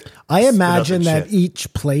button. I spit out imagine the that shit.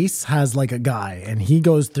 each place has like a guy, and he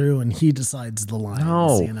goes through and he decides the lines.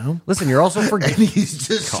 No. You know. Listen, you're also And forgetting. he's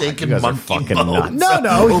just shaking you guys are monkey fucking bones nuts.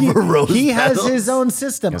 No, over rose he has petals. his own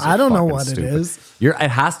system. You guys are I don't know fucking what stupid. it is. It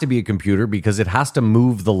has to be a computer, because it has to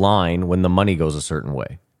move the line when the money goes a certain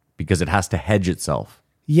way, because it has to hedge itself.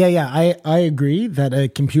 Yeah, I agree that a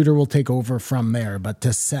computer will take over from there, but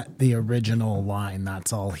to set the original line,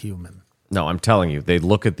 that's all human. No, I'm telling you, they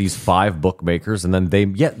look at these 5 bookmakers, and then they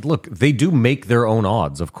do make their own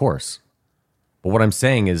odds, of course. But what I'm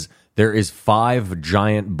saying is there is 5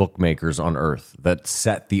 giant bookmakers on Earth that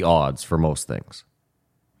set the odds for most things.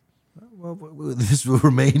 This will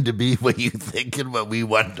remain to be what you think and what we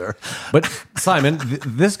wonder. But Simon,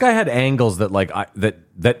 this guy had angles that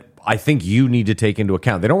I think you need to take into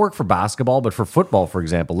account. They don't work for basketball, but for football, for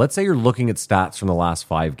example, let's say you're looking at stats from the last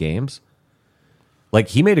 5 games. Like,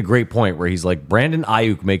 he made a great point where he's like, Brandon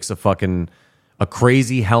Ayuk makes a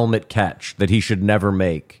crazy helmet catch that he should never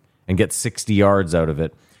make. and get 60 yards out of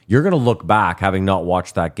it, you're going to look back, having not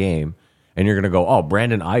watched that game, and you're going to go, oh,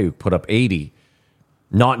 Brandon Ayuk put up 80,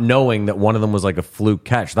 not knowing that one of them was like a fluke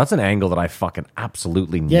catch. That's an angle that I fucking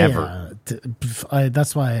absolutely never.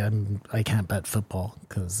 That's why I can't bet football,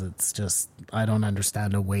 because it's just, I don't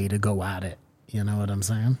understand a way to go at it. You know what I'm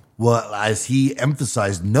saying? Well, as he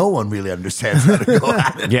emphasized, no one really understands how to go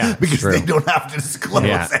at it. Yeah, because true. they don't have to disclose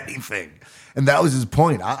Yeah. anything. And that was his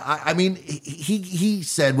point. I mean, he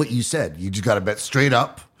said what you said. You just got to bet straight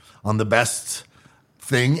up on the best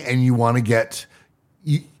thing, and you want to get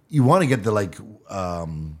you want to get the like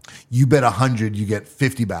you bet 100, you get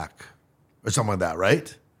 50 back, or something like that,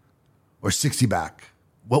 right? Or 60 back,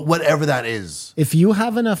 whatever that is. If you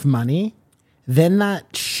have enough money, then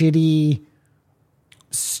that shitty,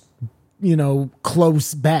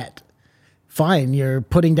 close bet, fine, you're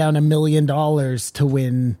putting down $1 million to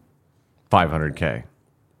win 500K.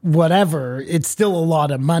 whatever. It's still a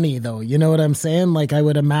lot of money, though. You know what I'm saying? Like, I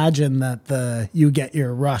would imagine that you get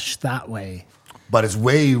your rush that way. But it's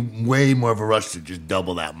way, way more of a rush to just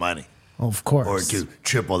double that money. Of course. Or to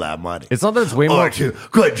triple that money. It's not that it's way more. Or to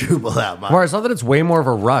quadruple that money. Or it's not that it's way more of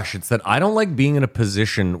a rush. It's that I don't like being in a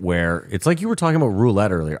position where it's like you were talking about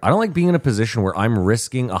roulette earlier. I don't like being in a position where I'm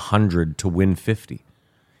risking 100 to win 50.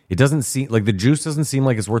 It doesn't seem like the juice doesn't seem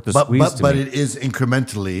like it's worth the squeeze. But to me. it is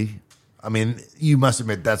incrementally. I mean, you must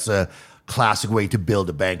admit that's a classic way to build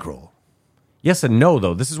a bankroll. Yes and no,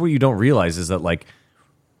 though. This is what you don't realize is that, like,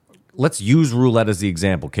 let's use roulette as the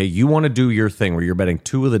example, okay? You want to do your thing where you're betting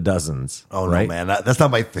 2 of the dozens. Oh, right? no, man. That's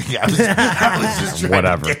not my thing. I was just trying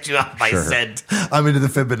Whatever. to get you off my Sure. scent. I'm into the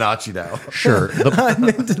Fibonacci now. Sure. I'm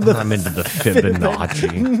into the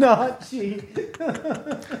Fibonacci.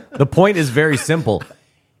 The point is very simple.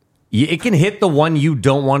 It can hit the one you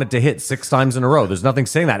don't want it to hit 6 times in a row. There's nothing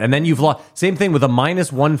saying that. And then you've lost. Same thing with a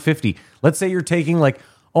minus 150. Let's say you're taking like,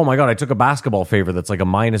 oh my God, I took a basketball favor that's like a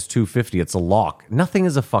minus 250. It's a lock. Nothing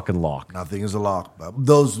is a fucking lock. Nothing is a lock.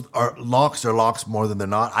 Those are locks more than they're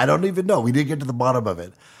not. I don't even know. We didn't get to the bottom of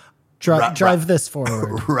it. Drive this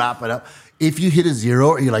forward. Wrap it up. If you hit a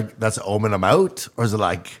 0, are you like, that's an omen, I'm out? Or is it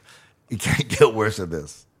like, it can't get worse than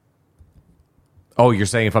this? Oh, you're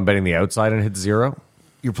saying if I'm betting the outside and it hits 0?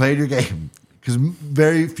 You're playing your game. Because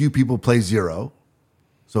very few people play 0.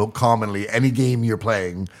 So commonly, any game you're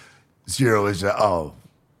playing, 0 is,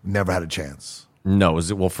 never had a chance. No.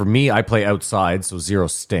 Is it? Well, for me, I play outside, so 0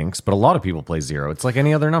 stinks. But a lot of people play 0. It's like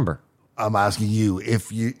any other number. I'm asking you,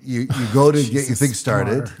 if you go to get your thing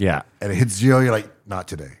started, Yeah. and it hits 0, you're like, not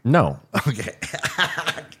today. No. Okay.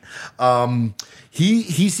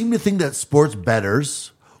 He seemed to think that sports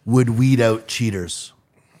bettors would weed out cheaters.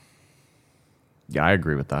 Yeah, I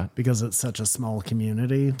agree with that. Because it's such a small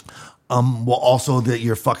community. Well, also that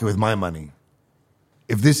you're fucking with my money.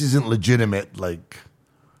 If this isn't legitimate, like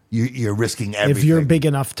you're risking everything. If you're big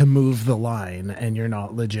enough to move the line and you're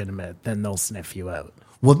not legitimate, then they'll sniff you out.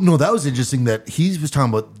 Well, no, that was interesting that he was talking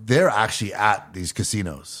about they're actually at these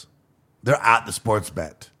casinos. They're at the sports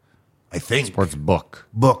bet, I think. Sports book.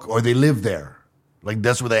 Or they live there. Like,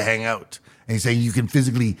 that's where they hang out. And he's saying you can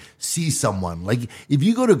physically see someone. Like, if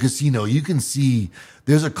you go to a casino, you can see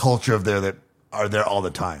there's a culture of there that are there all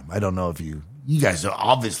the time. I don't know if you guys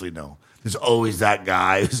obviously know. There's always that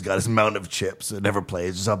guy who's got his mountain of chips and never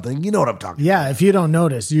plays or something. You know what I'm talking about. Yeah, if you don't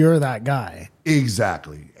notice, you're that guy.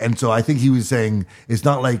 Exactly. And so I think he was saying it's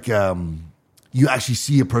not like you actually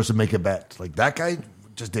see a person make a bet. Like, that guy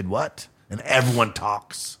just did what? And everyone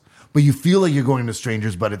talks. But you feel like you're going to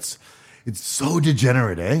strangers, but it's so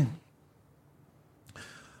degenerate, eh?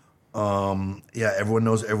 Yeah, everyone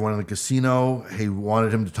knows everyone in the casino. He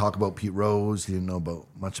wanted him to talk about Pete Rose. He didn't know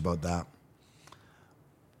much about that.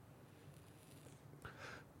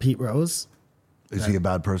 Pete Rose? Is he a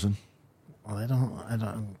bad person? Well, I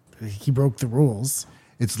don't. He broke the rules.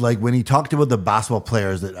 It's like when he talked about the basketball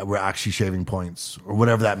players that were actually shaving points or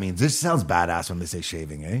whatever that means. This sounds badass when they say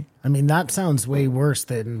shaving, eh? I mean, that sounds way worse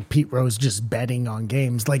than Pete Rose just betting on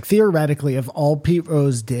games. Like, theoretically, if all Pete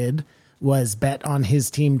Rose did was bet on his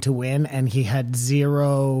team to win and he had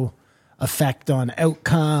 0 effect on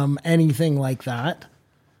outcome, anything like that,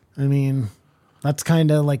 I mean, that's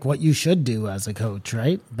kind of like what you should do as a coach,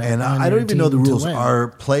 right? Bet And on I your don't even know the team to rules. win. Are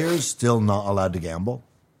players still not allowed to gamble?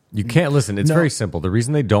 You can't listen. It's No. very simple. The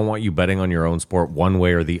reason they don't want you betting on your own sport one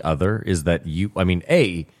way or the other is that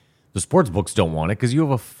the sports books don't want it because you have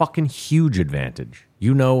a fucking huge advantage.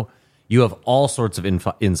 You have all sorts of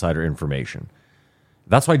insider information.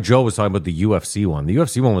 That's why Joe was talking about the UFC one. The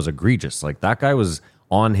UFC one was egregious. Like, that guy was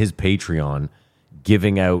on his Patreon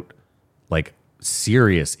giving out like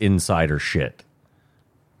serious insider shit.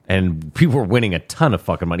 And people were winning a ton of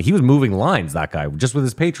fucking money. He was moving lines, that guy, just with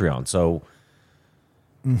his Patreon. So,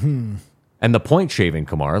 and the point shaving,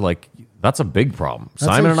 Kamar, like, that's a big problem.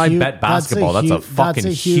 Simon and I bet basketball. That's a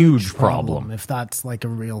fucking huge problem. If that's like a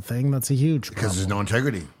real thing, that's a huge problem. Because there's no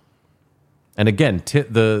integrity. And again,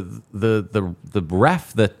 the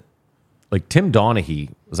ref that, like, Tim Donaghy,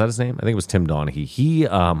 was that his name? I think it was Tim Donaghy. He,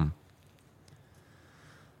 I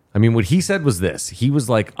mean, what he said was this. He was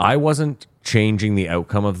like, I wasn't changing the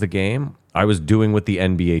outcome of the game. I was doing what the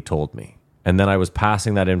NBA told me. And then I was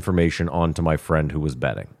passing that information on to my friend who was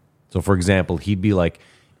betting. So, for example, he'd be like,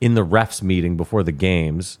 in the refs meeting before the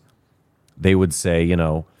games, they would say, you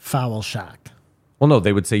know, foul Shaq. Well, no,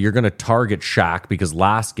 they would say you're going to target Shaq because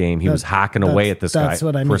last game he was hacking away at this guy. That's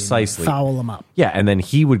what I mean. Precisely. Foul him up. Yeah, and then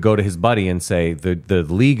he would go to his buddy and say, the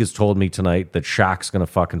league has told me tonight that Shaq's going to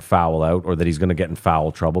fucking foul out or that he's going to get in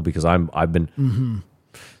foul trouble because I've been... Mm-hmm.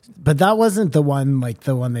 But that wasn't the one, like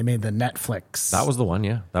the one they made the Netflix. That was the one,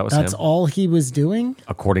 yeah. That's him. All he was doing?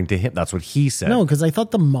 According to him. That's what he said. No, because I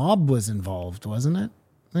thought the mob was involved, wasn't it?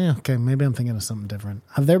 Yeah, okay, maybe I'm thinking of something different.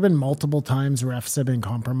 Have there been multiple times refs have been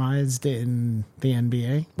compromised in the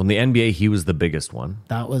NBA? Well, in the NBA, he was the biggest one.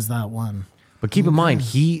 That was that one. But keep in mind,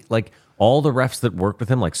 he, like, all the refs that worked with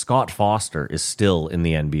him, like Scott Foster is still in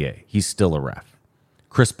the NBA. He's still a ref.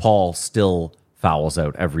 Chris Paul still fouls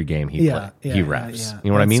out every game he refs. Yeah.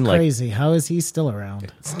 You know what I mean? Crazy. How is he still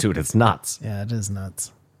around? Dude, it's nuts. Yeah, it is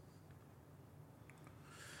nuts.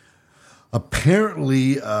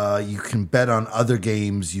 Apparently, you can bet on other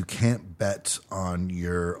games. You can't bet on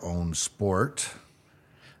your own sport.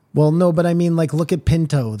 Well, no, but I mean, like, look at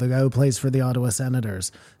Pinto, the guy who plays for the Ottawa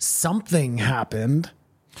Senators. Something happened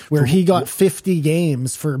where he got 50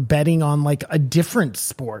 games for betting on, like, a different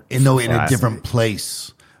sport. In a different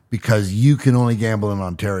place, because you can only gamble in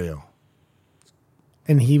Ontario.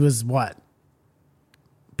 And he was what?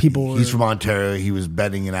 He's from Ontario. He was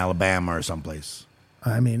betting in Alabama or someplace.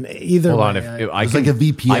 I mean, either Hold way. on, It's like a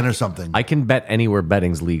VPN or something. I can bet anywhere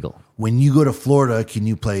betting's legal. When you go to Florida, can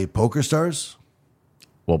you play Poker Stars?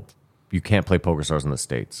 Well, you can't play Poker Stars in the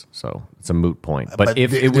States, so it's a moot point. But if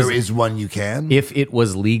there is one you can. If it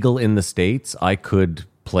was legal in the States, I could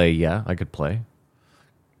play. Yeah, I could play.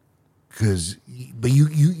 But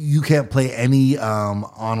you can't play any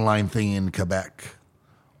online thing in Quebec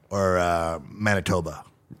or Manitoba.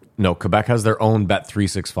 No, Quebec has their own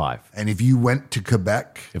Bet365. And if you went to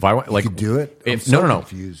Quebec, if I went, you like, could do it. No.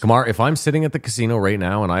 Kamar, if I'm sitting at the casino right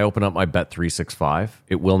now and I open up my Bet365,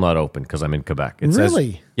 it will not open because I'm in Quebec. It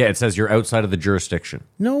really? Says, yeah, it says you're outside of the jurisdiction.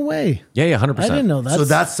 No way. Yeah, 100%. I didn't know that. So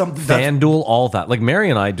that's something. FanDuel, all that. Like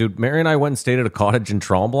Mary and I went and stayed at a cottage in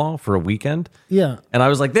Tremblant for a weekend. Yeah. And I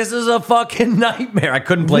was like, this is a fucking nightmare. I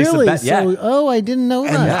couldn't place a bet yet. I didn't know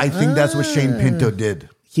that. And I think that's what Shane Pinto did.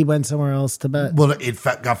 He went somewhere else to bet. Well, it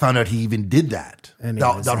got found out he even did that.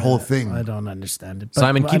 That whole thing. I don't understand it. But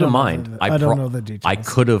Simon, keep in mind, I don't know the details. I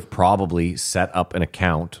could have probably set up an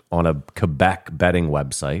account on a Quebec betting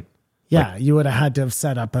website. Yeah, you would have had to have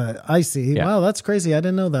set up I see. Yeah. Wow, that's crazy. I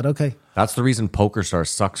didn't know that. Okay. That's the reason PokerStars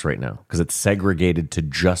sucks right now, because it's segregated to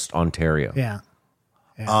just Ontario. Yeah.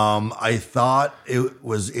 I thought it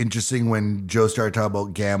was interesting when Joe started talking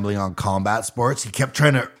about gambling on combat sports. He kept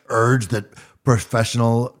trying to urge that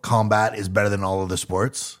professional combat is better than all of the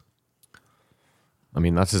sports. I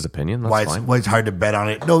mean, that's his opinion. That's fine. Why it's hard to bet on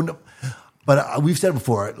it. No. But we've said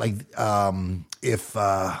before, like, if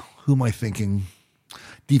who am I thinking?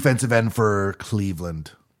 Defensive end for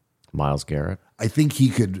Cleveland, Myles Garrett. I think he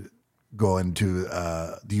could go into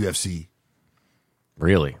the UFC.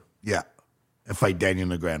 Really? Yeah, and fight Daniel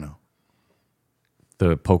Negreanu,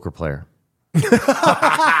 the poker player. you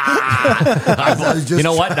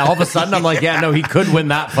know what? Now all of a sudden I'm like, yeah, no, he could win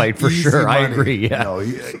that fight for sure. Money. I agree. Yeah. No,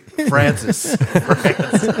 Francis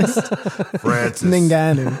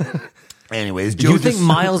Ngannou. Anyways, do you think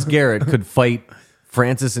Myles Garrett could fight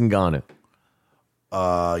Francis Ngannou?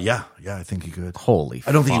 Yeah, I think he could. Holy!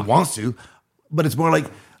 I don't think he wants to, but it's more like.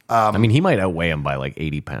 I mean, he might outweigh him by like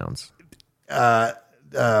 80 pounds.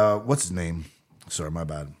 What's his name? Sorry, my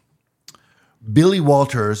bad. Billy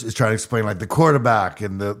Walters is trying to explain, like, the quarterback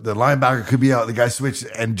and the linebacker could be out. The guy switched,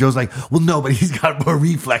 and Joe's like, well, no, but he's got more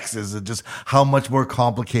reflexes, and just how much more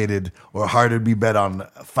complicated or hard it'd be bet on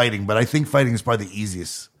fighting. But I think fighting is probably the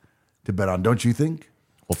easiest to bet on, don't you think?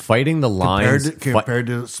 Well, fighting the lines compared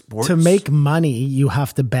to sports, to make money, you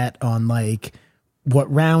have to bet on, like,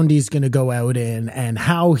 what round he's going to go out in and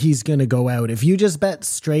how he's going to go out. If you just bet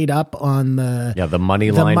straight up on the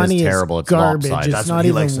money line is terrible. It's garbage. lopsided. It's not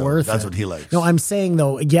even worth it. That's what he likes. No, I'm saying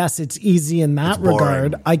though, yes, it's easy in that It's boring.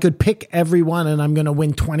 regard. I could pick everyone and I'm going to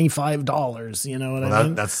win $25. You know what I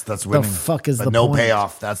mean? That's winning. The fuck is but the no point?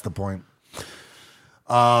 payoff. That's the point.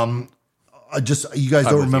 You guys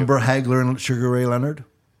don't with remember Hagler and Sugar Ray Leonard?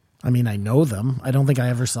 I mean, I know them. I don't think I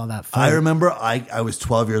ever saw that fight. I remember I was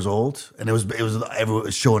 12 years old, and it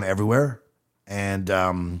was showing everywhere, and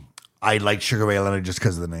I liked Sugar Ray Leonard just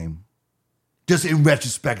because of the name. Just in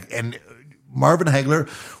retrospect, and Marvin Hagler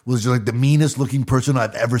was just like the meanest looking person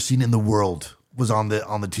I've ever seen in the world. Was on the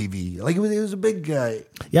TV. Like it was a big guy.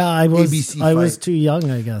 Yeah, I was. ABC I was fight. too young,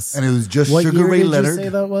 I guess. And it was just What Sugar year Ray did you Leonard. say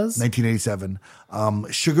that was? 1987.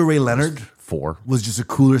 Sugar Ray Leonard 4. was just a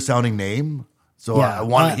cooler sounding name. So Yeah, I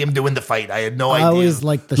wanted him to win the fight. I had no idea always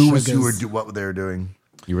liked the who was Sugars. what they were doing.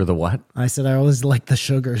 You were the what? I said I always liked the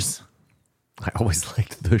Sugars. I always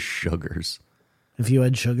liked the Sugars. If you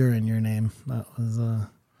had sugar in your name, that was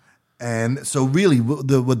And so really what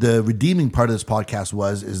the redeeming part of this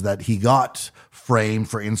podcast is that he got framed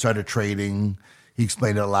for insider trading. He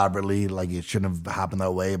explained it elaborately, like it shouldn't have happened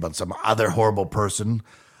that way, but some other horrible person.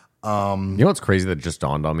 You know what's crazy that just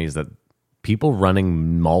dawned on me is that people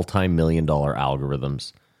running multi-million-dollar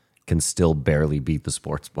algorithms can still barely beat the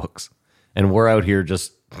sports books. And we're out here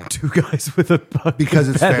just two guys with a fucking Because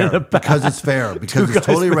it's pen fair. and a bat. Because it's fair. Because Two it's guys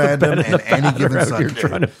totally with a pen random and a and any bat given around here Sunday.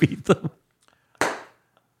 trying to beat them.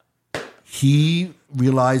 He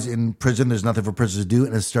realized in prison there's nothing for prisoners to do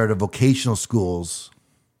and has started vocational schools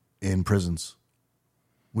in prisons,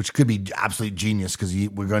 which could be absolute genius because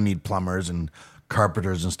we're going to need plumbers and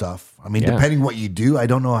carpenters and stuff. I mean, Yeah. depending what you do, I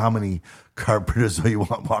don't know how many carpenters you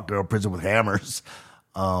want walking around prison with hammers.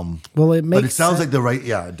 well. It makes. But it sounds sen- like the right,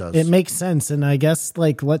 yeah, it does. It makes sense, and I guess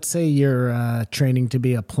like let's say you're training to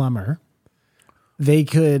be a plumber, they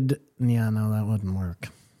could. Yeah, no, that wouldn't work.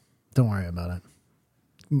 Don't worry about it.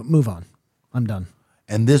 Move on. I'm done.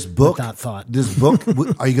 And this book, that thought.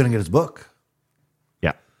 are you going to get his book?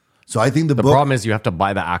 Yeah. So I think the The book, problem is you have to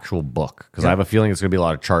buy the actual book because I have a feeling it's going to be a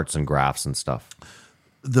lot of charts and graphs and stuff.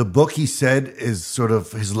 the book he said is sort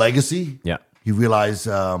of his legacy. Yeah. He realized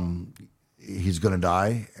he's going to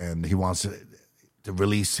die, and he wants to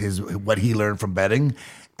release what he learned from betting,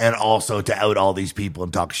 and also to out all these people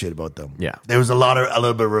and talk shit about them. Yeah. There was a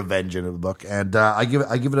little bit of revenge in the book, and I give it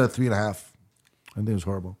a 3.5. I think it was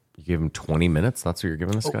horrible. You gave him 20 minutes? That's what you're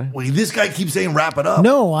giving this guy? Well, this guy keeps saying wrap it up.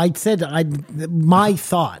 No, I said my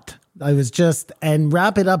thought. I was just and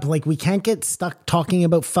wrap it up. Like we can't get stuck talking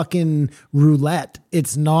about fucking roulette.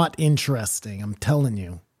 It's not interesting. I'm telling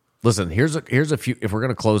you. Listen, here's a few, if we're going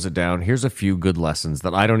to close it down, here's a few good lessons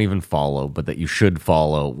that I don't even follow, but that you should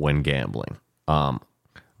follow when gambling.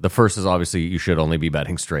 The first is obviously you should only be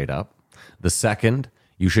betting straight up. The second,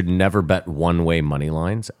 you should never bet one-way money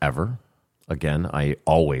lines ever. Again, I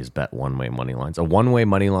always bet one-way money lines. A one-way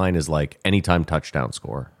money line is like anytime touchdown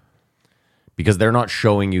score because they're not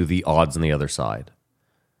showing you the odds on the other side.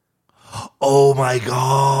 Oh my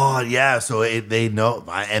god! Yeah, so they know,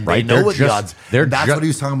 and they Right, know they're what the just- odds. they're That's ju- what he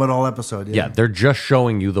was talking about all episode. Yeah, they're just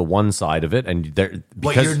showing you the one side of it, and they're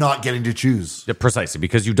But you're not getting to choose. Yeah, precisely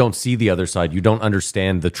because you don't see the other side. You don't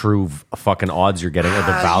understand the true fucking odds you're getting or the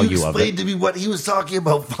value you of explained it. to me what he was talking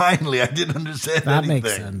about. Finally, I didn't understand That anything.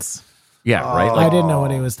 makes sense. Yeah, right. I Like, didn't know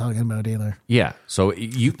what he was talking about either. yeah. So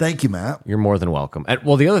you Thank you, Matt. you're more than welcome. And,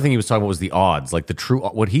 well, the other thing he was talking about was the odds. Like the true.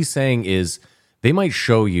 What he's saying is they might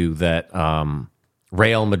show you that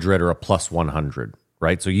Real Madrid are a plus 100.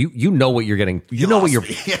 Right. So you know what you're getting. You know what your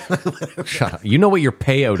shut up. You know what your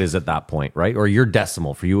payout is at that point, right? Or your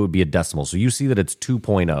decimal for you would be a decimal. So you see that it's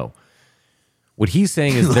 2.0. What he's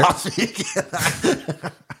saying is there.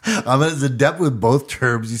 I'm in adept with both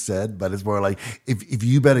terms you said, but it's more like if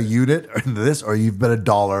you bet a unit or this, or you've bet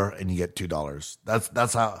 $1 and you get $2.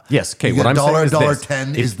 That's how. Yes. Okay. You What get I'm saying is this.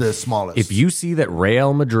 $1.10 is the smallest. If you see that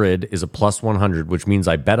Real Madrid is a plus 100, which means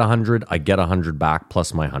I bet 100, I get 100 back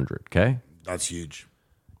plus my 100. Okay. that's huge.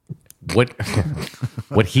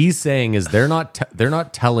 What he's saying is they're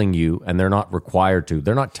not telling you, and they're not required to.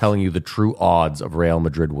 They're not telling you the true odds of Real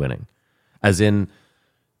Madrid winning, as in.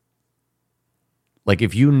 Like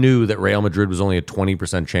if you knew that Real Madrid was only a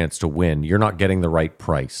 20% chance to win, you're not getting the right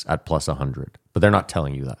price at plus 100. But they're not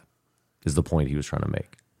telling you that, is the point he was trying to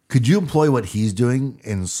make. Could you employ what he's doing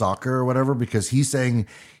in soccer or whatever? Because he's saying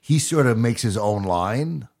he sort of makes his own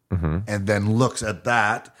line and then looks at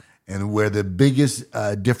that, and where the biggest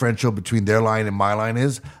differential between their line and my line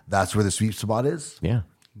is, that's where the sweet spot is. Yeah.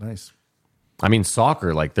 Nice. I mean,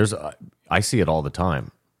 soccer, like I see it all the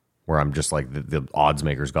time. where I'm just like, the odds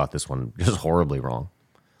makers got this one just horribly wrong.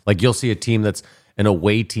 Like you'll see a team that's an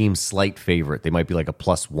away team slight favorite. They might be like a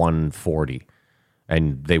plus 140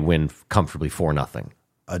 and they win comfortably 4-0.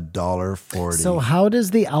 $1.40. So how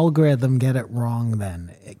does the algorithm get it wrong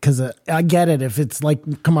then? Because I get it. If it's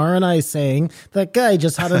like Kamar and I saying, that guy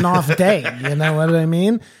just had an off day, you know what I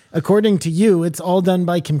mean? According to you, it's all done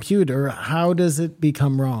by computer. How does it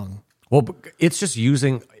become wrong? Well, it's just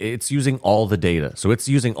using all the data. So it's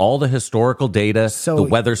using all the historical data, the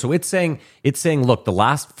weather. So it's saying, look, the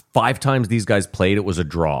last 5 times these guys played, it was a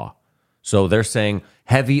draw. So they're saying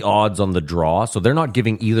heavy odds on the draw. So they're not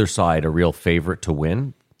giving either side a real favorite to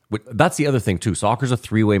win. That's the other thing too. Soccer's a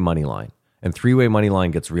 3-way money line, and 3-way money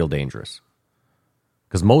line gets real dangerous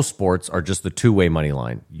because most sports are just the 2-way money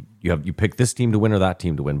line. You pick this team to win or that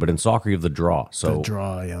team to win, but in soccer you have the draw. So The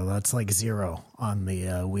draw, yeah, that's like 0 on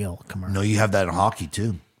the wheel. Come on. No, you have that in hockey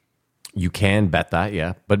too. you can bet that,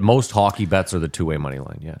 yeah. But most hockey bets are the 2-way money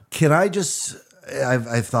line, yeah. Can I just?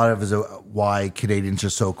 I've thought of as why Canadians are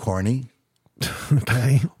so corny.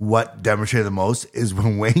 Okay. What demonstrated the most is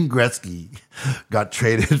when Wayne Gretzky got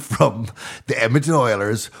traded from the Edmonton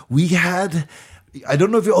Oilers. We had, I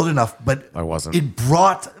don't know if you're old enough, but I wasn't. It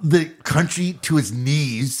brought the country to its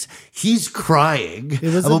knees. He's crying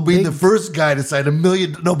about being the first guy to sign $1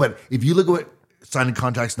 million. No, but if you look at what signing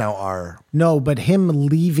contracts now are. No, but him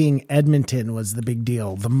leaving Edmonton was the big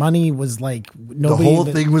deal. The money was like nobody. The whole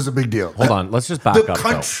thing was a big deal. Hold on, let's just back up. The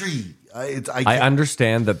country. I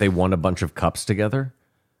understand that they won a bunch of cups together.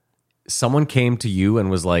 Someone came to you and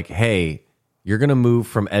was like, "Hey, you're going to move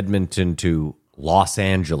from Edmonton to Los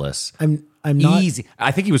Angeles." I'm not easy.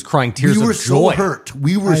 I think he was crying tears we were of so joy. hurt.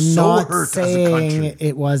 We were I'm so not hurt as a saying country.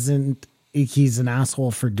 it wasn't. He's an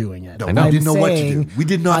asshole for doing it. No, we didn't know what to do. We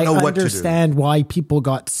did not know what to do. I understand why people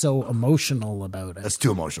got so emotional about it. That's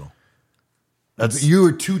too emotional. You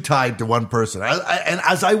were too tied to one person. And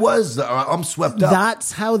as I was, I'm swept up.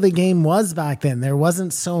 That's how the game was back then. There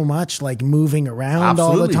wasn't so much like moving around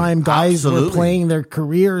all the time. Guys were playing their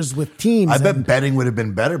careers with teams. I bet betting would have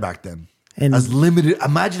been better back then. And as limited.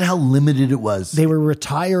 Imagine how limited it was. They were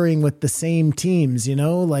retiring with the same teams, you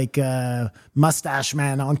know, like Mustache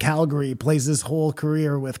Man on Calgary plays his whole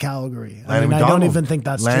career with Calgary. I don't even think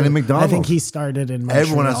that's Lanny true. McDonald. I think he started in Montreal.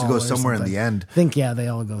 Everyone has to go or somewhere in something. the end. I think, yeah, they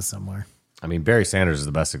all go somewhere. I mean, Barry Sanders is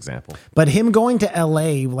the best example. But him going to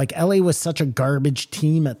LA, like LA was such a garbage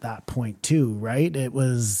team at that point too, right?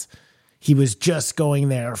 He was just going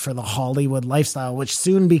there for the Hollywood lifestyle, which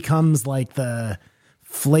soon becomes like the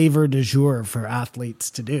flavor du jour for athletes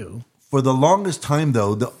to do. For the longest time,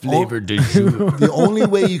 though, du jour. The only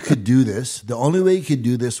way you could do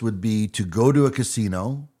this, would be to go to a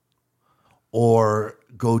casino or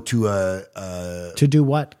go to to do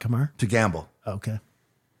what, Kamar? To gamble. Okay.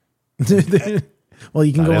 Well,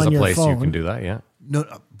 you can go on your phone. There's a place you can do that, yeah. No,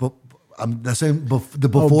 but I'm not saying the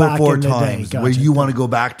before four times gotcha. where you want to go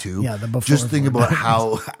back to. Yeah, the before. Just think about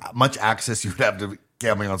how much access you would have to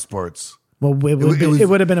gambling on sports. Well, it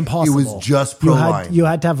would have been impossible. It was just pro line. You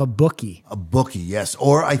had to have a bookie. A bookie, yes.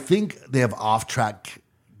 Or I think they have off-track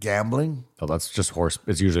gambling. Oh, that's just horse.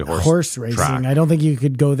 It's usually horse racing. Track. I don't think you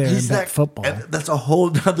could go there and bet football. That's a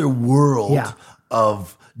whole other world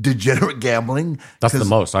of degenerate gambling. That's the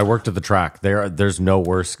most. I worked at the track. There's no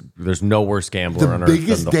worse gambler on earth than the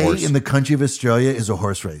horse. The biggest day in the country of Australia is a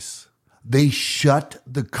horse race. They shut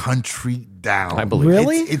the country down. I believe.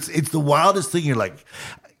 Really? It's the wildest thing. You're like,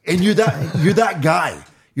 and you're that guy.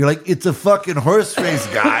 You're like, it's a fucking horse race,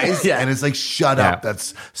 guys. Yeah. And it's like, shut up.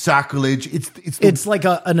 That's sacrilege. It's like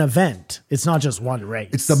an event. It's not just one race.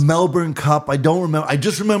 It's the Melbourne Cup. I don't remember. I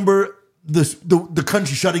just remember the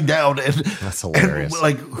country shutting down. And that's hilarious. And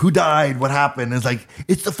like, who died? What happened? It's like,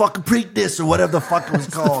 it's the fucking Preakness or whatever the fuck it was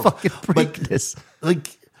called. The fucking Preakness.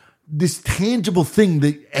 Like this tangible thing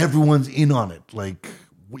that everyone's in on it. Like,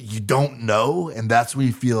 you don't know, and that's when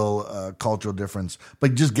you feel a cultural difference.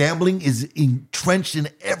 But just gambling is entrenched in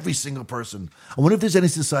every single person. I wonder if there's any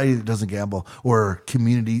society that doesn't gamble or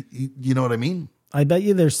community. You know what I mean? I bet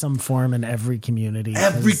you there's some form in every community.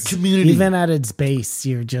 Every community. Even at its base,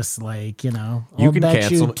 you're just like, I'll bet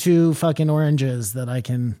cancel. you 2 fucking oranges that I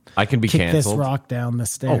can be kick canceled. this rock down the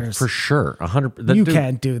stairs. Oh, for sure. 100%. You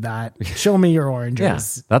can't do that. Show me your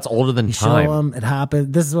oranges. Yeah, that's older than time. Show them. It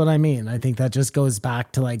happened. This is what I mean. I think that just goes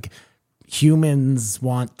back to like humans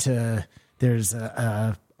want to, there's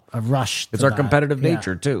a rush. It's our competitive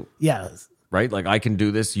nature too. Yeah. Right? Like I can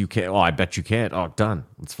do this. You can't. Oh, I bet you can't. Oh, done.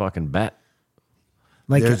 Let's fucking bet.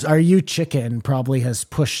 Like, Are You Chicken probably has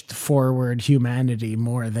pushed forward humanity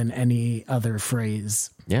more than any other phrase.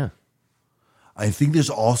 Yeah. I think there's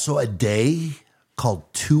also a day called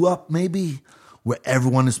 2 Up, maybe, where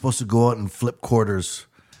everyone is supposed to go out and flip quarters,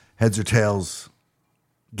 heads or tails,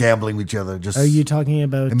 gambling with each other. Just Are you talking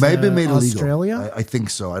about it may have been made Australia? illegal. I think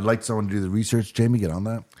so. I'd like someone to do the research. Jamie, get on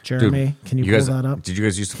that. Jeremy, can you pull guys, that up? Did you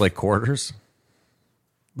guys used to play quarters?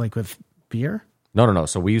 Like with beer? No.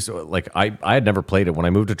 So we used to, like, I had never played it. When I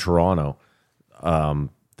moved to Toronto,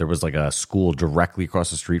 there was like a school directly across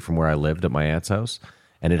the street from where I lived at my aunt's house.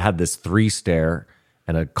 And it had this 3-stair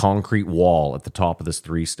and a concrete wall at the top of this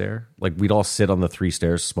 3-stair. Like, we'd all sit on the 3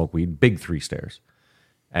 stairs, smoke weed, big 3 stairs.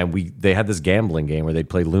 And they had this gambling game where they'd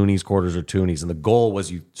play loonies, quarters, or toonies. And the goal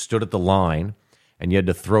was you stood at the line and you had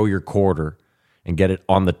to throw your quarter and get it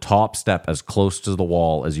on the top step as close to the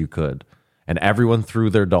wall as you could. And everyone threw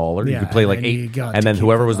their dollar. You Yeah, could play like and then you 8. got And to then keep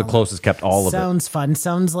whoever the was the dollar. closest kept all of it. Sounds fun.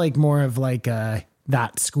 Sounds like more of like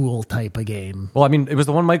that school type of game. Well, I mean, it was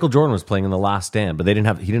the one Michael Jordan was playing in The Last Stand, but he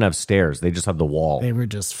didn't have stairs. They just had the wall. They were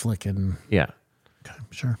just flicking. Yeah.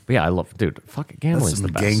 Sure. But yeah, I love, dude, fucking That's gambling's some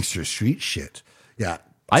the best. gangster street shit. Yeah.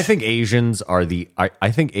 I think Asians are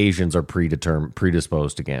I think Asians are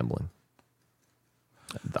predisposed to gambling.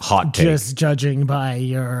 The hot take. Just judging by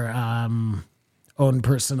your own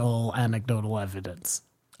personal anecdotal evidence.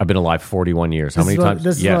 I've been alive 41 years. How This many is what- times?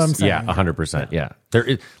 this is yes, what I'm saying. yeah, 100%. Yeah. There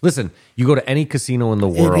is, listen, you go to any casino in the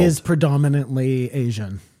world. It is predominantly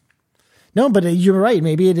Asian. No, but you're right.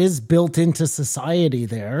 Maybe it is built into society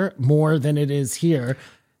there more than it is here.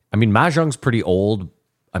 I mean, Mahjong's pretty old.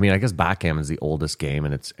 I mean, I guess backgammon's the oldest game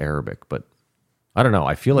and it's Arabic, but I don't know.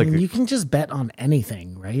 I feel like You can just bet on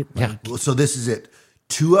anything, right? Yeah. Well, so this is it.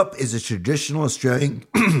 Two Up is a traditional Australian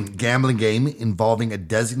gambling game involving a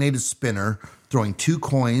designated spinner throwing 2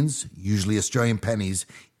 coins, usually Australian pennies,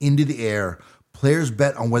 into the air. Players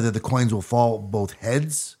bet on whether the coins will fall both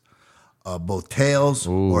heads, both tails,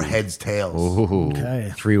 or heads tails. ooh,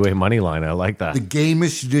 Okay. 3-way money line. I like that. The game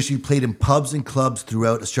is traditionally played in pubs and clubs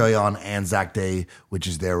throughout Australia on Anzac Day, which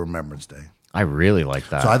is their Remembrance Day. I really like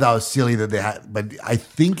that. So I thought it was silly that they had, but I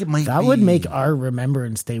think it might That be. would make our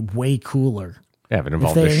Remembrance Day way cooler. yeah, if it If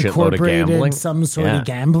involved a they shitload of gambling. incorporated some sort Yeah, of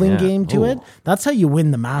gambling yeah. game to Ooh, it, that's how you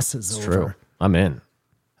win the masses over. True. I'm in.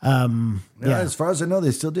 Yeah, as far as I know,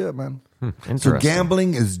 they still do it, man. So Interesting.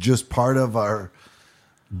 gambling is just part of our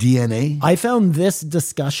DNA. I found this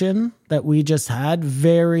discussion that we just had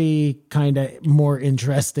very kind of more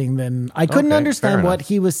interesting than I couldn't Okay, understand fair what enough.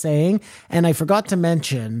 he was saying. And I forgot to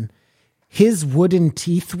mention his wooden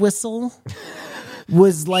teeth whistle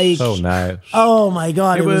was like, So nice. oh my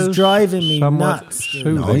God, it was driving me somewhat nuts. dude.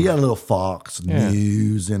 soothing. Oh, you got a little Fox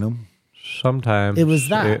News in them. Sometimes It was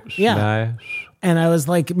that, it's yeah. nice. And I was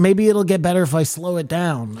like, maybe it'll get better if I slow it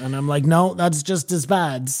down. And I'm like, no, that's just as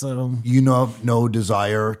bad. So You know, have no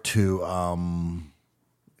desire to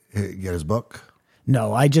get his book.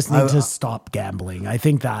 no, I just need to stop gambling. I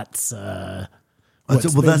think that's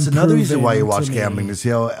what's Well, that's been another reason why you proven watch to me. gambling to see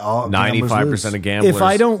how all 95% of gamblers. If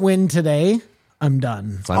I don't win today, I'm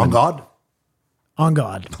done. on God. On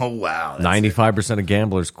God. Oh wow, 95% of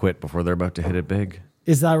gamblers quit before they're about to hit it big.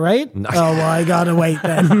 Is that right? Oh, well, I got to wait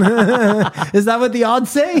then. Is that what the odds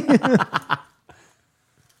say?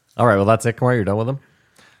 All right, well, that's it. Kamar, you're done with them?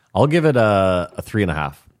 I'll give it a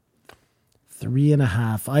 3.5.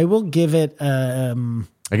 3.5. I will give it, I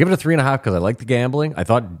give it a 3.5 because I like the gambling. I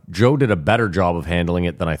thought Joe did a better job of handling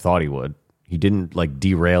it than I thought he would. He didn't like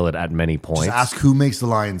derail it at many points. Just ask who makes the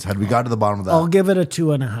lines. Had we got to the bottom of that? I'll give it a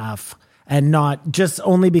 2.5. And not just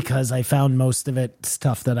only because I found most of it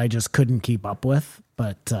stuff that I just couldn't keep up with.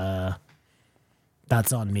 But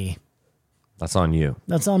that's on me. That's on you.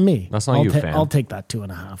 That's on me. That's on I'll you, fam. I'll take that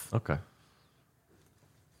 2.5. Okay.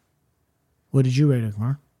 What did you rate it,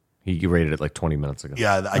 Kumar? He rated it like 20 minutes ago.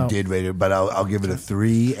 Yeah, I did rate it, but I'll give it a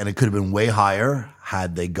 3, and it could have been way higher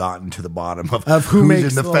had they gotten to the bottom of Of who who's makes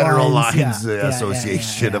in the the Federal lines. Lines Yeah, yeah,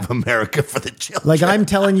 Association yeah. of America for the Children. Like I'm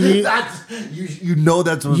telling you, that's you know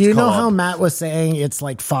that's what it's you know called. how Matt was saying it's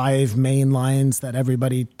like 5 main lines that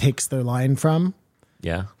everybody takes their line from?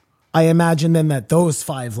 Yeah. I imagine then that those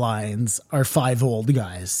 5 lines are 5 old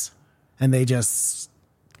guys and they just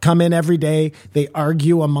come in every day. They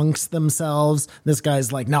argue amongst themselves. This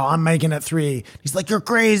guy's like, no, I'm making it 3. He's like, you're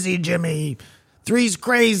crazy, Jimmy. 3's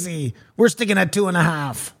crazy. We're sticking at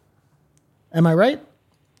 2.5. Am I right?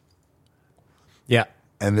 Yeah.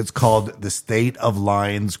 and it's called the State of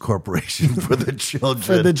Lines Corporation for the Children.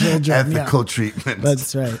 For the children, Ethical yeah. treatment.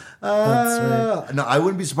 That's right. That's right. No, I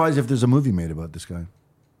wouldn't be surprised if there's a movie made about this guy.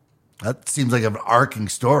 That seems like an arcing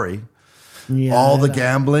story. Yeah, All I the don't-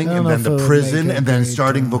 gambling I and don't know then if the it would prison make it and then great,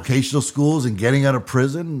 starting vocational schools and getting out of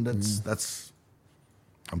prison. That's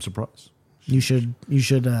I'm surprised. You should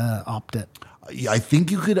opt it. I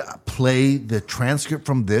think you could play the transcript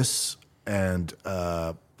from this and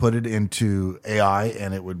put it into AI,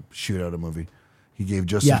 and it would shoot out a movie. He gave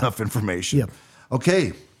just Yeah. enough information. Yep.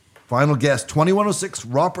 Okay, final guess. 2106,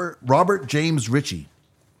 Robert James Ritchie.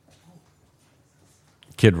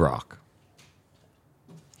 Kid Rock.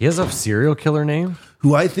 He has a serial killer name?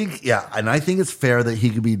 Who I think, and I think it's fair that he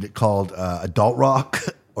could be called adult rock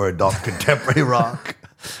or adult contemporary rock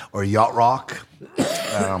or yacht rock.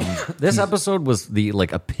 This episode was the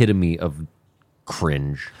like epitome of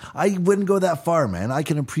cringe. I wouldn't go that far, man. I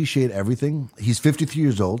can appreciate everything. He's 53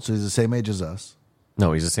 years old, so he's the same age as us.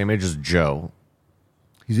 No, he's the same age as Joe.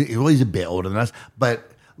 He's a bit older than us, but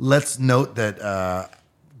let's note that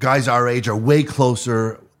guys our age are way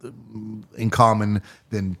closer in common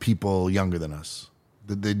than people younger than us.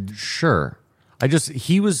 Sure.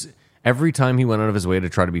 He was, every time he went out of his way to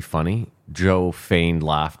try to be funny, Joe feigned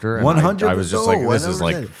laughter. And 100%. I was just like, this is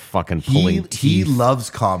like fucking pulling teeth. He loves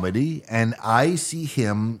comedy, and I see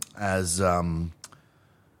him as the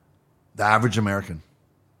average American.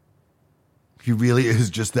 He really is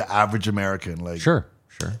just the average American. Like, Sure.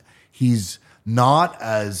 he's not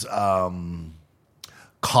as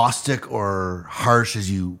caustic or harsh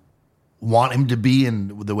as you want him to be,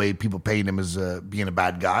 and the way people paint him as being a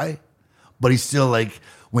bad guy. But he's still like,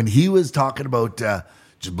 when he was talking about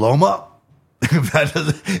just blow him up.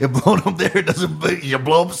 If blow him up there, it doesn't. You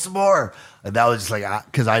blow him some more. And that was just like,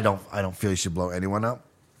 because I don't feel you should blow anyone up.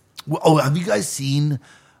 Oh, have you guys seen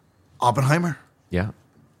Oppenheimer? Yeah.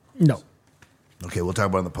 No. Okay, we'll talk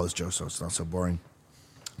about it in the post, Joe, so it's not so boring.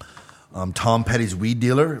 Tom Petty's weed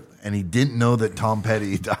dealer, and he didn't know that Tom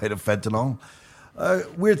Petty died of fentanyl.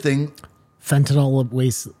 Weird thing. Fentanyl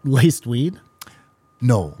laced weed?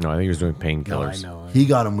 No, No, I think he was doing painkillers. No, I know. he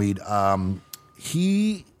got him weed.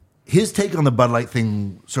 His take on the Bud Light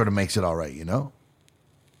thing sort of makes it all right, you know?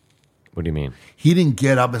 What do you mean? He didn't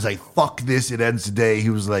get up and say, fuck this, it ends today. He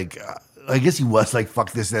was like, I guess he was like,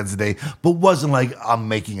 fuck this, it ends today, but wasn't like, I'm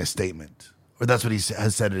making a statement. Or that's what he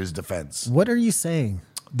has said in his defense. What are you saying?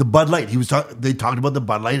 The Bud Light. They talked about the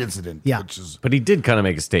Bud Light incident. Yeah. Which is, But he did kind of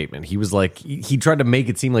make a statement. He was like, he tried to make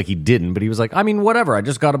it seem like he didn't, but he was like, I mean, whatever. I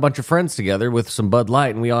just got a bunch of friends together with some Bud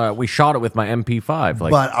Light, and we shot it with my MP5.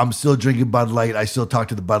 Like, but I'm still drinking Bud Light. I still talk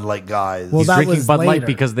to the Bud Light guys. Well, he's that drinking was Bud Light later.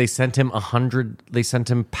 because they sent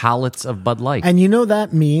him pallets of Bud Light. And you know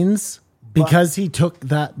that means, because he took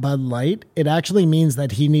that Bud Light, it actually means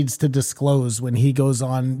that he needs to disclose when he goes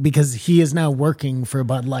on, because he is now working for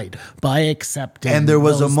Bud Light by accepting. And there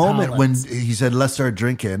was a those moment pallets. when he said, let's start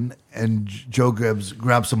drinking. And Joe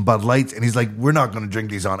grabs some Bud Lights. And he's like, we're not going to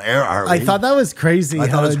drink these on air, are we? I thought that was crazy. I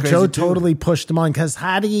thought How it was crazy Joe too. totally pushed him on, because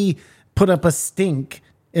had he put up a stink,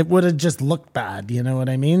 it would have just looked bad. You know what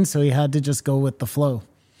I mean? So he had to just go with the flow.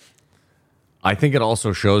 I think it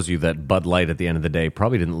also shows you that Bud Light at the end of the day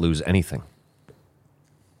probably didn't lose anything.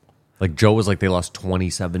 Like Joe was like, they lost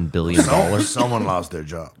 $27 billion. Someone lost their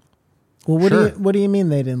job. Well, what Sure. do you mean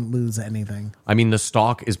they didn't lose anything? I mean, the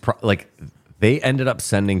stock is they ended up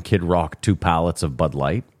sending Kid Rock 2 pallets of Bud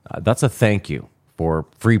Light. That's a thank you for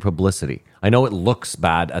free publicity. I know it looks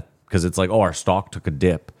bad because it's like, oh, our stock took a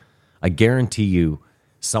dip. I guarantee you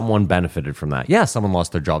someone benefited from that. Yeah, someone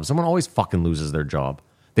lost their job. Someone always fucking loses their job.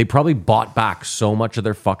 They probably bought back so much of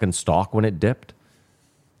their fucking stock when it dipped.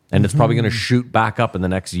 And it's probably going to shoot back up in the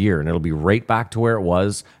next year, and it'll be right back to where it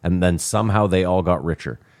was, and then somehow they all got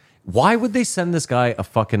richer. Why would they send this guy a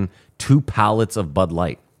fucking 2 pallets of Bud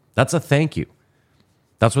Light? That's a thank you.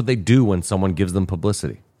 That's what they do when someone gives them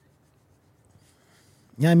publicity.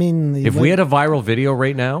 Yeah, I mean, If we had a viral video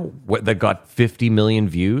right now that got 50 million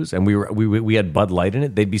views and we had Bud Light in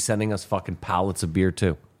it, they'd be sending us fucking pallets of beer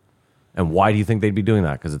too. And why do you think they'd be doing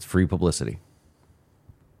that? Because it's free publicity.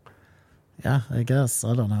 yeah, I guess.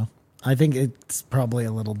 I don't know. I think it's probably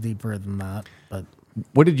a little deeper than that, but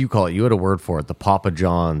What did you call it? You had a word for it. The Papa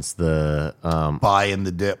John's, the Buy in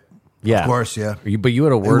the dip. yeah. Of course, yeah. But you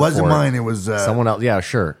had a word for it. It wasn't mine. It was someone else. Yeah,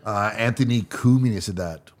 sure. Anthony Cumia said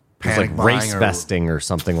that. It was like Panic buying race or vesting or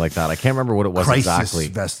something like that. I can't remember what it was crisis exactly.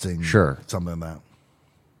 vesting. Sure. Something like that.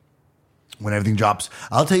 When everything drops.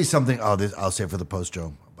 I'll tell you something. I'll say it for the post,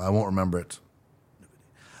 Joe. But I won't remember it.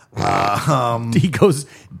 He goes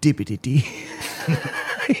dippity.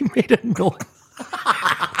 He made a noise.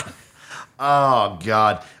 Oh,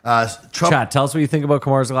 God. Trump Chat, tell us what you think about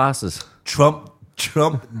Kamar's glasses. Trump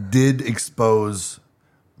did expose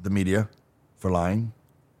the media for lying.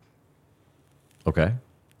 Okay.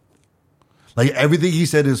 Like everything he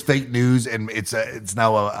said is fake news, and it's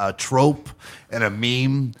now a trope and a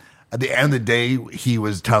meme. At the end of the day, he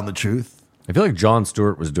was telling the truth. I feel like Jon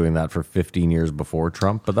Stewart was doing that for 15 years before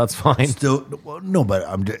Trump, but that's fine. Still, well, no, but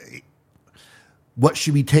what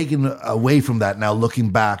should be taken away from that now, looking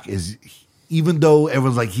back, is even though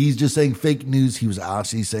everyone's like, he's just saying fake news, he was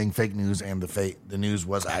actually saying fake news, and the news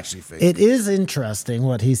was actually fake. It is interesting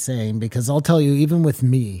what he's saying, because I'll tell you, even with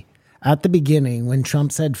me, at the beginning, when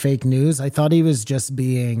Trump said fake news, I thought he was just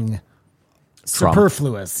being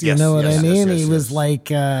superfluous. You Yes, know what yes, I mean? yes, He yes, was yes. like,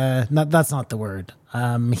 that's not the word.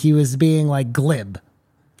 He was being like glib.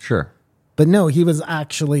 Sure. But no, he was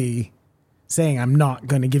actually saying, I'm not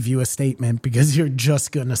going to give you a statement because you're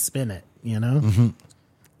just going to spin it, you know? Mm-hmm.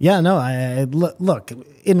 Yeah, no, look,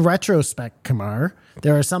 in retrospect, Kamar,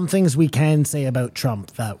 there are some things we can say about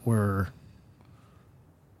Trump that were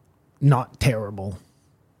not terrible.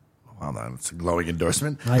 Wow, that's a glowing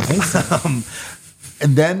endorsement. I think so.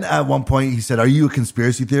 And then at one point he said, "Are you a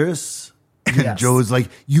conspiracy theorist?" And Yes. Joe was like,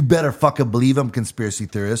 "You better fucking believe I'm a conspiracy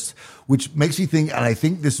theorist," which makes you think, and I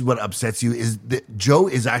think this is what upsets you, is that Joe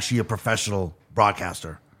is actually a professional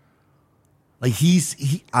broadcaster. Like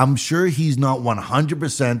I'm sure he's not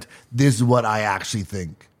 100%. This is what I actually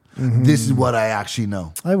think. This is what I actually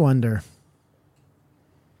know. I wonder.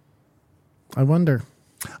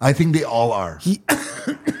 I think they all are.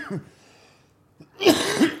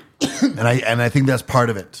 And I think that's part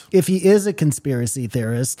of it. If he is a conspiracy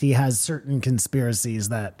theorist, he has certain conspiracies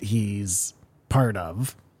that he's part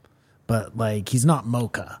of, but like he's not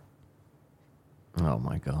Mocha. Oh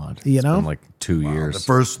my God. You It's know? been like 2 years. The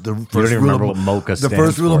first even rule remember of, what mocha The stands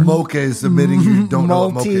first rule of for. mocha is admitting you don't know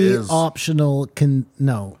what mocha is.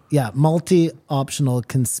 Multi-optional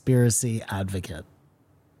conspiracy advocate.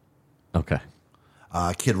 Okay.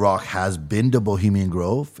 Kid Rock has been to Bohemian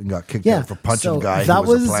Grove and got kicked out for punching a guy that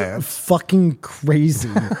who was a plant. fucking crazy.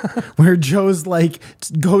 Where Joe's like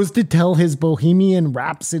goes to tell his Bohemian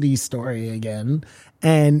Rhapsody story again,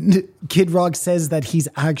 and Kid Rock says that he's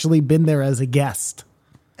actually been there as a guest.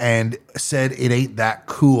 And said it ain't that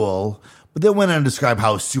cool, but then went on to describe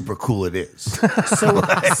how super cool it is.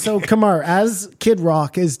 So Kamar, as Kid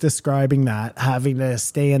Rock is describing that, having to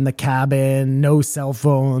stay in the cabin, no cell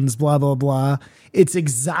phones, blah, blah, blah, it's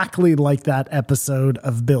exactly like that episode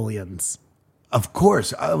of Billions. Of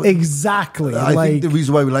course. Exactly. I like, think the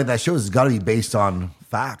reason why we like that show is it's got to be based on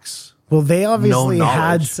facts. well, they obviously No had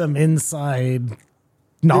knowledge. some inside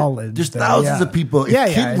knowledge. There's there, thousands yeah. of people. If Yeah,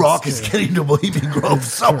 Kid yeah, Rock it's is true. getting to Bohemian Grove,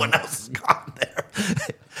 someone else has gone there.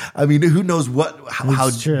 I mean, who knows how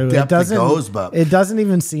It's true. depth it goes, but it doesn't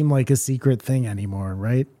even seem like a secret thing anymore,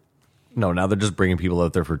 right? No, now they're just bringing people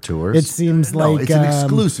out there for tours. It seems No, like it's an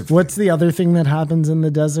exclusive What's the other thing that happens in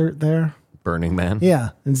the desert there? Burning Man. Yeah,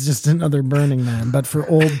 it's just another Burning Man, but for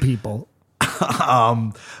old people.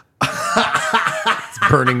 It's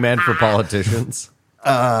Burning Man for politicians.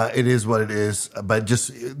 it is what it is. But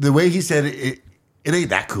just the way he said it ain't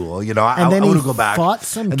that cool. You know, I And then want he to go back. fought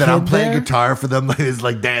some and then I'm kid playing there? guitar for them like this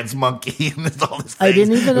like dance monkey and there's all this. I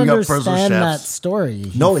didn't even We got personal understand that chefs. story.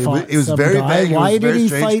 He No, it fought was some very guy. vague. It Why was did very he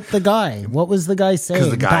strange. fight the guy? What was the guy saying?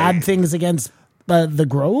 the guy- Bad things against the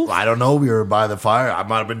Grove? I don't know. We were by the fire. I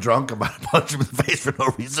might have been drunk. I might have punched him in the face for no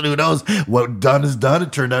reason. Who knows? What done is done.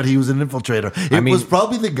 It turned out he was an infiltrator. It mean- was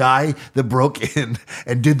probably the guy that broke in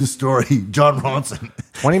and did the story, John Ronson.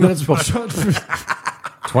 20 minutes before.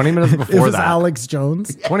 20 minutes It before was that. Alex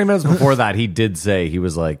Jones. 20 minutes before that, he did say, he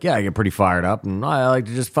was like, yeah, I get pretty fired up and I like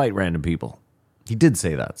to just fight random people. He did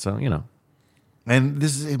say that. So, you know. And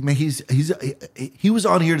this is, I mean, he was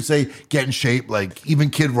on here to say, get in shape. Like even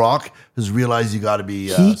Kid Rock has realized you got to be.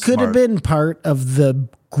 He could have smart. been part of the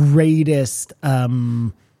greatest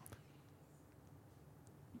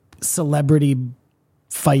celebrity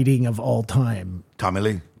fighting of all time. Tommy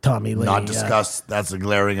Lee. Tommy Lee, Not yeah. discussed. That's a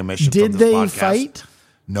glaring omission. Did from this they podcast. fight?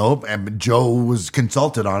 Nope. And Joe was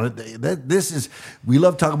consulted on it. This is, we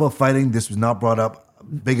love talking about fighting. This was not brought up.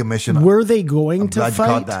 Big omission. Were they going I'm to glad you fight?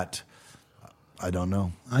 caught that. I don't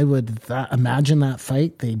know. I would imagine that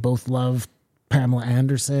fight. They both love Pamela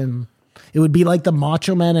Anderson. It would be like the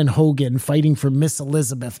Macho Man and Hogan fighting for Miss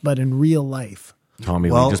Elizabeth, but in real life.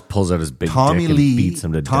 Tommy Well, Lee just pulls out his big Tommy dick Lee- and beats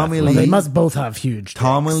him to Tommy death. Lee- They must both have huge.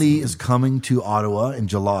 Tommy dicks. Lee is coming to Ottawa in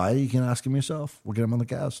July. You can ask him yourself. We'll get him on the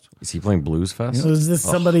cast. Is he playing Blues Fest? So is this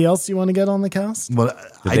somebody else you want to get on the cast? Well,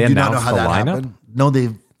 I they do not know announce how the that lineup? happened. No,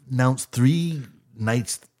 they've announced 3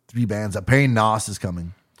 nights, 3 bands. Apparently Nas is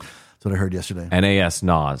coming. That's what I heard yesterday. NAS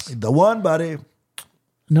Nas The one, buddy.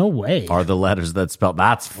 No way. are the letters that spell.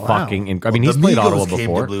 That's fucking. I mean, The he's played Migos Ottawa came to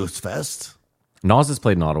before. Blues Fest. Nas has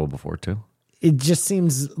played in Ottawa before too. It just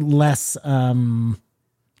seems less.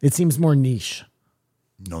 It seems more niche.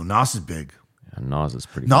 No, Nas is big. And Nas is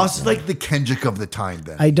pretty. Nas good. is like the Kendrick of the time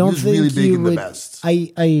then. I don't he was think really big you and would. the best.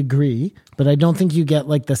 I agree, but I don't think you get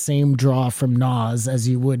like the same draw from Nas as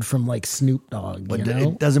you would from like Snoop Dogg. But You know?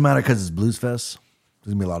 it doesn't matter because it's Blues Fest.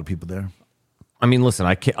 There's going to be a lot of people there. I mean, listen,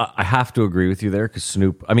 I have to agree with you there because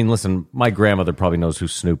Snoop. I mean, listen, my grandmother probably knows who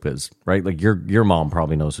Snoop is, right? Like your mom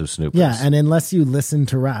probably knows who Snoop Yeah, is. and unless you listen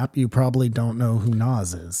to rap, you probably don't know who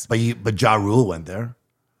Nas is. But Ja Rule went there.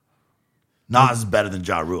 Nas is better than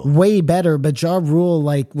Ja Rule. Way better, but Ja Rule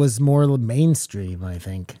like was more mainstream, I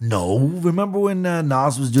think. No, remember when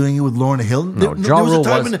Nas was doing it with Lauryn Hill? No, there Ja was Rule a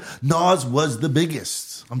time was- when Nas was the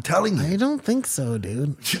biggest. I'm telling I you. don't think so,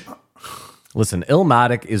 dude. Listen,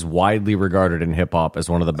 Illmatic is widely regarded in hip hop as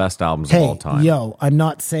one of the best albums of all Hey, time. yo, I'm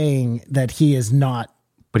not saying that he is not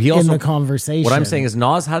But he also in the conversation. What I'm saying is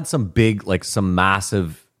Nas had some big, like some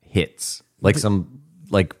massive hits, like some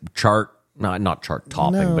like chart, not chart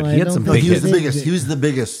topping, No, but I he had don't some think big He was hits. the biggest. He was the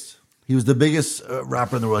biggest. He was the biggest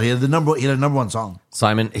rapper in the world. He had a number one song.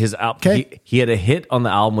 Simon, his Okay. he had a hit on the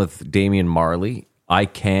album with Damian Marley. I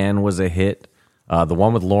Can was a hit. The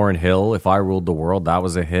one with Lauryn Hill, If I Ruled the World, that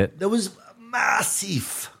was a hit. That was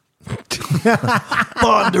massive.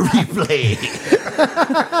 Bond to replay.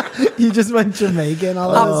 You just went Jamaican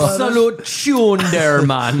all of a sudden. Absolute tune there,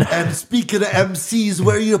 man. And speaking of MCs,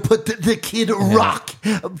 where you put the Kid Rock,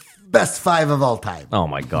 best 5 of all time. Oh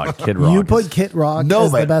my God, Kid Rock. You is- put Kid Rock No,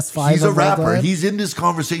 as but the best 5 he's a of all rapper. time? He's in this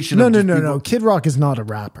conversation. No, of no, just no, people- no. Kid Rock is not a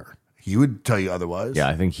rapper. He would tell you otherwise. Yeah,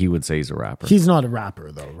 I think he would say he's a rapper. He's not a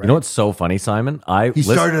rapper, though, right? You know what's so funny, Simon? He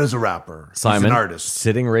started as a rapper. Simon, He's an artist.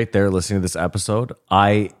 sitting right there listening to this episode,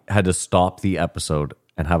 I had to stop the episode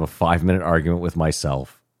and have a 5-minute argument with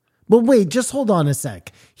myself. But wait, just hold on a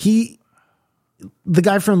sec. The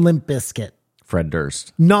guy from Limp Bizkit, Fred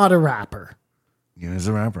Durst. not a rapper. Yeah, he's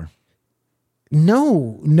a rapper.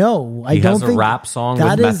 No, I He don't has a think rap song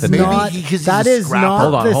that with is Method Man. not. Maybe 'cause he's That a is scrapper. not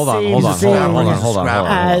Hold on, the hold on, same hold on, thing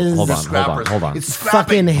hold on. It's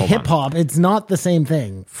fucking scrapping. hip hop. It's not the same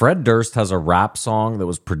thing. Fred Durst has a rap song that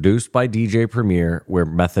was produced by DJ Premier where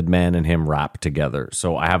Method Man and him rap together.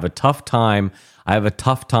 So I have a tough time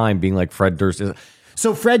being like Fred Durst is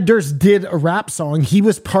So Fred Durst did a rap song. He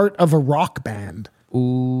was part of a rock band,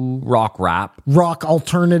 rock rap, rock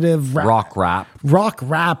alternative rap. Rock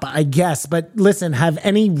rap, I guess. But listen, have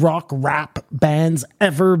any rock rap bands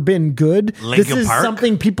ever been good? Linkin this is Park?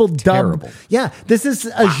 something people dub. Terrible. Yeah, this is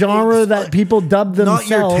a genre that people dub themselves.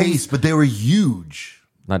 Not your taste, but they were huge.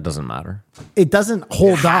 That doesn't matter. It doesn't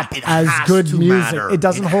hold up it as has good to music. matter. It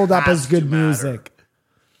doesn't It hold up has as good to matter. music.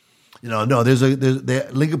 No,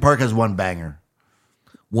 Linkin Park has one banger.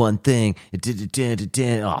 One thing.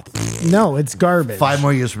 Oh, No, it's garbage. 5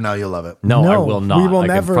 more years from now, you'll love it. no, I No, will not. we will I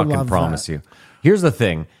can never fucking love promise that. you. Here's the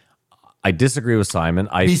thing. I disagree with Simon.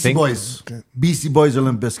 I Beastie think Boys. Beastie Boys or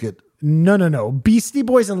Limp Bizkit. No. Beastie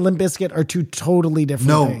Boys and Limp Bizkit are two totally different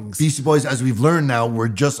No, things. Beastie Boys, as we've learned now, were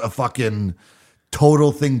just a fucking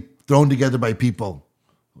total thing thrown together by people.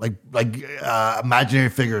 Like imaginary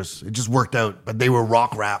figures. It just worked out. But they were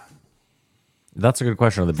rock rap. that's a good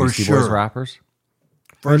question. Are the For Beastie Boys sure. rappers?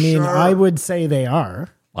 I mean, sure. I would say they are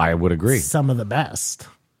I would agree. some of the best.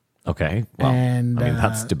 Okay. Well, And, I mean,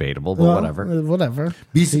 that's debatable, but Well, whatever. Whatever.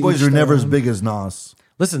 Beastie To Boys each were their never as own. big as Nas.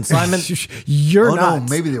 Listen, Simon. You're Oh, no, not.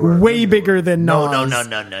 maybe they were. Way Maybe they bigger were. than Nas.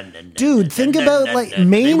 No. Dude, think about like They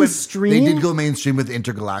mainstream. did go mainstream with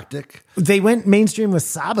Intergalactic. They went mainstream with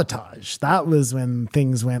Sabotage. That was when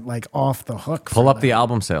things went like off the hook. Pull for up them. the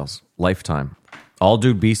album sales. Lifetime. I'll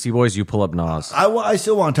do Beastie Boys. You pull up Nas. I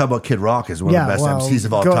still want to talk about Kid Rock as one of the best MCs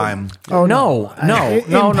of all go- time. Oh No.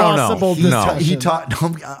 Impossible No. discussion. He taught.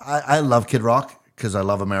 I love Kid Rock because I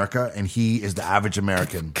love America, and he is the average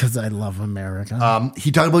American. Because I love America.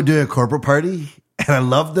 He talked about doing a corporate party, and I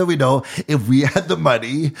love that we know if we had the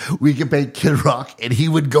money, we could pay Kid Rock, and he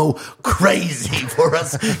would go crazy for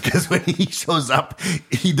us. Because when he shows up,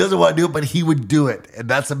 he doesn't want to do it, but he would do it, and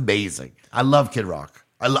that's amazing. I love Kid Rock.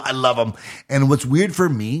 I love him. And what's weird for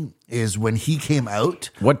me is when he came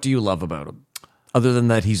out. What do you love about him? Other than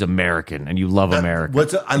that, he's American and you love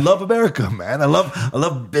America. I love America, man. I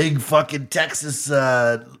love big fucking Texas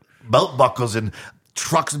belt buckles and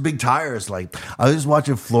trucks with big tires. Like I was just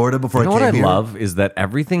watching Florida before You know I what came I here. love is that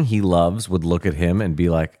everything he loves would look at him and be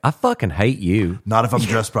like, I fucking hate you. Not if I'm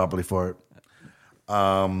dressed properly for it.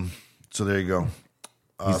 So there you go.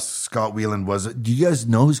 Scott Weiland was it? Do you guys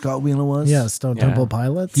know who Scott Weiland was? yeah, Stone Temple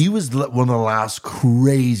Pilots. He was one of the last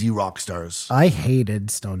crazy rock stars. I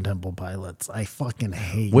hated Stone Temple Pilots. I fucking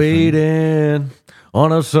hate them. Waiting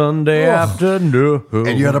on a Sunday afternoon.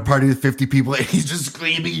 And you're at a party with 50 people and he's just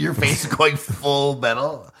screaming in your face going full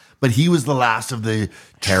metal. But he was the last of the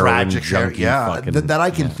Heroin tragic junkie fucking- that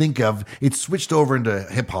I can think of. It switched over into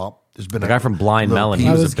hip hop. There's been The guy from Blind Melon, he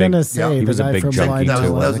I was was a big, gonna say he was the a guy big from junkie Blind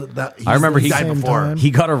too. Melon. I remember he died Same before. time.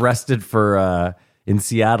 He got arrested for in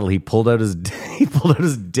Seattle, he pulled out his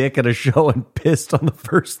dick at a show and pissed on the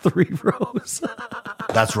first 3 rows.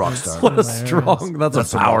 That's Rockstar. What a strong, that's a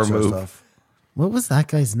some power Rockstar move. stuff. What was that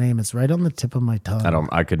guy's name? It's right on the tip of my tongue.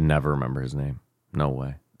 I could never remember his name. No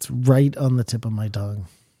way. It's right on the tip of my tongue.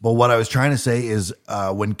 But what I was trying to say is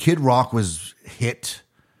when Kid Rock was hit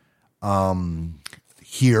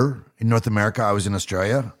here in North America, I was in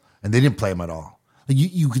Australia, and they didn't play him at all. Like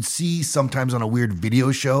you could see sometimes on a weird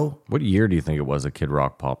video show, What year do you think it was that Kid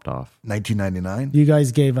Rock popped off? 1999. You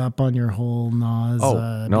guys gave up on your whole Nas.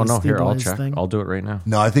 No, Beastie here, I'll Boys check. thing? I'll do it right now.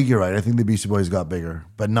 No, I think you're right. I think the Beastie Boys got bigger.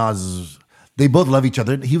 But Nas, they both love each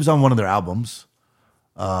other. He was on one of their albums.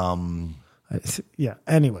 Yeah.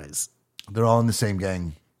 Anyways, They're all in the same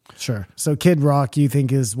gang. sure. So Kid Rock, you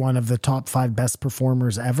think is one of the top 5 best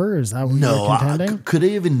performers ever? Is that what No, you're contending? could I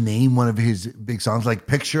even name one of his big songs? Like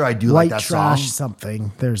Picture, I do White like that Trash song.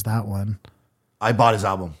 something. There's that one. I bought his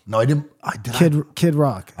album. No, I didn't. Kid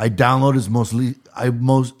Rock. I downloaded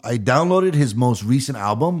I downloaded his most recent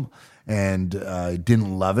album, and I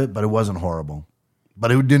didn't love it, but it wasn't horrible.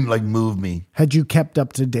 But it didn't like move me. Had you kept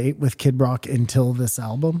up to date with Kid Rock until this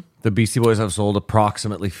album? The Beastie Boys have sold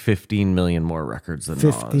approximately 15 million more records than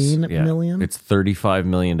 15 Nas. million? It's 35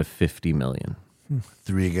 million to 50 million.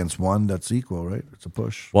 3 against 1, that's equal, right? It's a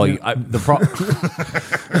push. Well, I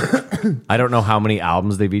don't know how many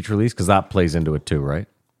albums they've each released because that plays into it too, right?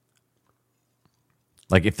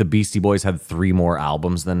 Like if the Beastie Boys had 3 more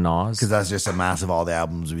albums than Nas, Because that's just a massive all the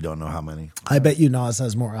albums. We don't know how many. I bet you Nas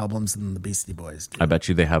has more albums than the Beastie Boys do. I bet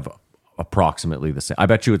you they have approximately the same. I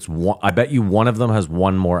bet you it's one. I bet you one of them has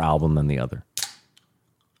one more album than the other.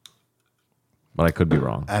 But I could be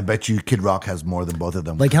wrong. I bet you Kid Rock has more than both of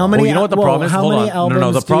them. Like how many? Well, you know what the problem is? How Hold many on. albums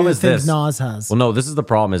No, the problem do you is think this. Nas has? Well, no, this is the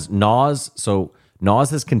problem is Nas. So Nas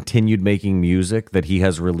has continued making music that he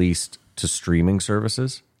has released to streaming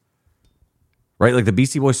services. Right? Like the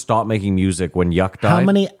Beastie Boys stopped making music when Yuck died. How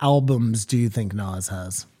many albums do you think Nas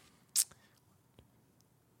has?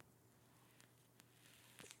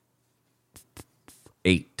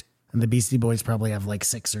 Eight. And the Beastie Boys probably have like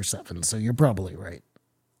 6 or 7. So you're probably right.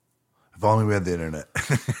 If only we had the internet.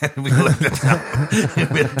 We could look this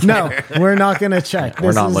up. No, we're not going to check.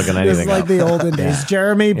 We're not looking This is anything like up. the olden days.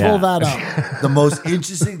 Jeremy, pull that up. The most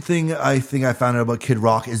interesting thing I think I found out about Kid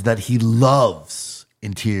Rock is that he loves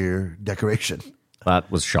interior decoration.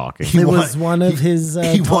 That was shocking. It was one of his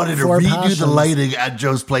He top wanted to 4 redo passions. the lighting at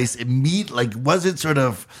Joe's place. Like wasn't sort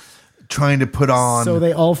of trying to put on. So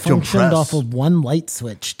they all to functioned impress. off of one light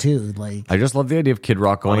switch too. Like I just love the idea of Kid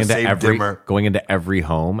Rock going On the into same every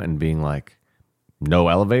home and being like, no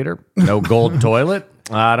elevator, no gold toilet.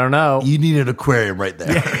 I don't know. You need an aquarium right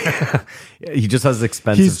there. He just has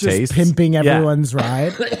expensive he's just tastes. pimping Yeah. everyone's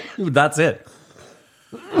ride. That's it.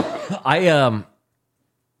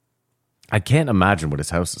 I can't imagine what his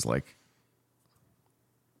house is like.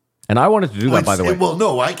 And I wanted to do that, by the way. Well,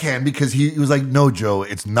 no, I can because he was like, "No, Joe,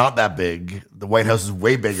 it's not that big. The White House is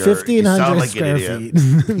way bigger. 1,500 You sound like an square idiot.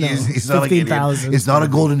 feet. No, He's not like an idiot. 15,000 It's not a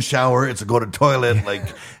square golden shower. It's a golden toilet." Like,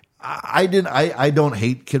 I don't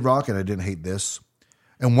hate Kid Rock, and I didn't hate this.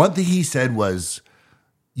 And one thing he said was,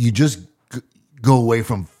 "You just go away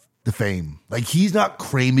from the fame. Like he's not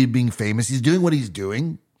crazy being famous. He's doing what he's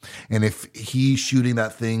doing." And if he's shooting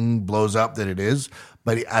that thing blows up, then it is.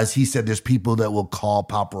 But as he said, there's people that will call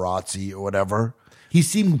paparazzi or whatever. He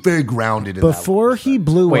seemed very grounded in Before he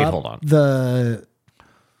blew Wait, up hold on. the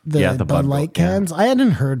the Bud Light yeah. cans, I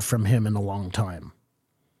hadn't heard from him in a long time.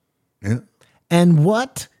 that. Yeah. And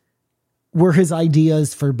what were his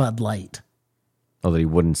ideas for Bud Light? Oh, that he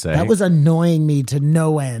wouldn't say. That was annoying me to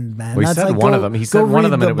no end, man. Well, he That's said like, one go- of them. He go said one of read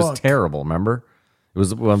them, and the it was book. terrible. Remember? It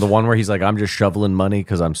was the one where he's like, "I'm just shoveling money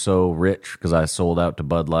because I'm so rich because I sold out to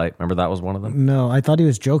Bud Light." Remember that was one of them? No, I thought he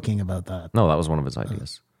was joking about that. No, that was one of his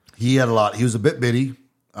ideas. He had a lot. He was a bit bitty.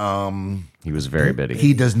 He was very bitty.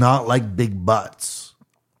 He does not like big butts.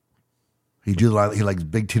 He likes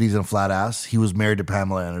big titties and a flat ass. He was married to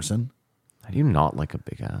Pamela Anderson. How do you not like a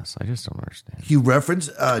big ass? I just don't understand. He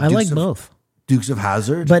referenced I like both. Dukes of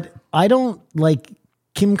Hazzard. But I don't like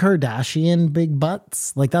Kim Kardashian big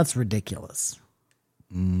butts. Like, that's ridiculous.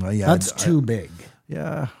 Yeah, That's too big.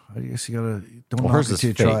 Yeah, I guess you gotta don't Well, knock hers it is till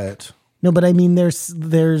you fake. try it. No, but I mean,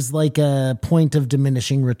 there's like a point of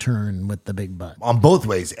diminishing return with the big butt. On both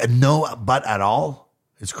ways, and no butt at all.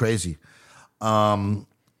 It's crazy.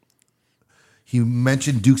 He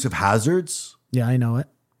mentioned Dukes of Hazzards. Yeah, I know it.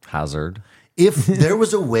 Hazard. If there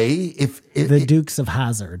was a way, if The Dukes of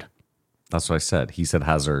Hazzard. That's what I said. He said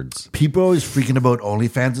hazards. People are always freaking about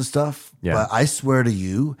OnlyFans and stuff. Yeah. But I swear to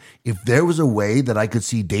you, if there was a way that I could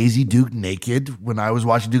see Daisy Duke naked when I was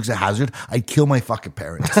watching Dukes of Hazzard, I'd kill my fucking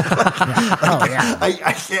parents.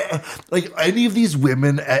 I can't, like any of these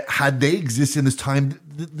women, had they existed in this time,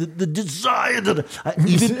 the desire to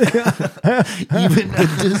even a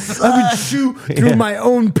desire. I would shoot through my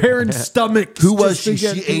own parents' stomachs. Who was just she?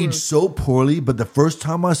 to get She to her. aged so poorly, but the first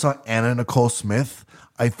time I saw Anna Nicole Smith,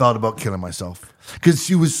 I thought about killing myself because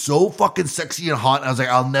she was so fucking sexy and hot. And I was like,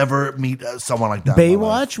 I'll never meet someone like that. in my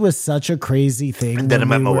life. Baywatch was such a crazy thing And then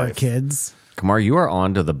when I met we my were wife. kids. Kamar, you are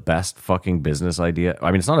on to the best fucking business idea.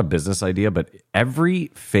 I mean, it's not a business idea, but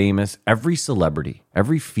every celebrity,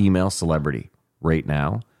 every female celebrity right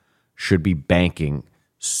now should be banking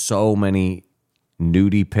so many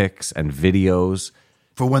nudie pics and videos.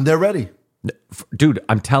 For when they're ready. Dude,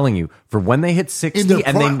 I'm telling you, for when they hit In 60 their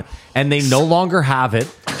and prime. they no longer have it.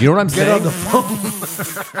 Do you know what I'm Get saying? on the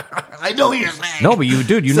phone. I know what you're saying. No, but you Say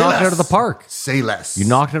knocked it less. out of the park. Say less. You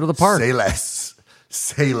knocked it out of the park. Say less.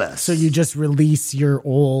 Say less. So you just release your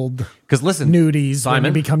old Because listen, nudies when you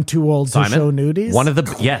Simon, become too old to show nudies? One of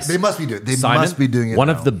the yes, They must be doing. They Simon, must be doing it. One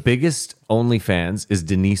now. of the biggest OnlyFans is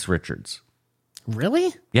Denise Richards.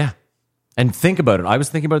 Really? Yeah. And think about it. I was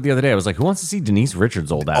thinking about it the other day. I was like, who wants to see Denise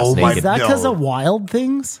Richards' old ass Oh my naked? Is that No. because of Wild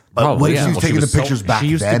Things? But what if she was Well, taking the was so- pictures back She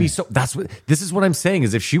used then? to be so. This is what I'm saying.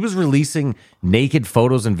 Is if she was releasing naked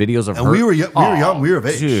photos and videos of And her, we were young. We were of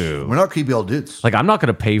age. dude. We're not creepy old dudes. Like I'm not going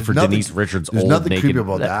to pay for Nothing- Denise Richards' There's old nothing naked. creepy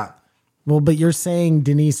about that. Well, but you're saying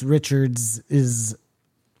Denise Richards is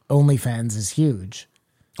OnlyFans is huge.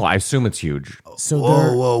 Well, I assume it's huge. So Whoa,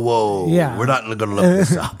 they're- whoa, whoa. Yeah. We're not going to look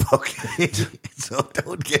this up, okay? So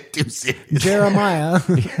don't get too serious. Jeremiah.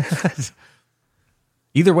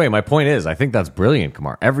 Either way, my point is, I think that's brilliant,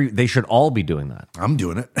 Kamar. They should all be doing that. I'm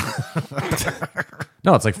doing it.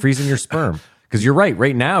 No, it's like freezing your sperm. Because you're right.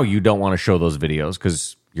 Right now, you don't want to show those videos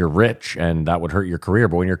because you're rich and that would hurt your career.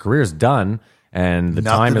 But when your career is done and the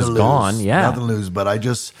time Nothing is to lose. gone, yeah. Nothing to lose, but I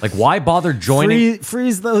just... Like, why bother joining?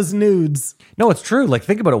 Freeze those nudes. No, it's true. Like,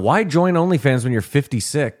 think about it. Why join OnlyFans when you're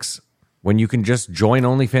 56 when you can just join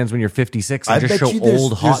OnlyFans when you're 56 and I just bet show you there's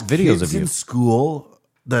old hot videos kids of you? in school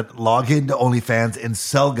that log into OnlyFans and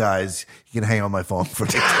sell guys. You can hang on my phone for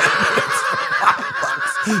 10 minutes.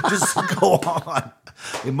 Just go on.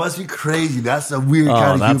 It must be crazy. That's a weird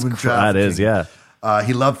kind of human trafficking. That is, yeah.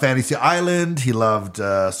 He loved Fantasy Island. He loved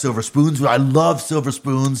Silver Spoons. I love Silver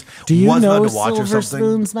Spoons. Do you Was know fun to watch or Silver something.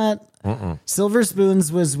 Spoons, Matt? Silver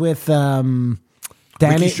Spoons was with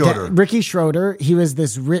Ricky Schroeder. He was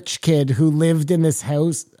this rich kid who lived in this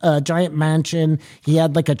house, giant mansion. He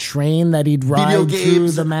had like a train that he'd Video ride through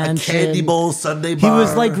games, the a mansion. candy bowl, Sunday He bar.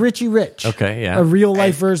 was like Richie Rich. Okay, yeah. A real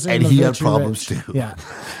life version and of he had Richie problems Rich. too. Yeah.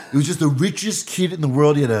 He was just the richest kid in the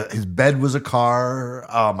world. He had his bed was a car.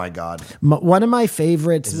 Oh my god. One of my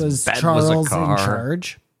favorites was bed was a Charles in car.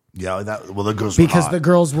 Charge Yeah, the girls were because hot. the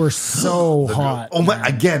girls were so hot. Oh my!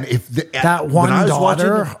 Again, if That when one I was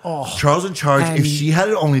daughter, watching Charles in Charge, and- if she had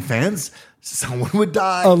an OnlyFans, someone would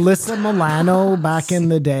die. Alyssa Milano back in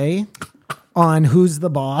the day on Who's the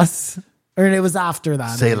Boss, or it was after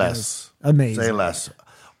that. Say It less. was amazing. Say less.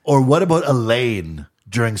 Or what about Elaine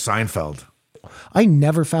during Seinfeld? I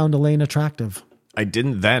never found Elaine attractive. I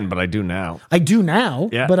didn't then, but I do now. I do now,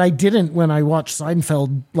 Yeah. but I didn't when I watched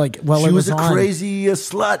Seinfeld. Like, She it was a on. crazy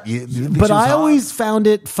slut. You didn't think But she was I hot? always found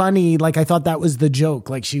it funny. Like, I thought that was the joke.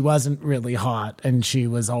 Like, she wasn't really hot, and she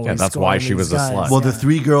was always. Yeah, that's why scoring she was these a guys. slut. Well, Yeah. the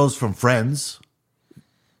three girls from Friends,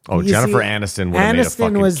 Oh, You Jennifer see, Aniston would have made a Aniston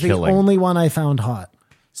fucking was killing. the only one I found hot.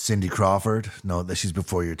 Cindy Crawford. No, that she's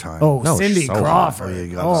before your time. Oh, No, Cindy she's so hot. Crawford. Oh, yeah,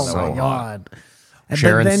 you got Oh, so my hot. God. And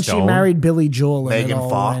Sharon then she Stone. married Billy Joel. And Megan it all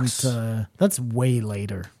Fox. Went, that's way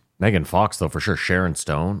later. Megan Fox, though, for sure. Sharon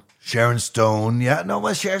Stone. Sharon Stone. Yeah,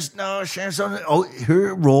 Sharon Stone. Oh,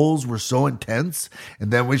 her roles were so intense. And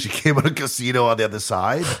then when she came out of Casino on the other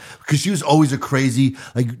side, because she was always a crazy,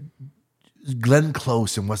 like Glenn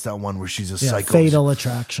Close. And what's that one where she's a Yeah, psycho? Fatal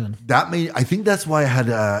Attraction. I think that's why I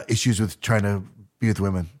had issues with trying to be with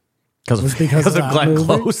women. Because Was because of that Glenn movie?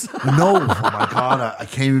 Close. No, oh my God. I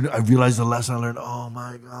can't even, I realized the lesson I learned. Oh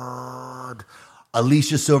my God.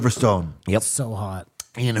 Alicia Silverstone Yep. So hot.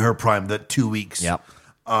 in her prime, that 2 weeks. Yep.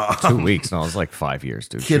 2 weeks. No, it was like 5 years,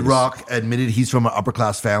 dude. She Kid was- Rock admitted he's from an upper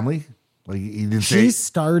class family. Like he didn't say. She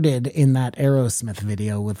started in that Aerosmith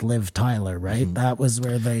video with Liv Tyler, right? That was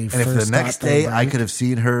where they And first if the next got their day I break. could have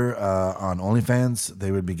seen her on OnlyFans,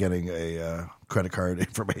 they would be getting a credit card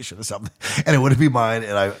information or something, and it wouldn't be mine.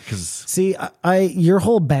 And because See, your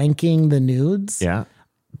whole banking the nudes. Yeah.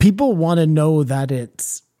 People want to know that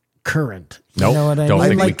it's current. You Nope, know what I don't mean?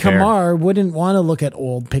 think we Like care. Kamar wouldn't want to look at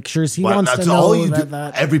old pictures. He Well, wants to that's know all you do.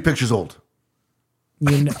 that Every picture's old.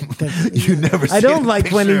 you know, You never. I see don't a like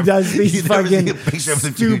when picture he of- does these you never see fucking a picture of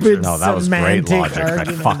the stupid future. No, that was great semantic logic. I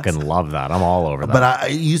arguments. fucking love that. I'm all over that.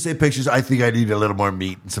 But you say pictures. I think I need a little more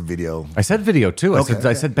meat and some video. I said video too.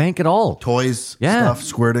 I said bank it all. Toys, Yeah. stuff,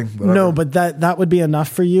 squirting. Whatever. No, but that would be enough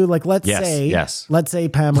for you. Like let's Yes. say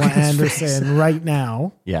Pamela Anderson right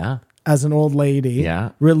now Yeah. as an old lady Yeah.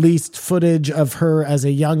 released footage of her as a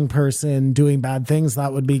young person doing bad things.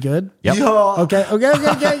 That would be good. Yep. Yeah.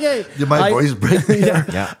 Okay. Did my voice break there?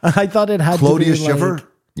 Yeah. I thought it had Claudia to be Schiffer, like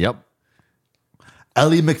Yep.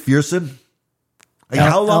 Ellie McPherson. Like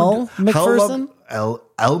Elle McPherson?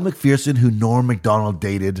 Elle McPherson, who Norm Macdonald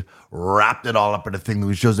dated, wrapped it all up in a thing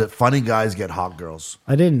that shows that funny guys get hot girls.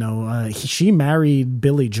 I didn't know. She married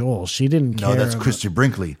Billy Joel. She didn't care. No, that's about- Christy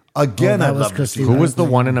Brinkley. Again, that I'd was love to Christy see Who that. was the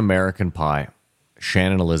one in American Pie?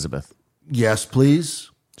 Shannon Elizabeth. Yes, please.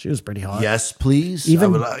 She was pretty hot. Yes, please.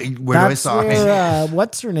 Even where do I that's sign? where,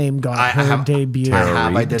 what's her name got I her have- debut. I have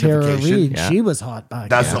Tara identification. Reid. Yeah. She was hot back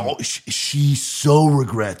That's then. all. She so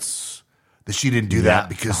regrets that she didn't do that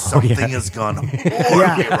because something has gone horribly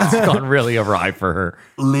wrong. It's gone really awry for her.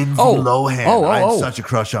 Lindsay Oh. Lohan. Oh, I oh. have such a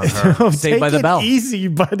crush on her. Saved by Take the it Bell. easy,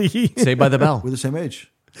 buddy. Saved by the Bell. We're the same age.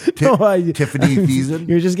 No, Tiffany Thiessen.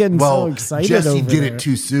 You're just getting so excited Jesse over did there. it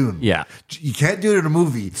too soon. Yeah. You can't do it in a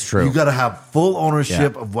movie. It's true. You got to have full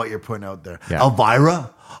ownership Yeah. of what you're putting out there. Yeah. Elvira.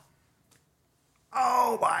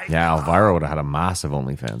 Oh my Yeah, Elvira would have had a massive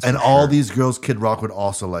OnlyFans. And for all sure. these girls Kid Rock would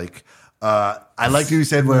also like. I like what you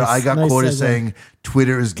said where I got nice quoted segue. saying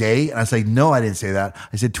Twitter is gay. And I say, no, I didn't say that.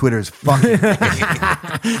 I said Twitter is fucking gay.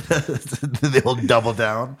 They'll double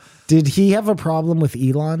down. Did he have a problem with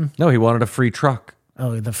Elon? No, he wanted a free truck.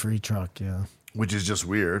 Oh, the free truck, yeah. Which is just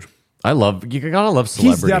weird. You gotta love celebrity.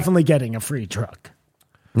 He's definitely getting a free truck.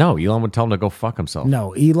 No, Elon would tell him to go fuck himself.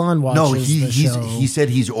 No, Elon watches No, the show. he said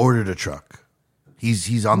he's ordered a truck.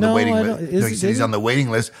 He's on the No, waiting I list. don't- No, is- he said is he's it? on the waiting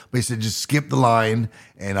list, but he said just skip the line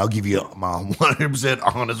and I'll give you my 100%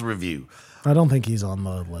 honest review. I don't think he's on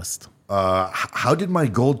the list. How did my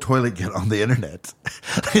gold toilet get on the internet?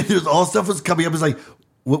 There's all stuff was coming up. It's like,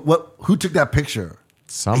 what? Who took that picture?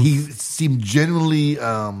 He seemed genuinely.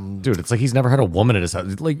 Dude, it's like he's never had a woman at his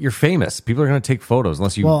house. Like, you're famous. People are going to take photos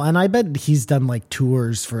unless you. Well, and I bet he's done like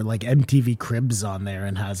tours for like MTV Cribs on there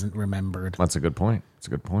and hasn't remembered. That's a good point. It's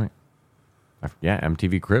a good point. Yeah,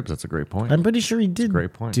 MTV Cribs. That's a great point. I'm pretty sure he did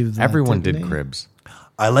Great point. do that. Everyone didn't did he? Cribs.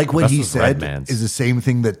 I like what best he was said Redman's. is the same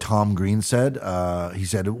thing that Tom Green said. He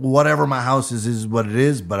said, whatever my house is what it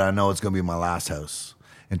is, but I know it's going to be my last house.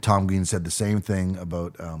 And Tom Green said the same thing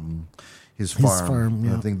about his farm. farm,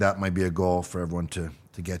 yeah. I think that might be a goal for everyone to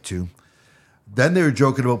get to. Then they were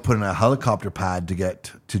joking about putting a helicopter pad to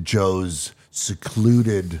get to Joe's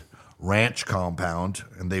secluded ranch compound,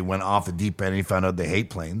 and they went off the deep end and he found out they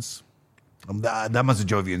hate planes. That must have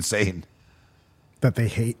drove you insane. That they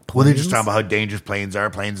hate planes. Well, they're just talking about how dangerous planes are.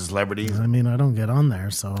 Planes are celebrities. I mean, I don't get on there,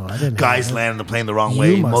 so I didn't. Guys hate it. land the plane the wrong You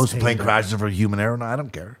way. must Most hate plane it. crashes are for human error. No, I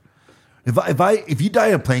don't care. If you die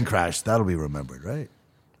in a plane crash, that'll be remembered, right?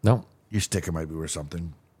 No. Your sticker might be worth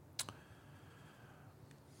something.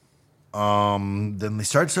 Then they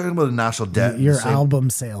started talking about the national debt. Your the same, album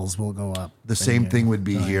sales will go up. the same thing would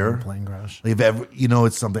be Die in a here. Plane crash. Like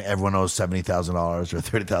it's something everyone owes $70,000 or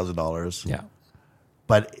 $30,000. Yeah.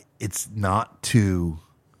 But it's not to.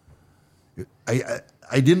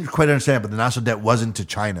 I didn't quite understand, but the national debt wasn't to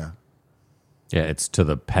China. Yeah, it's to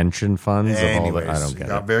the pension funds Anyways, of all the. I don't it get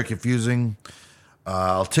got it. very confusing.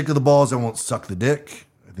 I'll tickle the balls. I won't suck the dick.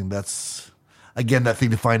 I think that's, again, that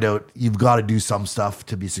thing to find out. You've got to do some stuff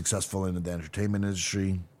to be successful in the entertainment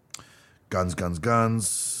industry. Guns, guns,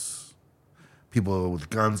 guns. People with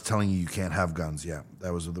guns telling you can't have guns. Yeah,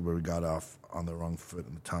 that was where we got off on the wrong foot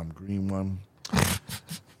in the Tom Green one.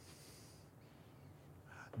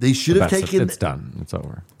 They should have taken It's done. It's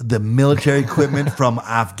over. the military equipment from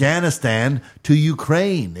Afghanistan to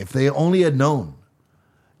Ukraine if they only had known.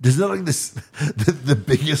 There's not like this, the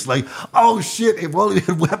biggest like, oh shit, if only we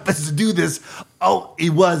had weapons to do this. Oh, it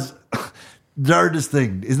was the hardest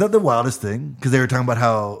thing. Isn't that the wildest thing? Because they were talking about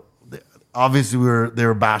how obviously they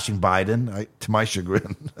were bashing Biden, to my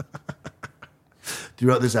chagrin,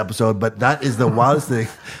 throughout this episode. But that is the wildest thing.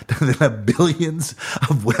 They have billions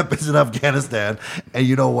of weapons in Afghanistan. And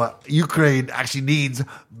you know what? Ukraine actually needs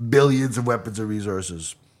billions of weapons and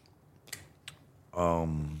resources.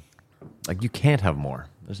 Like, you can't have more.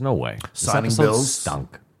 There's no way. This Signing episode bills.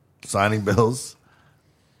 stunk. Signing bills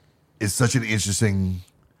is such an interesting.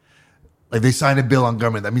 Like they sign a bill on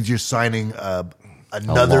government, that means you're signing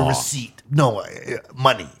another law. receipt. No,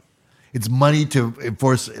 money. It's money to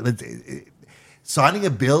enforce. Signing a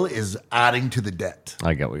bill is adding to the debt.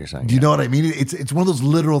 I get what you're saying. Do you know what I mean? It's one of those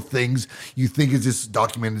literal things you think is just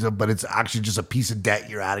documented, but it's actually just a piece of debt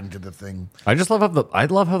you're adding to the thing. I just love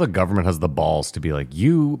how the government has the balls to be like,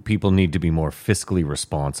 you people need to be more fiscally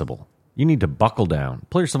responsible. You need to buckle down,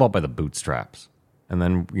 pull yourself up by the bootstraps. And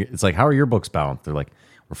then it's like, how are your books balanced? They're like,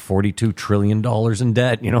 we're $42 trillion in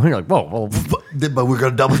debt. You know, and you're like, whoa, well, But we're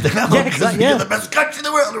going to double down Yeah, because exactly, we're yeah. the best country in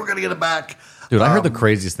the world and we're going to get it back. dude, I heard the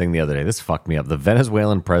craziest thing the other day. This fucked me up. The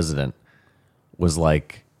Venezuelan president was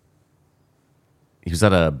like, he was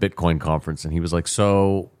at a Bitcoin conference and he was like,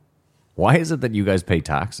 so why is it that you guys pay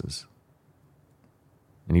taxes?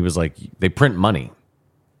 And he was like, they print money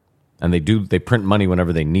and they print money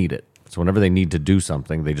whenever they need it. So whenever they need to do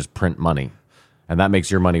something, they just print money and that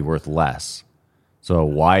makes your money worth less. So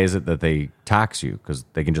why is it that they tax you? Because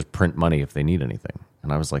they can just print money if they need anything.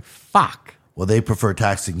 And I was like, fuck. Well, they prefer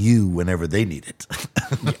taxing you whenever they need it.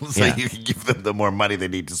 So Yeah. you can give them the more money they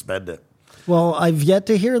need to spend it. Well, I've yet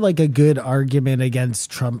to hear like a good argument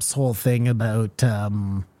against Trump's whole thing about,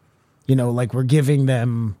 like we're giving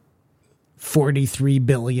them $43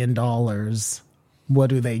 billion. What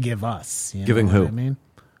do they give us? You Giving know who? what I mean,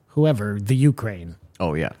 whoever, the Ukraine.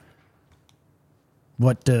 Oh, yeah.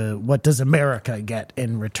 What does America get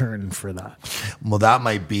in return for that? Well, that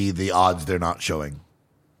might be the odds they're not showing.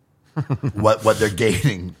 what they're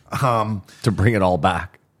gaining. To bring it all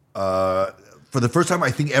back. For the first time, I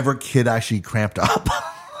think ever, kid actually cramped up.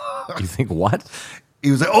 You think what? He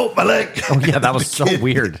was like, "Oh, my leg!" Oh, yeah, that was The so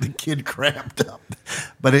weird. The kid cramped up.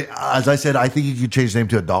 But as I said, I think you could change the name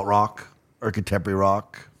to adult rock or contemporary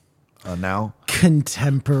rock now.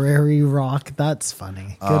 Contemporary rock. That's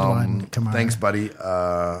funny. Good one. Come on. Thanks, buddy.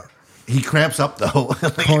 He cramps up though.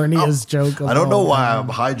 Corniest joke of I don't know all why time.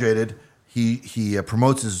 I'm hydrated. He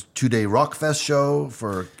promotes his 2-day rock fest show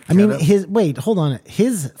for. I mean, Canada, hold on.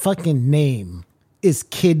 His fucking name is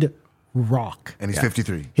Kid Rock. and he's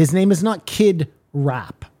 53. His name is not Kid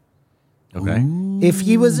Rap. Okay. If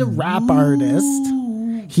he was a rap artist,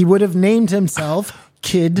 he would have named himself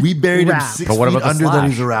Kid We buried him Rap. 6 But what feet about the under that Slash?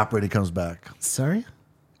 he's a rapper and he comes back. Sorry?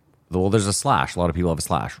 Well, there's a slash. A lot of people have a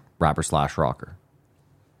slash. Rapper slash rocker.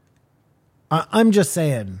 I'm just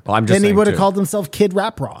saying. Well, I'm just then he saying, would have too. called himself Kid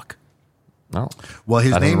Rap Rock. No. Well,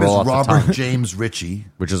 his That doesn't name is roll off the Robert tongue. James Ritchie.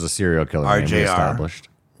 Which is a serial killer name we RJR. established.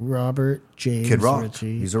 Robert James Kid Rock.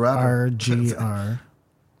 Ritchie. He's a rapper. RGR.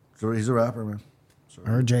 So he's a rapper, man.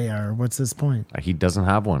 RJR. What's his point? He doesn't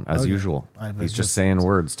have one, as usual. I was He's just just- saying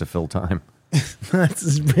words to fill time.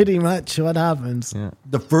 That's pretty much what happens. Yeah.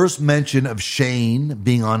 The first mention of Shane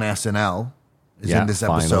being on SNL is Yeah, in this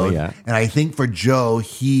finally, episode. yeah. And I think for Joe,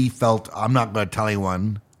 he felt, I'm not going to tell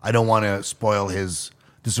anyone. I don't want to spoil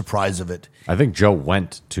the surprise of it. I think Joe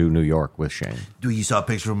went to New York with Shane. Dude, you saw a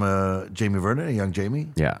picture from Jamie Vernon, a young Jamie?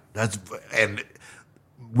 Yeah. And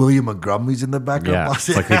William McGrummy's in the background. Yeah. It's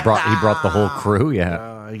like he brought the whole crew.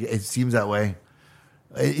 Yeah. It seems that way.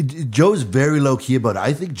 Joe's very low key about it.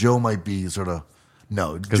 I think Joe might be sort of,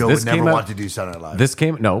 no, Joe this would never came out- want to do Saturday Night Live.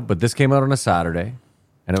 This came out on a Saturday,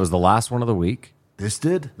 and it was the last one of the week. This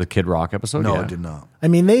did? The Kid Rock episode. No, yeah. it did not. I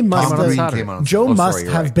mean, they must Tom have. Green Saturday. came on. Joe Oh, sorry, must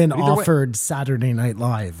you're have right. been Either way- offered Saturday Night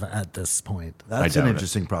Live at this point. That's doubt an it.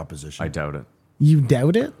 interesting proposition. I doubt it. You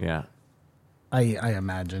doubt it? Yeah. I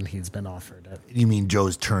imagine he's been offered it. You mean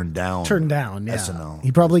Joe's turned down? Turned down, yeah. SNL.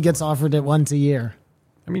 He probably gets offered it once a year.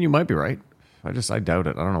 I mean, you might be right. I doubt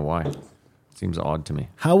it. I don't know why. It seems odd to me.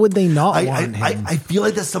 How would they not I want him? I feel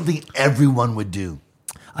like that's something everyone would do.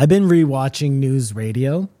 I've been rewatching News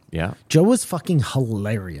Radio. Yeah. Joe was fucking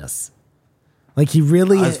hilarious. Like he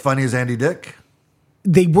really, As funny as Andy Dick.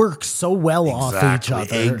 they work so well off each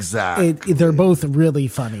Exactly, other. exactly. They're both really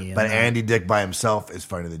funny. But And, Andy Dick by himself is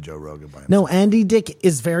funnier than Joe Rogan by himself. no, Andy Dick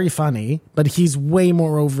is very funny, but he's way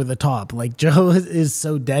more over the top. Like Joe is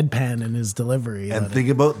so deadpan in his delivery. And that think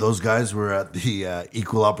about those guys were at the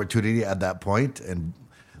equal opportunity at that point, and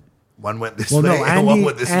one went this well, way no, and one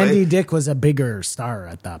went this Andy way. Dick was a bigger star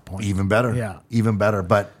at that point. Even better. Yeah. Even better.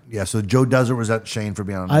 But yeah, so Joe Doesn't resent Shane for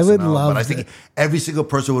being on I would SNL, love but I think to- every single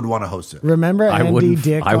person would want to host it. Remember I Andy wouldn't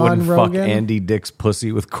Dick fuck on Rogan? Andy Dick's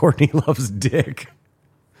pussy with Courtney Love's dick.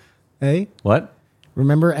 Hey, What?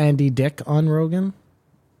 remember Andy Dick on Rogan?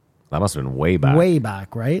 That must have been way back. Way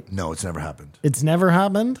back, right? No, it's never happened. It's never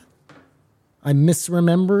happened. I'm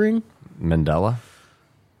misremembering. Mandela.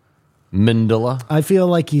 I feel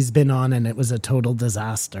like he's been on and it was a total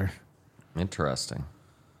disaster. Interesting.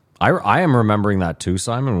 I am remembering that too,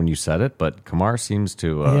 Simon, when you said it, but Kamar seems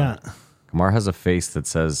to... Yeah. Kamar has a face that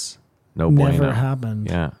says no bueno. Never happened.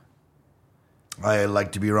 Yeah. I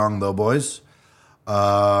like to be wrong, though, boys.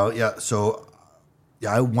 Yeah, so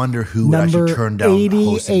Yeah, I wonder who would Number actually turn down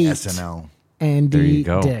hosting 88. SNL. Andy There you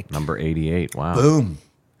go. Dick. Number 88. Wow. Boom.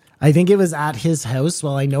 I think it was at his house.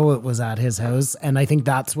 Well, I know it was at his house, and I think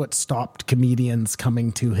that's what stopped comedians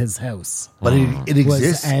coming to his house. But it Was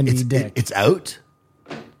exists. Andy Dick. It's out.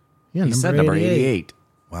 Yeah, He said number 88.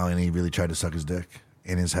 Wow, and he really tried to suck his dick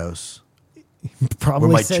in his house. Probably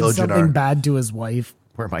Where my said children something are. bad to his wife,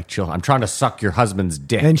 Where are my children? I'm trying to suck your husband's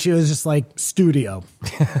dick. and she was just like, "Studio.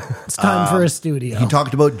 It's time for a studio." He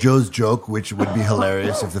talked about Joe's joke, which would be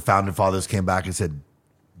hilarious if the founding fathers came back and said,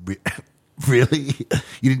 "Really?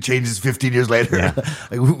 You didn't change this 15 years later?" Yeah.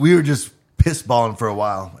 Like, we were just piss balling for a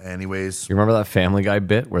while. Anyways, You remember that Family Guy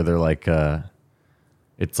bit where they're like,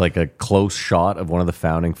 it's like a close shot of one of the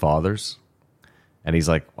founding fathers, and he's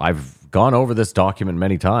like, "I've gone over this document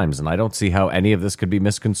many times, and I don't see how any of this could be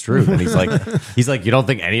misconstrued." And he's like, "You don't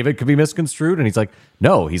think any of it could be misconstrued?" And he's like,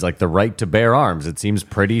 "No." He's like, "The right to bear arms. It seems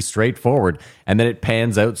pretty straightforward." And then it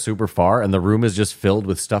pans out super far, and the room is just filled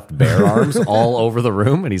with stuffed bear arms all over the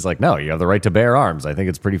room. And he's like, "No, you have the right to bear arms. I think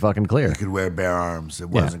it's pretty fucking clear." you could wear bare arms. It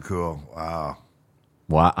wasn't cool. Wow.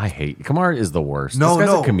 Wow, I hate Kamar is the worst. No, this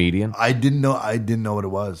guy's no, a comedian. I didn't know. I didn't know what it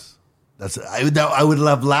was. I would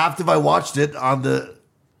have laughed if I watched it on the.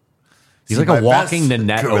 He's See like a my walking best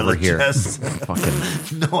Nanette gorilla over here. chest.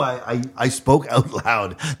 Fucking. No, I spoke out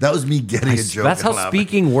loud. That was me getting a joke. That's how out loud.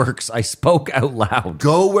 speaking works. I spoke out loud.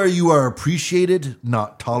 Go where you are appreciated,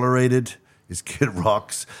 not tolerated. Is Kid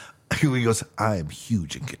Rock's. He goes, I am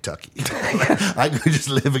huge in Kentucky. I could just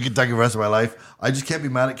live in Kentucky the rest of my life. I just can't be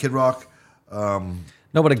mad at Kid Rock.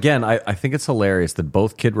 No, but again, I think it's hilarious that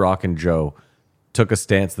both Kid Rock and Joe took a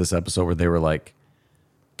stance this episode where they were like,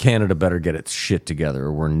 Canada better get its shit together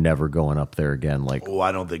or we're never going up there again. Like, Oh,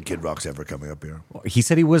 I don't think Kid Rock's ever coming up here. he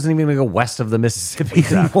said he wasn't even going to go west of the Mississippi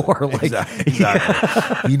anymore. Like,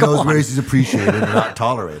 Exactly. He knows where he's appreciated and not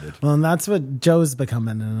tolerated. Well, and that's what Joe's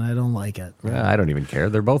becoming, and I don't like it. I don't even care.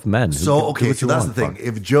 They're both men. So, Do okay, what so you that's want. the thing. Fuck.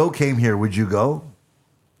 If Joe came here, would you go?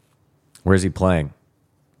 Where's he playing?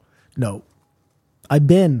 No, I've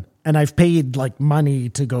been, and I've paid like money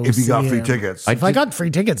to go. If you see got free him. tickets. If I got free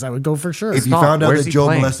tickets, I would go for sure. If you Stop. found out Where's that he Joe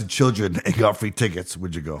playing? molested children and got free tickets,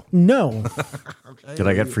 would you go? No, Did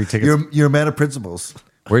I get free tickets? You're a man of principles.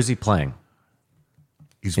 Where's he playing?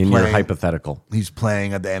 He's In playing. your hypothetical. He's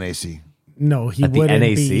playing at the NAC. no, he At the wouldn't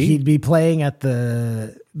NAC? be. He'd be playing at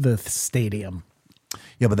the stadium.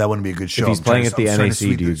 Yeah, but that wouldn't be a good show. he's I'm trying playing to- at the I'm trying to NAC,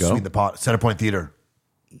 sweeten do you the- go? sweeten the pot. Centerpoint Theater.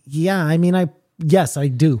 Yeah, I mean, yes, I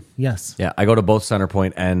do. Yes, Yeah, I go to both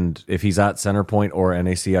Centerpoint, and if he's at Centerpoint or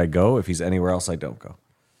NAC, I go. If he's anywhere else, I don't go.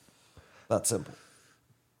 That's simple.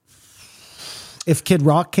 if Kid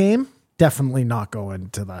Rock came, definitely not going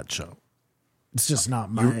to that show. It's just not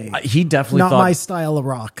my He definitely not thought my style of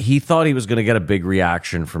rock. he thought he was going to get a big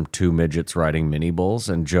reaction from two midgets riding mini bulls,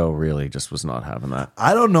 and Joe really just was not having that.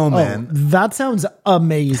 I don't know, man. That sounds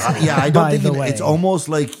amazing. Yeah, I don't by think the way. it's almost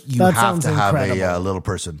like you That have sounds to have incredible. a little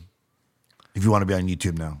person if you want to be on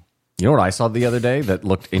YouTube now. You know what I saw the other day that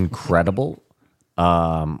looked incredible?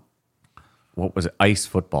 What was it? Ice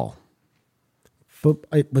football.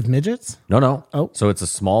 With midgets. No. Oh. So it's a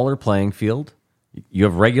smaller playing field. You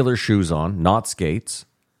have regular shoes on, not skates.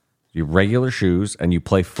 You have regular shoes, and you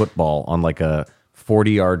play football on like a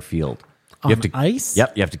 40-yard field. You have to ice?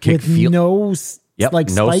 Yep, you have to kick With field. no Yep, like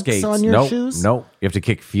no spikes skates. on your no, shoes? No, you have to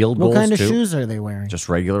kick field What goals kind of too. shoes are they wearing? Just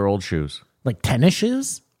regular old shoes. Like tennis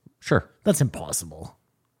shoes? Sure. That's impossible.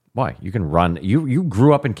 Why? You can run. You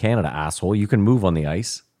grew up in Canada, asshole. You can move on the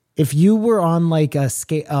ice. If you were on like a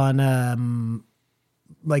skate on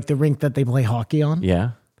like the rink that they play hockey on,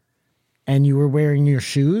 Yeah. and you were wearing your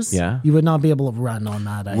shoes, Yeah. you would not be able to run on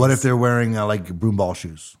that ice. What if they're wearing like broom ball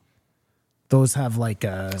shoes? those have like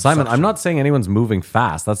a Simon, I'm not saying anyone's moving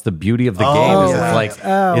fast. That's the beauty of the game. Is yeah. it's like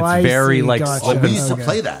I it's very see. like Gotcha. Oh, slip we and used to Okay.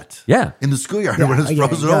 play that. Yeah. In the schoolyard Yeah, when it's okay,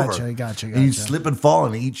 frozen gotcha, over. gotcha, And you gotcha. slip and fall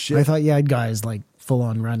and eat shit. I thought you had guys like full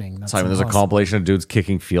on running. That's Simon, there's a impossible. compilation of dudes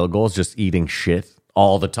kicking field goals, just eating shit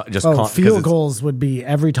all the time. Just Oh, 'cause field it's- goals would be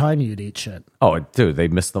every time you'd eat shit. Oh, dude, they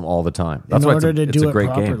miss them all the time. That's In why it's order a, to it's do a it great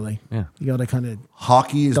properly, game. Yeah. you got to kind of.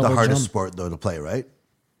 Hockey is the Double hardest jump. sport though to play, right?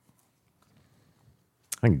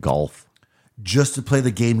 I think golf. Just to play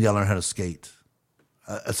the game, you gotta learn how to skate.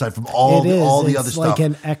 Aside from all It is. all the It's other like stuff,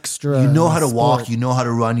 an extra. you know how to walk, sport. you know how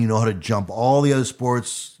to run, you know how to jump. All the other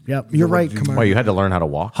sports. Yep, you you're know what right, to do. Kamar. Well, you had to learn how to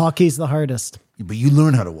walk. Hockey's the hardest. But you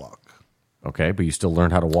learn how to walk. Okay, but you still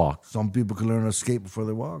learned how to walk. Some people can learn how to skate before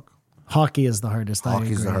they walk. Hockey is the hardest. I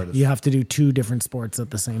Hockey's the agree. hardest. You have to do two different sports at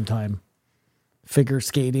the same time: figure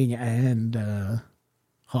skating and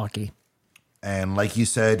hockey. And like you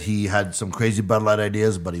said, he had some crazy Bud Light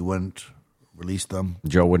ideas, but he wouldn't release them.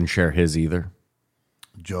 Joe wouldn't share his either.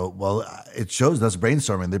 Joe, well, it shows that's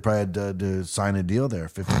brainstorming. They probably had to sign a deal there,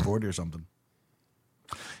 50-40 or something.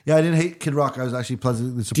 Yeah, I didn't hate Kid Rock. I was actually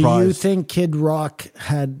pleasantly surprised. Do you think Kid Rock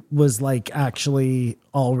was like actually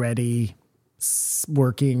already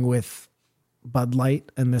working with Bud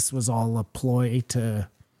Light, and this was all a ploy to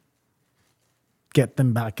get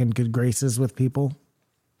them back in good graces with people?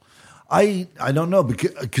 I don't know,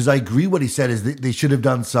 because I agree what he said is they should have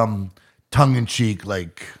done some tongue-in-cheek,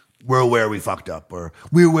 like, we're aware we fucked up, or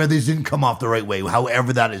we're aware these didn't come off the right way.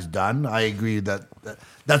 However that is done, I agree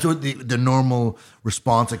that's what the normal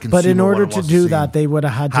response I can see. But in order to do that, they would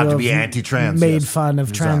have had to be anti-trans. made fun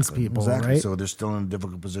of trans people, exactly. right? So they're still in a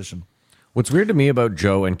difficult position. What's weird to me about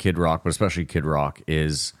Joe and Kid Rock, but especially Kid Rock,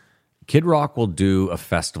 is Kid Rock will do a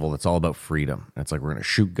festival that's all about freedom. It's like, we're going to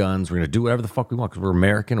shoot guns, we're going to do whatever the fuck we want because we're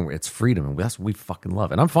American and it's freedom, and that's what we fucking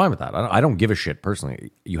love. And I'm fine with that. I don't give a shit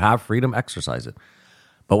personally. You have freedom, exercise it.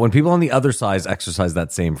 But when people on the other side exercise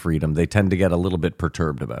that same freedom, they tend to get a little bit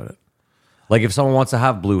perturbed about it. Like if someone wants to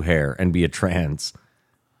have blue hair and be a trans,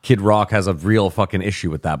 Kid Rock has a real fucking issue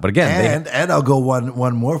with that. But again, and I'll go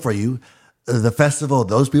one more for you. The festival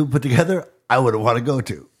those people put together, I wouldn't want to go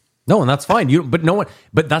to. No, and that's fine.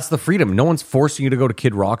 But that's the freedom. No one's forcing you to go to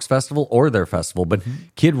Kid Rock's festival or their festival. But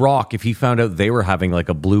Kid Rock, if he found out they were having like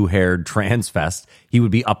a blue-haired trans fest, he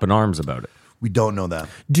would be up in arms about it. We don't know that.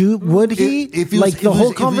 Would he? The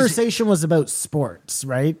whole conversation was was about sports,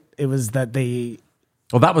 right? It was that they.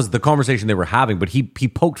 Well, that was the conversation they were having, but he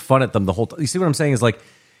poked fun at them the whole time. You see what I'm saying? Is like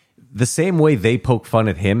the same way they poke fun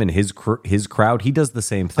at him and his crowd, he does the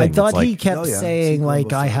same thing. I thought he kept saying,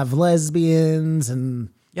 like, I have lesbians and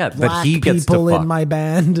black that he gets people to in my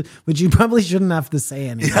band, which you probably shouldn't have to say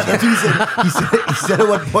anymore. Yeah, that's what he said. He said at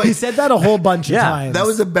one point. He said that a whole bunch of times. That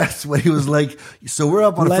was the best way. He was like, so we're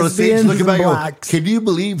up on the front stage Lesbians looking back and and go, blacks. can you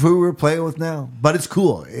believe who we're playing with now? But it's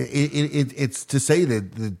cool. It's to say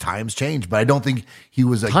that the times change, but I don't think he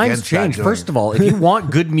was Times against change. that. First of all, if you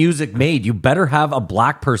want good music made, you better have a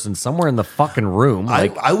black person somewhere in the fucking room.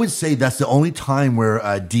 Like, I would say that's the only time where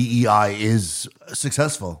DEI is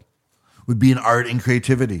successful, would be in art and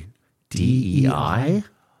creativity. DEI?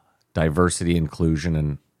 Diversity, inclusion,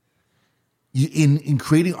 and In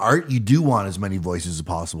creating art, you do want as many voices as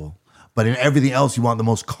possible. But in everything else, you want the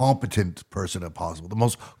most competent person as possible, the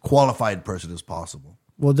most qualified person as possible.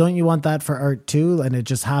 Well, don't you want that for art too? And it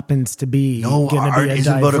just happens to be No, going to art be a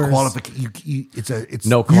isn't about a diverse. qualification. It's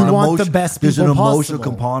No, you you want the best There's an people emotional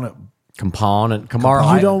possible. component.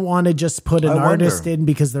 Kamara. You don't want to just put an I wonder. artist in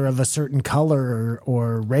because they're of a certain color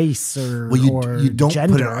or race or, Well, you don't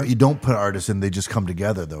gender. you don't put artists in; they just come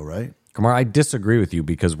together, though, right? Kamara, I disagree with you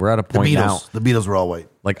because we're at a The point now. Beatles, the Beatles were all white.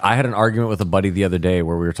 Like, I had an argument with a buddy the other day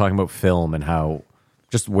where we were talking about film and how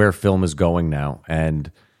just where film is going now,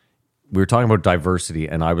 and we were talking about diversity,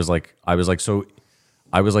 and I was like,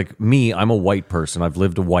 me, I'm a white person. I've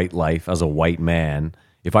lived a white life as a white man.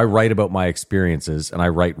 If I write about my experiences and I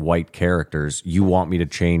write white characters, you want me to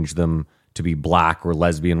change them to be black or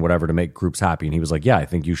lesbian, whatever, to make groups happy? And he was like, yeah, I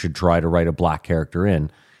think you should try to write a black character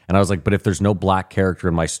in. And I was like, but if there's no black character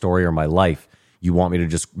in my story or my life, you want me to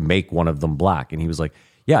just make one of them black? And he was like,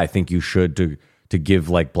 yeah, I think you should to give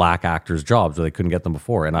like black actors jobs where they couldn't get them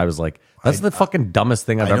before. And I was like, that's the fucking dumbest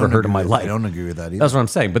thing I've ever heard in my life. I don't agree with that either. That's what I'm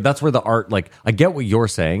saying. But that's where the art, like, I get what you're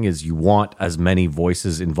saying is you want as many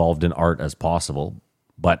voices involved in art as possible.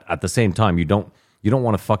 But at the same time, you don't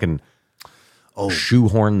want to fucking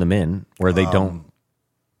shoehorn them in where they don't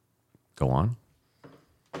go on.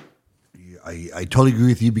 I totally agree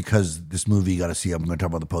with you because this movie you got to see. I'm going to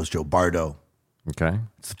talk about the post-show. Bardo. Okay.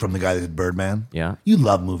 It's from the guy that did Birdman. Yeah. You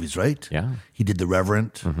love movies, right? Yeah. He did The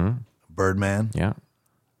Revenant, Birdman. Yeah.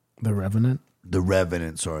 The Revenant. The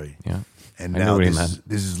Revenant, sorry. Yeah. And I know now what he this meant.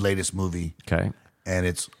 is his latest movie. Okay. And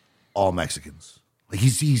it's all Mexicans. Like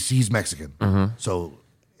he's Mexican. So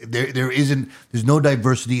there's no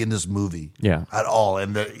diversity in this movie. Yeah. At all.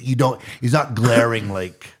 And he's not glaring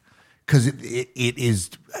like, because it is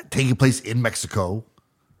taking place in Mexico,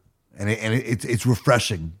 and it's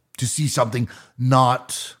refreshing to see something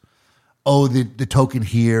not the token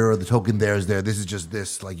here or the token there is there. This is just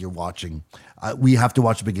this, like you're watching. We have to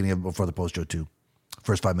watch the beginning of it before the post show too.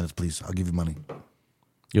 First 5 minutes, please. I'll give you money.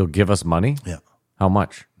 You'll give us money? Yeah. How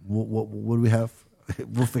much? What do we have?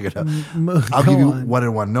 We'll figure it out. I'll give you 1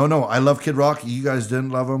 and 1. No, I love Kid Rock. You guys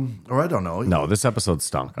didn't love him, or I don't know. No, this episode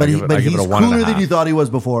stunk. But I give he's it a 1.5. cooler than you thought he was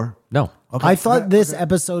before. No. Okay. I thought this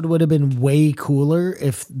episode would have been way cooler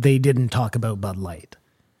if they didn't talk about Bud Light.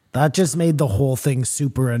 That just made the whole thing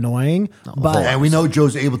super annoying. But And we know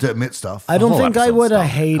Joe's able to admit stuff. I don't whole think I episode would have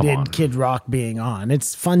stuff. Come on. hated Kid Rock being on.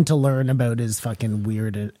 It's fun to learn about his fucking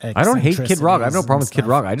weird. I don't hate Kid Rock. I have no problem with Kid stuff.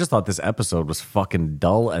 Rock. I just thought this episode was fucking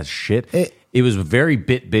dull as shit. It was very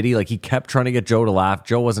bitty. Like he kept trying to get Joe to laugh.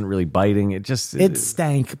 Joe wasn't really biting. It just It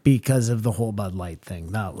stank because of the whole Bud Light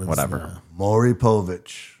thing. That was Whatever. Maury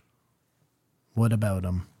Povich. What about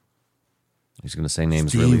him? He's going to say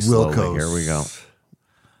names Steve really slowly. Wilkos. Here we go.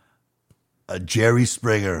 Jerry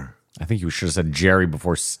Springer. I think you should have said Jerry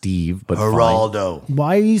before Steve, but fine. Geraldo.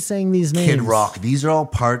 Why are you saying these names? Kid Rock. These are all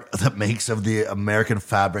part of the makes of the American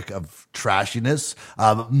fabric of trashiness.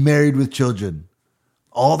 Married with Children.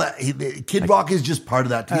 All that. Kid Rock is just part of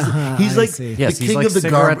that. He's I like see. Yes, the he's king like of the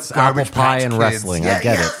cigarettes, garbage apple pie, patch and kids. wrestling. I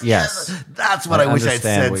get it. Yes. That's what I I wish I'd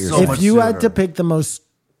understand said what you're so saying. much If you sooner. had to pick the most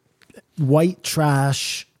white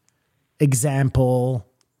trash example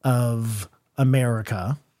of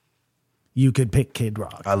America, you could pick Kid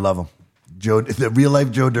Rock. I love him. Joe, the real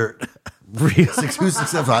life Joe Dirt. Real- 6'2",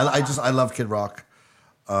 6'7". I love Kid Rock.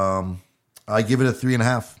 I give it a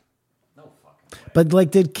 3.5. But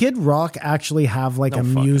like, did Kid Rock actually have like No a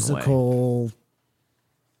fucking musical?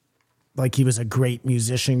 Like he was a great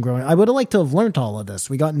musician growing. I would have liked to have learned all of this.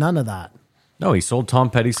 We got none of that. No, he sold Tom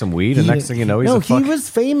Petty some weed, and next thing you know, he's he was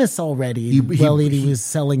famous already. He was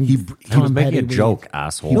selling. he Tom was making Petty a weed. joke,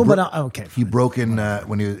 asshole. No, but okay. He fine. broke in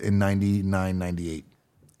when he was in 99, 98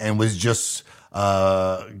 and was just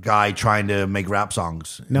a guy trying to make rap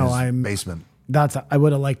songs in No, his I'm- basement. I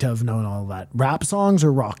would have liked to have known all that. Rap songs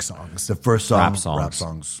or rock songs? The first song, Rap songs. rap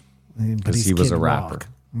songs. But he's he was Kid a rapper.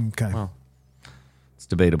 Rock. Okay, It's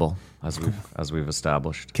debatable, as we've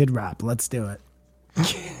established. Kid Rap. Let's do it.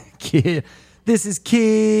 Kid, this is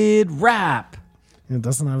Kid Rap. It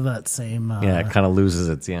doesn't have that same. Yeah, it kind of loses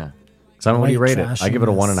its Simon, what do you white rate it? I give it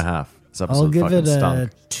a trashiness. 1.5. This episode I'll give fucking it a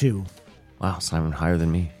stunk. 2. Wow, Simon, higher than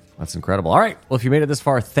me. That's incredible. All right. Well, if you made it this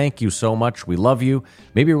far, thank you so much. We love you.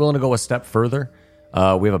 Maybe you're willing to go a step further. We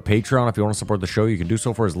have a Patreon. If you want to support the show, you can do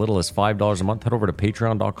so for as little as $5 a month. Head over to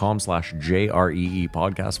patreon.com/JREE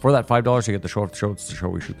podcast. For that $5, you get the show off the show. It's the show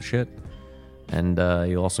where we shoot the shit. And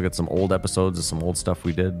you'll also get some old episodes of some old stuff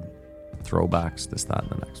we did. Throwbacks, this, that,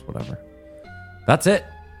 and the next, whatever. That's it.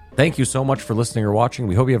 Thank you so much for listening or watching.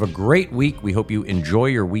 We hope you have a great week. We hope you enjoy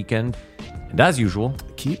your weekend. And as usual,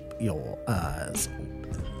 Keep your eyes open.